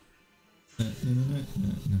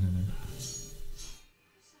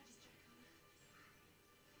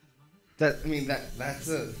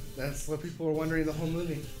 That's what people were wondering the whole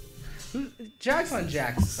movie. Jack's on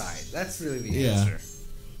Jack's side. That's really the answer.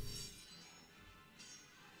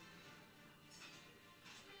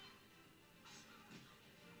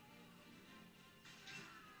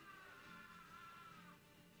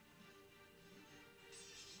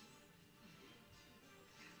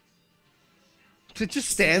 To just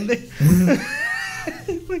stand there.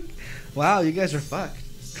 Like, wow, you guys are fucked.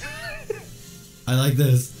 I like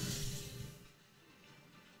this.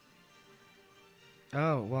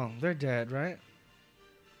 Oh, well, they're dead, right?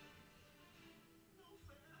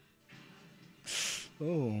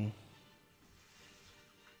 Oh.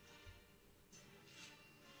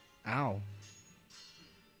 Ow.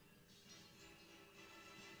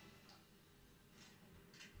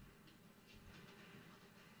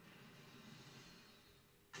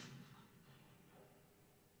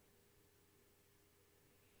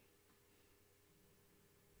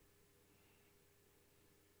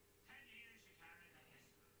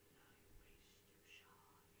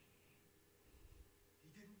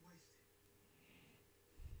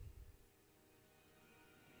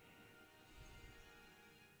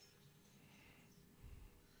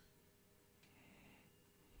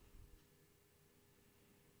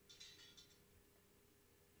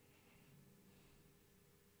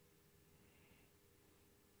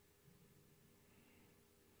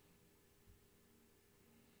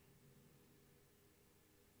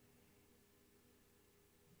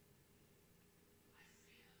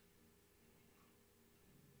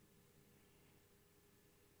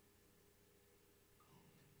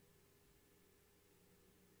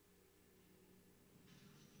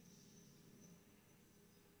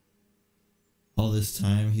 all this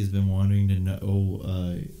time he's been wanting to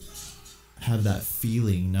know, have that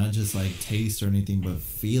feeling, not just like taste or anything, but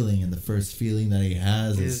feeling. And the first feeling that he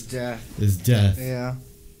has is death. Is death. Yeah.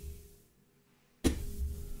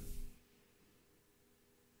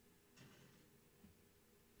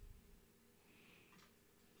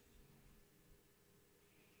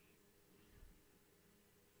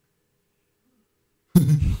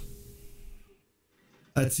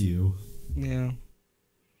 That's you. Yeah.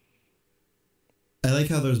 I like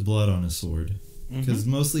how there's blood on his sword. Because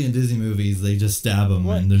mostly in Disney movies, they just stab him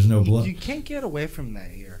and there's no blood. You can't get away from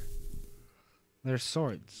that here. There's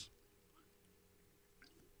swords.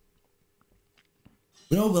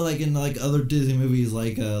 No, but like in like other Disney movies,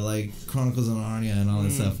 like Chronicles of Narnia and all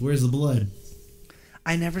that stuff, where's the blood?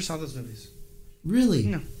 I never saw those movies. Really?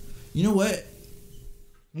 No. You know what?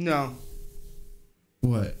 No.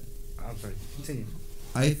 What? I'm sorry. Continue.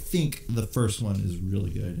 I think the first one is really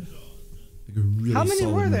good. Like a really How many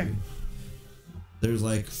solid were there? movie. There's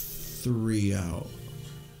like 3 out.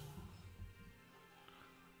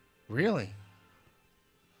 Really?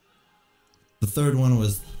 The third one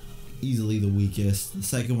was easily the weakest. The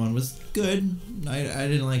second one was good. I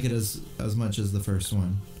didn't like it as much as the first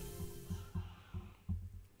one.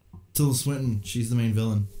 Tilda Swinton, she's the main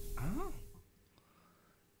villain. Oh.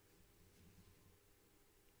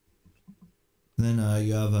 And then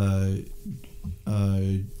you have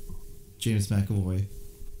James McAvoy.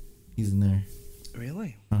 He's in there.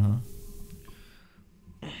 Really? Uh-huh.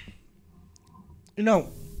 You know,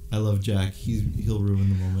 I love Jack. He'll ruin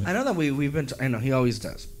the moment. I know that we've been. I know he always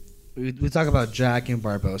does. We talk about Jack and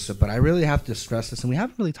Barbossa, but I really have to stress this, and we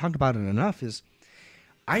haven't really talked about it enough.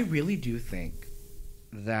 I really do think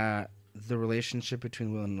that the relationship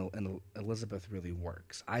between Will and Elizabeth really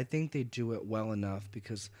works. I think they do it well enough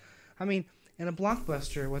because, I mean, in a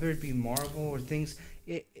blockbuster, whether it be Marvel or things,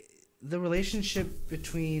 the relationship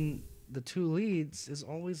between the two leads is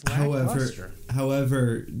always lackluster.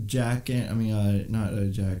 However, Will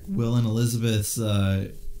and Elizabeth's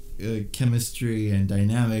chemistry and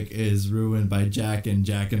dynamic is ruined by Jack and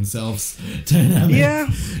Jack himself's dynamic. Yeah.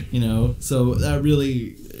 You know, so that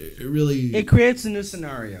really... It creates a new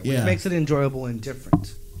scenario, which makes it enjoyable and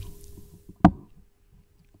different.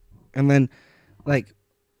 And then, like...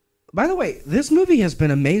 By the way, this movie has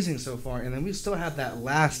been amazing so far, and then we still have that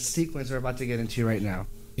last sequence we're about to get into right now.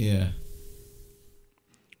 Yeah.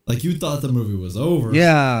 Like, you thought the movie was over.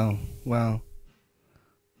 Yeah, well.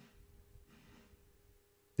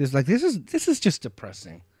 This is just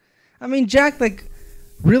depressing. I mean, Jack, like,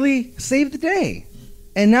 really saved the day.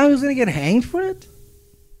 And now he's going to get hanged for it?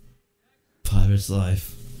 Pirate's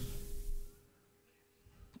life.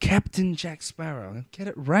 Captain Jack Sparrow. Get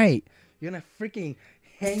it right. You're going to freaking...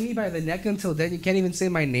 hang me by the neck until then? You can't even say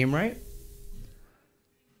my name right?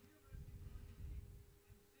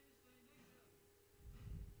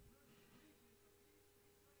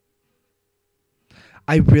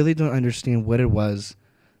 I really don't understand what it was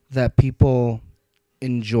that people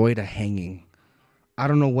enjoyed a hanging. I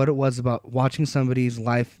don't know what it was about watching somebody's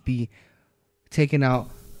life be taken out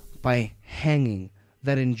by hanging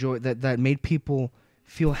that made people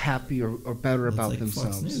feel happy or better about like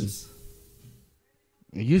themselves. Fox News.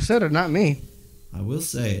 You said it, not me. I will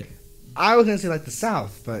say it. I was going to say like the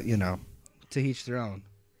South, but, you know, to each their own.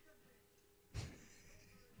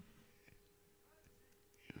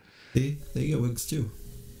 They get wigs too.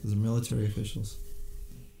 Those are military officials.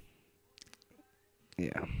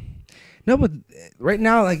 Yeah. No, but right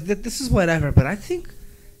now, like, this is whatever, but I think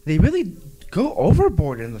they really go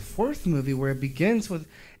overboard in the fourth movie where it begins with,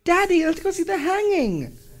 Daddy, let's go see the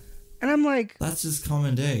hanging. And I'm like... That's just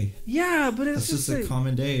common day. Yeah, but it's just a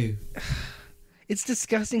common day. It's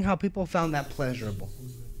disgusting how people found that pleasurable.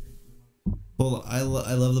 Well, I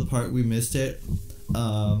love the part we missed it.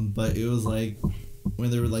 But it was like... when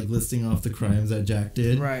they were like listing off the crimes that Jack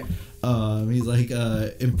did. Right. He's like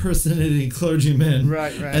impersonating clergymen.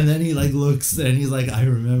 Right. And then he like looks and he's like, I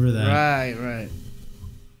remember that. Right.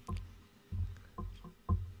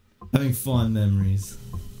 Having fond memories.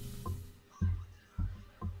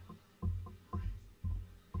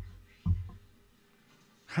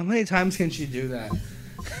 How many times can she do that?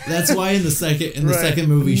 That's why in the second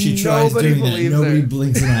movie she tries doing that. Nobody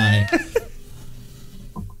blinks an eye.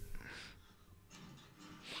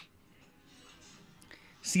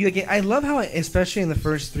 See, like, I love how, especially in the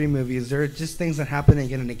first three movies, there are just things that happen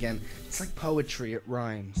again and again. It's like poetry; it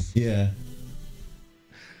rhymes. Yeah.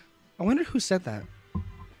 I wonder who said that.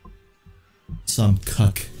 Some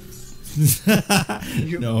cuck.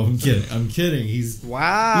 No, I'm kidding. He's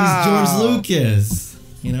wow. He's George Lucas.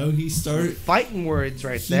 You know, he started fighting words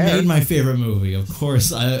right he there. made my favorite movie. Of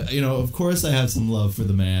course, I have some love for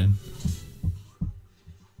the man.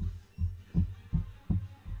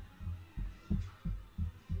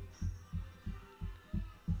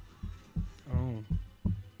 Oh.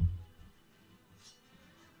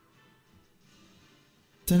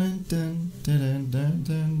 Dun, dun, dun, dun,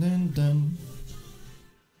 dun, dun, dun.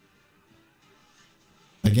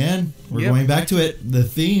 Again, we're going back to it. The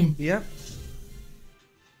theme. Yep.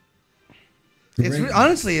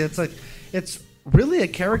 Honestly, it's really a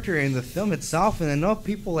character in the film itself, and I know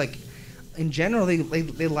people in general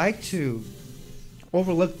they like to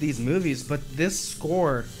overlook these movies, but this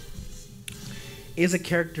score is a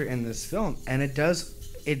character in this film, and it does.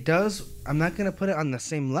 I'm not going to put it on the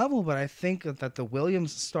same level, but I think that the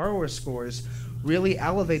Williams Star Wars scores really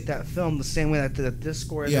elevate that film the same way that this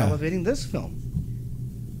score is elevating this film.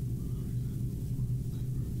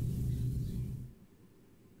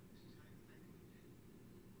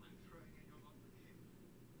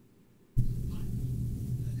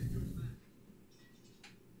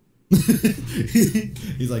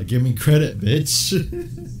 He's like, give me credit, bitch.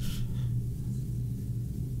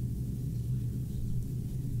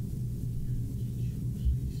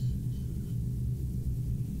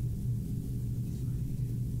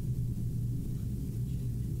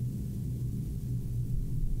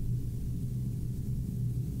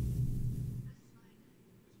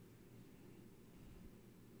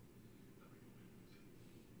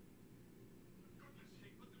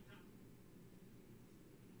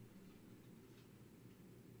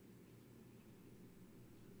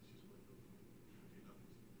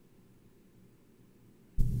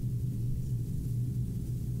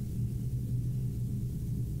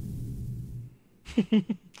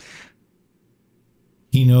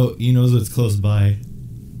 He knows what's close by.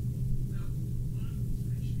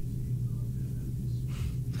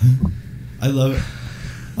 I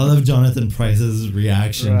love Jonathan Pryce's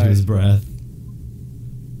reaction to his breath.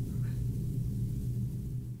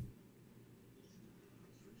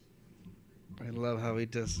 I love how he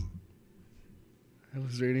does. I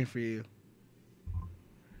was waiting for you,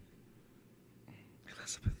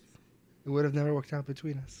 Elizabeth. It would have never worked out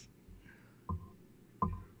between us.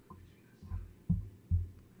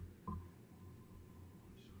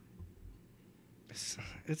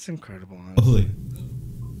 It's incredible, honestly.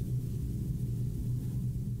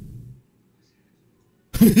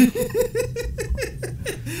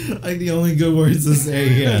 Like the only good words to say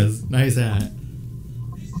he has. Nice hat.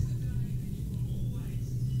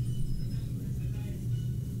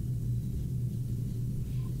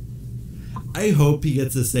 I hope he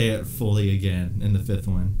gets to say it fully again in the fifth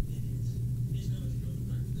one.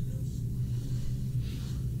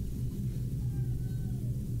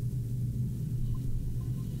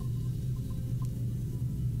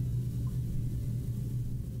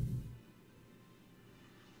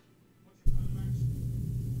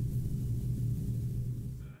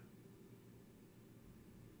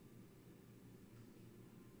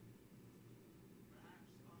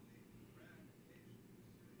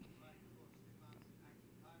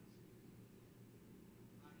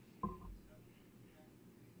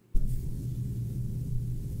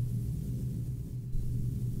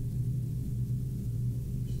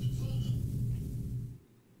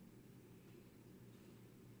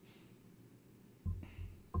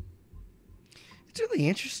 It's really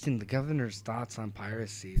interesting, the governor's thoughts on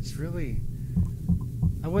piracy. It's really,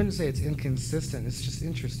 I wouldn't say it's inconsistent. It's just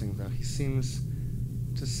interesting, though. He seems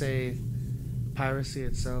to say piracy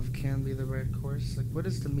itself can be the right course. Like, what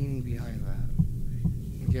is the meaning behind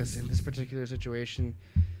that? I guess in this particular situation,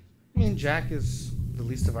 I mean, Jack is the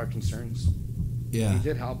least of our concerns. Yeah. He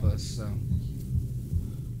did help us, so.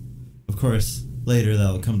 Of course, later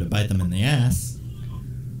that'll come to bite them in the ass.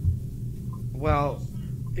 Well,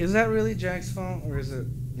 is that really Jack's fault, or is it,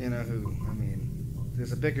 who? I mean,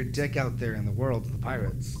 there's a bigger dick out there in the world than the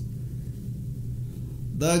pirates.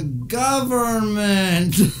 The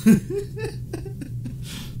government!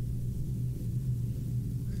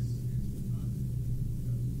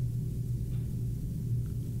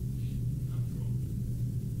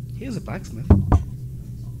 He is a blacksmith.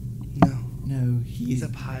 No, he's a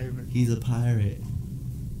pirate. He's a pirate.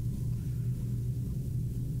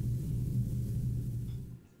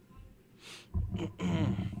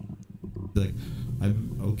 Like,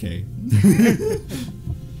 I'm okay.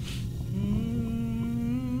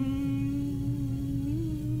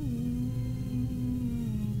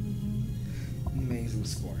 Amazing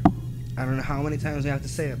score. I don't know how many times we have to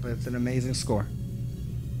say it, but it's an amazing score.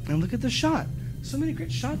 And look at the shot. So many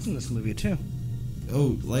great shots in this movie too.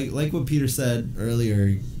 Oh, like what Peter said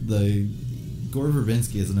earlier, the Gore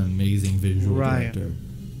Verbinski is an amazing visual Right. director.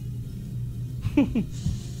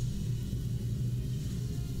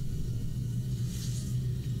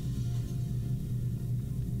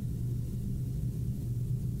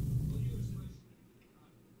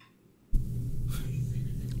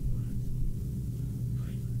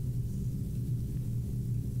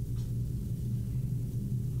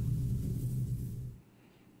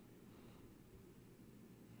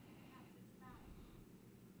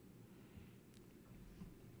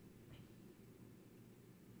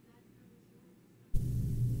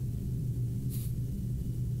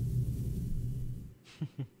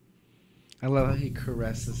 I love how he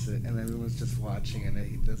caresses it and everyone's just watching and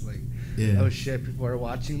he does like, Yeah. oh shit, people are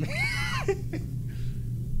watching me.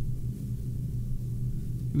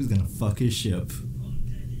 Who's gonna fuck his ship?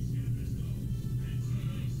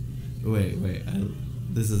 Wait.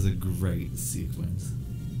 This is a great sequence.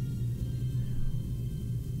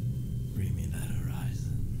 Bring me that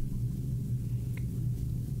horizon.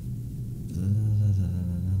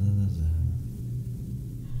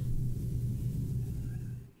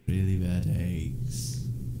 Really bad eggs.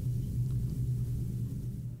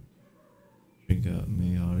 Drink up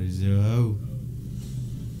me horizon.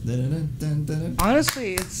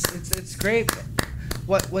 Honestly, it's great.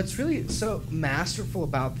 What's really so masterful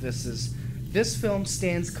about this is this film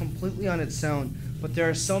stands completely on its own, but there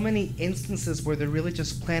are so many instances where they're really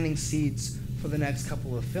just planting seeds for the next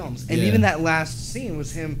couple of films. And Yeah. even that last scene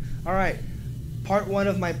was him, all right, part one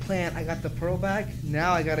of my plan, I got the pearl back,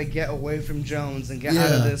 now I gotta get away from Jones and get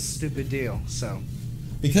out of Yeah. this stupid deal. So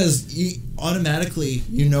Because automatically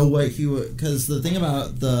you know what he would. Because the thing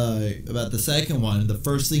about the second one, the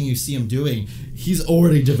first thing you see him doing, he's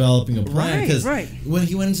already developing a plan. Because Right. when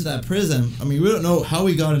he went into that prison, I mean, we don't know how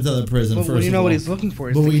he got into the prison. But first we of know all. what he's looking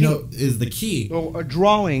for is But the we key. know is the key. Or a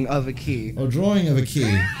drawing of a key. A drawing of a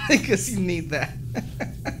key. Because you need that.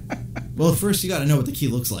 Well, first you got to know what the key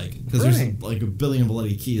looks like, because Right. there's like a billion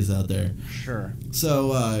bloody keys out there. Sure.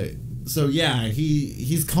 So yeah,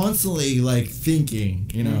 he's constantly like thinking,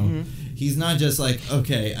 you know. Mhm. He's not just like,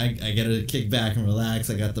 okay, I gotta kick back and relax,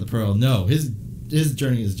 I got the pearl. No, his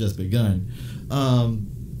journey has just begun.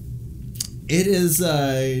 It is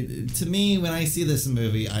to me, when I see this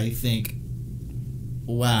movie, I think,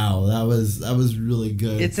 wow, that was really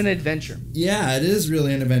good. It's an adventure. Yeah, it is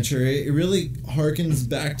really an adventure. It really harkens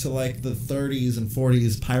back to like the 30s and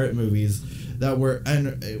 40s pirate movies that were,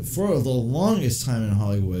 and for the longest time in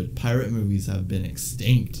Hollywood, pirate movies have been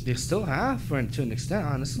extinct. They still have, to an extent,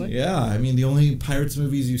 honestly. Yeah, I mean, the only pirates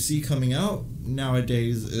movies you see coming out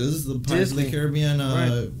nowadays is the Pirates of the Disney. Caribbean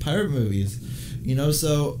Right. pirate movies. You know,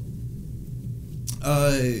 so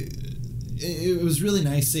it was really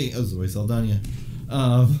nice seeing. Oh, Zoe Saldana.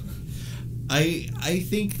 I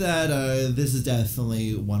think that this is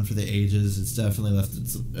definitely one for the ages. It's definitely left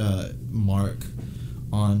its mark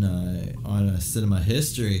on cinema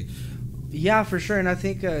history. Yeah, for sure, and I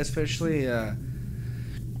think especially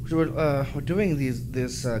we're doing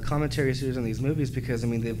this commentary series on these movies because I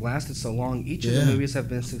mean they've lasted so long. Each of the Yeah. movies have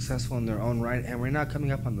been successful in their own right, and we're now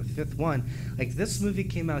coming up on the fifth one. Like this movie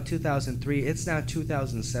came out 2003, it's now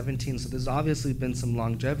 2017, so there's obviously been some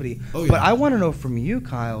longevity. Oh, yeah. But I want to know from you,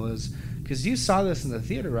 Kyle, is because you saw this in the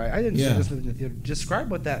theater, right? I didn't see Yeah. this movie in the theater.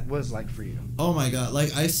 Describe what that was like for you. Oh my god!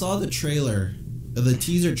 Like I saw the trailer, the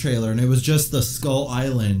teaser trailer, and it was just the Skull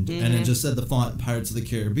Island, and it just said the font Pirates of the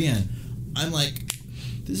Caribbean. I'm like,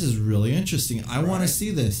 this is really interesting. I want to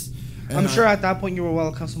see this. And I'm sure at that point you were well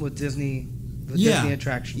accustomed with Disney, the Disney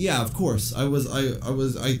attractions. Yeah, of course. I'm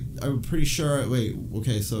pretty sure. Wait,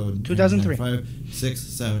 okay, so 2003. 5, 6,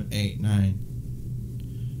 7, 8, 9.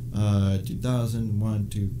 2001,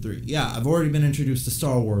 2, 3. Yeah, I've already been introduced to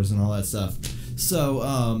Star Wars and all that stuff. So,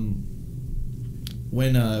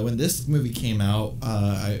 when this movie came out,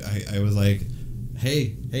 I was like,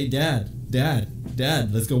 hey, Dad,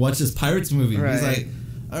 let's go watch this Pirates movie. Right. He's like,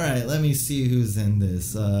 all right, let me see who's in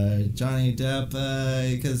this. Johnny Depp,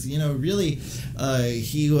 because really,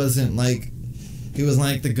 he was like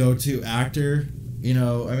the go-to actor. You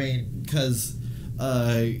know, I mean, because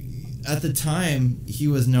at the time he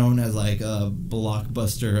was known as like a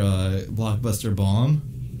blockbuster bomb.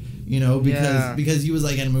 You know, because he was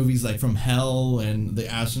like in movies like From Hell and The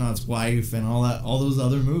Astronaut's Wife and all those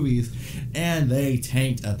other movies, and they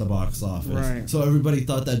tanked at the box office. Right. So everybody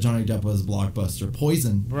thought that Johnny Depp was blockbuster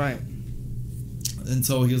poison. Right. And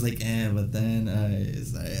so he was like, but then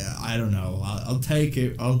I don't know. I'll take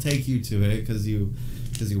it. I'll take you to it because you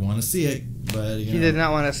want to see it. But He did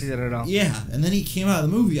not want to see that at all. Yeah, and then he came out of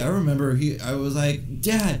the movie. I remember I was like,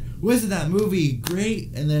 Dad, wasn't that movie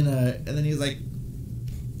great? And then he was like,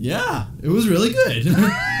 yeah, it was really good.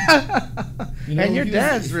 You know, And your he was-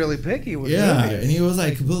 dad's really picky with Yeah, movies. and he was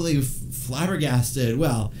like completely flabbergasted.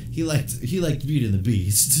 Well, he liked Beauty and the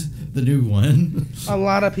Beast, the new one. A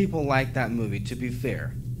lot of people like that movie, to be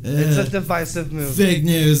fair. It's a divisive movie. Fake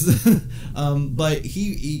news. But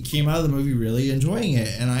he came out of the movie really enjoying it,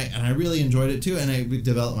 and I really enjoyed it too, and I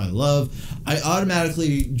developed my love. I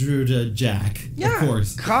automatically drew to Jack, Yeah, of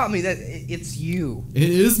course. caught me that it's you. It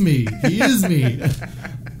is me. He is me.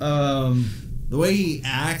 The way he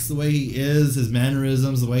acts, the way he is, his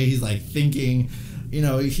mannerisms, the way he's like thinking, you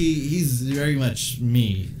know, he's very much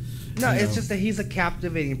me. No, You it's know. just that he's a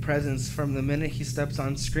captivating presence from the minute he steps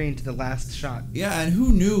on screen to the last shot. Yeah, and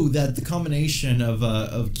who knew that the combination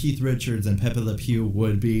of Keith Richards and Pepe Le Pew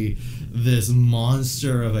would be this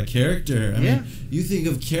monster of a character? I mean, you think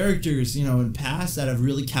of characters, you know, in past that have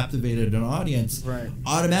really captivated an audience. Right.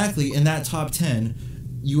 Automatically, in that top 10,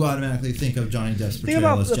 you automatically think of Johnny Depp's Think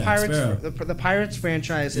portrayal about as the Jack Pirates. Sparrow. The Pirates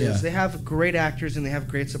franchise is Yeah. they have great actors and they have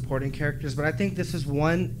great supporting characters, but I think this is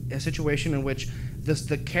a situation in which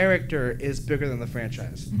the character is bigger than the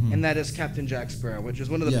franchise, and that is Captain Jack Sparrow, which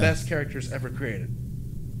is one of the Yeah. best characters ever created,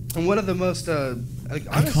 and one of the most honestly,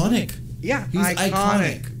 Iconic. Yeah, He's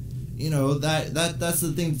iconic. You know, that's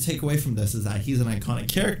the thing to take away from this is that he's an iconic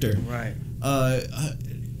character. Right.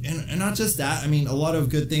 And not just that. I mean, a lot of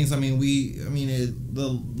good things. I mean,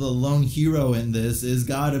 the lone hero in this is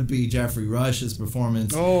got to be Jeffrey Rush's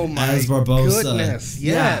performance Oh my as Barbossa. goodness!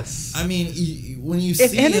 Yeah. Yes. I mean, when you If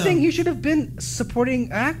see anything, him, he should have been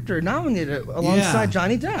supporting actor nominated alongside Yeah.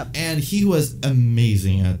 Johnny Depp. and he was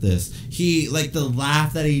amazing at this. He like the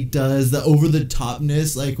laugh that he does, the over the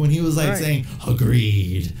topness, like when he was like Right. saying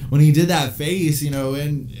 "agreed" when he did that face, you know,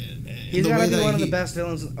 and He's the got way to be that one of he- the best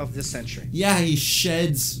villains of this century. Yeah, he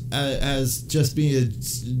sheds as just being a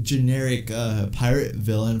generic pirate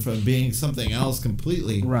villain from being something else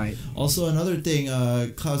completely. Right. Also, another thing,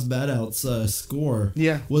 Klaus Baddelt's score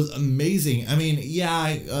was amazing. I mean,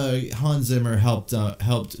 Hans Zimmer helped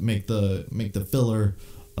make the filler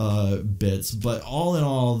bits, but all in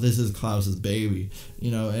all, this is Klaus's baby, you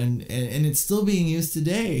know, and it's still being used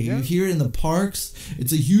today. Yeah. You hear it in the parks.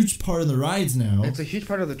 It's a huge part of the rides now. It's a huge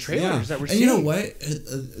part of the trailers that we're and seeing. you know what?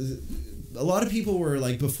 A lot of people were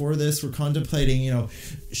like before this were contemplating, you know,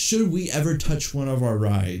 should we ever touch one of our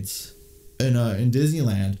rides in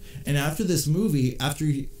Disneyland? And after this movie, after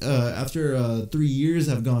 3 years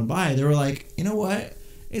have gone by, they were like, you know what?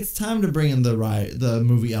 It's time to bring in the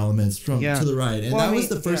movie elements to the ride, and that was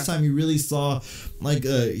the first time you really saw like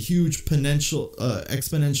a huge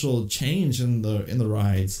exponential change in the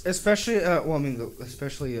rides. Especially,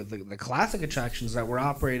 especially the classic attractions that were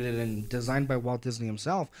operated and designed by Walt Disney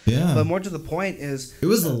himself. Yeah. But more to the point is, It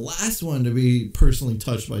was the last one to be personally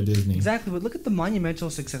touched by Disney. exactly. But look at the monumental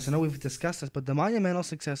success. I know we've discussed this, but the monumental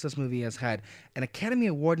success this movie has had. An Academy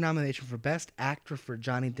Award nomination for Best Actor for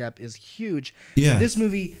Johnny Depp is huge. Yeah. This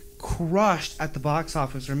movie crushed at the box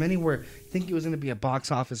office, or many were thinking it was going to be a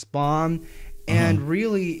box office bomb, and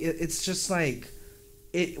really, it's just like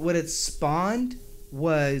what it spawned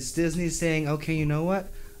was Disney saying, "Okay, you know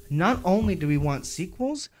what? Not only do we want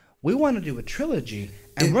sequels, we want to do a trilogy."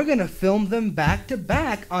 And we're going to film them back to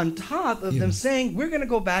back on top of them saying, we're going to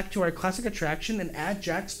go back to our classic attraction and add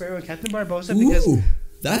Jack Sparrow and Captain Barbossa because... Ooh,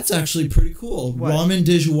 that's actually pretty cool. What? Ramen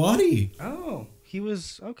Djawadi. Oh, he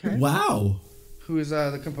was... Okay. Wow. Who is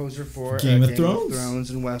the composer for Game of Game Thrones. of Thrones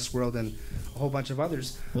and Westworld and a whole bunch of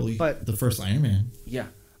others. But the first Iron Man. Yeah.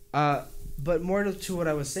 But more to what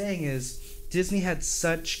I was saying is Disney had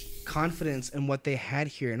such confidence in what they had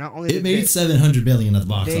here. Not only It made $700 million at the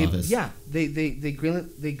box they, office. Yeah, they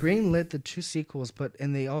greenlit the 2 sequels,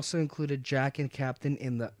 and they also included Jack and Captain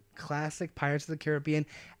in the classic Pirates of the Caribbean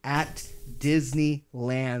at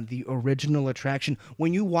Disneyland, the original attraction.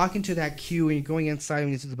 When you walk into that queue and you're going inside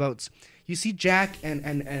and you see the boats, you see Jack and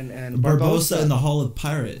Barbossa in the Hall of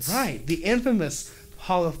Pirates. Right, the infamous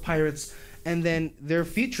Hall of Pirates, and then they're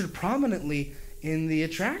featured prominently in the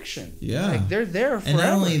attraction. Yeah. Like they're there forever. And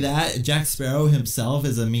not only that, Jack Sparrow himself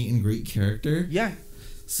is a meet and greet character. Yeah.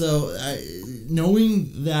 So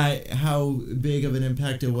knowing that how big of an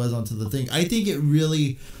impact it was onto the thing, I think it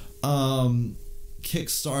really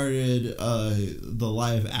kickstarted the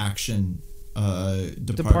live action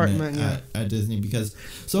department at Disney, because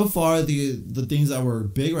so far the things that were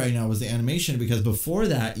big right now was the animation, because before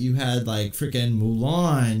that you had like freaking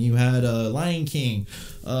Mulan, you had Lion King,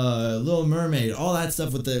 Little Mermaid, all that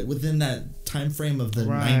stuff within that time frame of the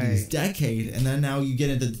 90s decade, and then now you get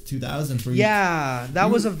into the 2000s where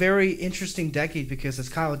that was a very interesting decade, because as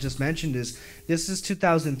Kyle just mentioned, this is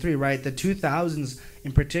 2003, right? The 2000s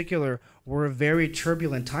in particular were a very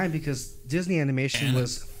turbulent time because Disney animation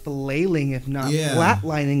was flailing, if not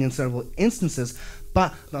flatlining in several instances.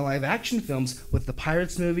 But the live action films with the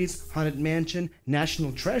Pirates movies, Haunted Mansion,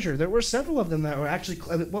 National Treasure, there were several of them that were actually,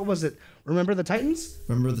 what was it? Remember the Titans?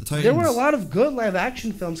 Remember the Titans. There were a lot of good live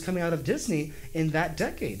action films coming out of Disney in that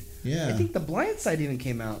decade. Yeah. I think The Blind Side even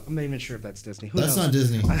came out. I'm not even sure if that's Disney. Who That's knows? not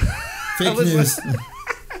Disney. Fake news.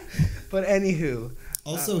 But anywho.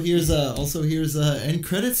 Also, here's a end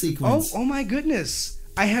credit sequence. Oh my goodness.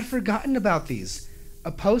 I had forgotten about these.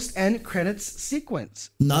 A post-end credits sequence.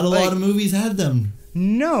 Not a lot of movies had them.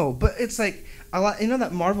 No, but it's like a lot. You know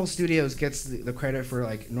that Marvel Studios gets the credit for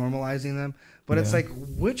like normalizing them, but it's like,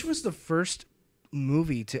 which was the first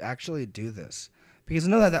movie to actually do this? Because I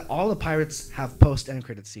know that all the Pirates have post-end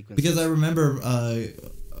credit sequences. Because I remember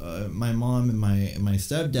my mom and my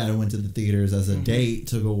stepdad went to the theaters as a date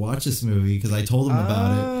to go watch this movie because I told them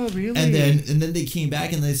about it. Oh, really? And then they came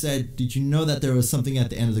back and they said, "Did you know that there was something at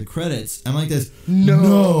the end of the credits?" I'm like this.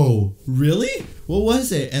 No, really? What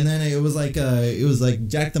was it? And then it was like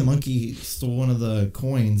Jack the Monkey stole one of the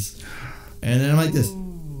coins, and then I'm like this.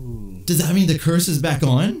 Does that mean the curse is back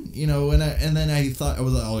on? You know, and then I thought, I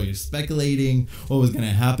was like, oh, you're speculating what was going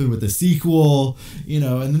to happen with the sequel, you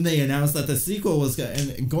know, and then they announced that the sequel was,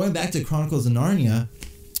 and going back to Chronicles of Narnia,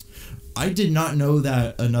 I did not know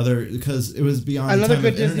that because it was beyond another the time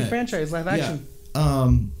good of Disney internet. franchise, live action.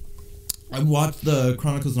 Yeah. I watched the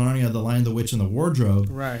Chronicles of Narnia, The Lion, the Witch, and the Wardrobe.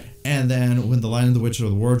 Right. And then when The Lion, and the Witch, and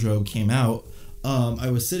the Wardrobe came out, I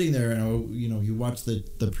was sitting there and, you watched the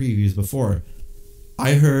previews before.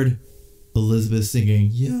 I heard Elizabeth singing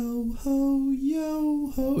yo ho,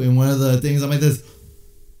 and one of the things I'm like this.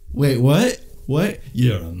 Wait, what?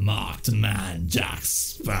 You're a marked man, Jack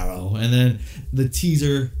Sparrow. And then the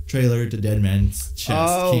teaser trailer to Dead Man's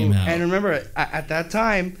Chest came out. And remember, at that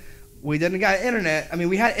time, we didn't got internet. I mean,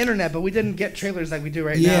 we had internet, but we didn't get trailers like we do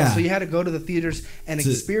right now. So you had to go to the theaters and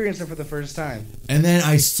experience it for the first time. And then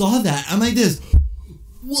I saw that. I'm like this.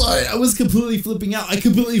 What? I was completely flipping out. I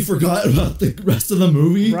completely forgot about the rest of the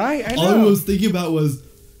movie. Right, I know. All I was thinking about was,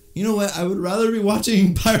 you know what? I would rather be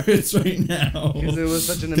watching Pirates right now. Because it was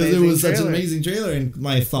such an amazing trailer. And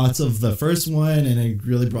my thoughts of the first one, and it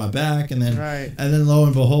really brought back. And then, right. And then lo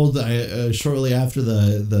and behold, shortly after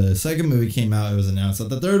the second movie came out, it was announced that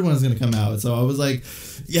the third one is going to come out. So I was like,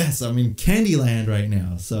 yes, I'm in Candyland right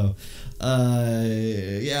now. So,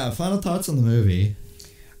 final thoughts on the movie.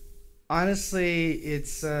 Honestly,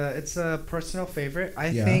 it's a personal favorite.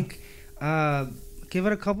 I think give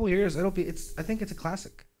it a couple years. I think it's a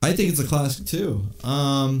classic. I think it's a classic too.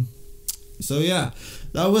 So yeah,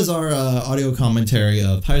 that was our audio commentary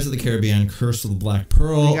of Pirates of the Caribbean: Curse of the Black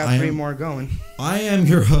Pearl. We got three more going. I am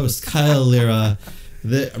your host, Kyle Lira.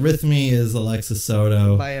 With me is Alexis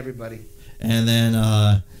Soto. Bye, everybody. And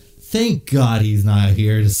then thank God he's not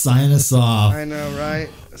here to sign us off. I know, right?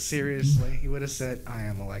 Seriously, he would have said, "I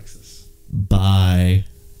am Alexis." Bye.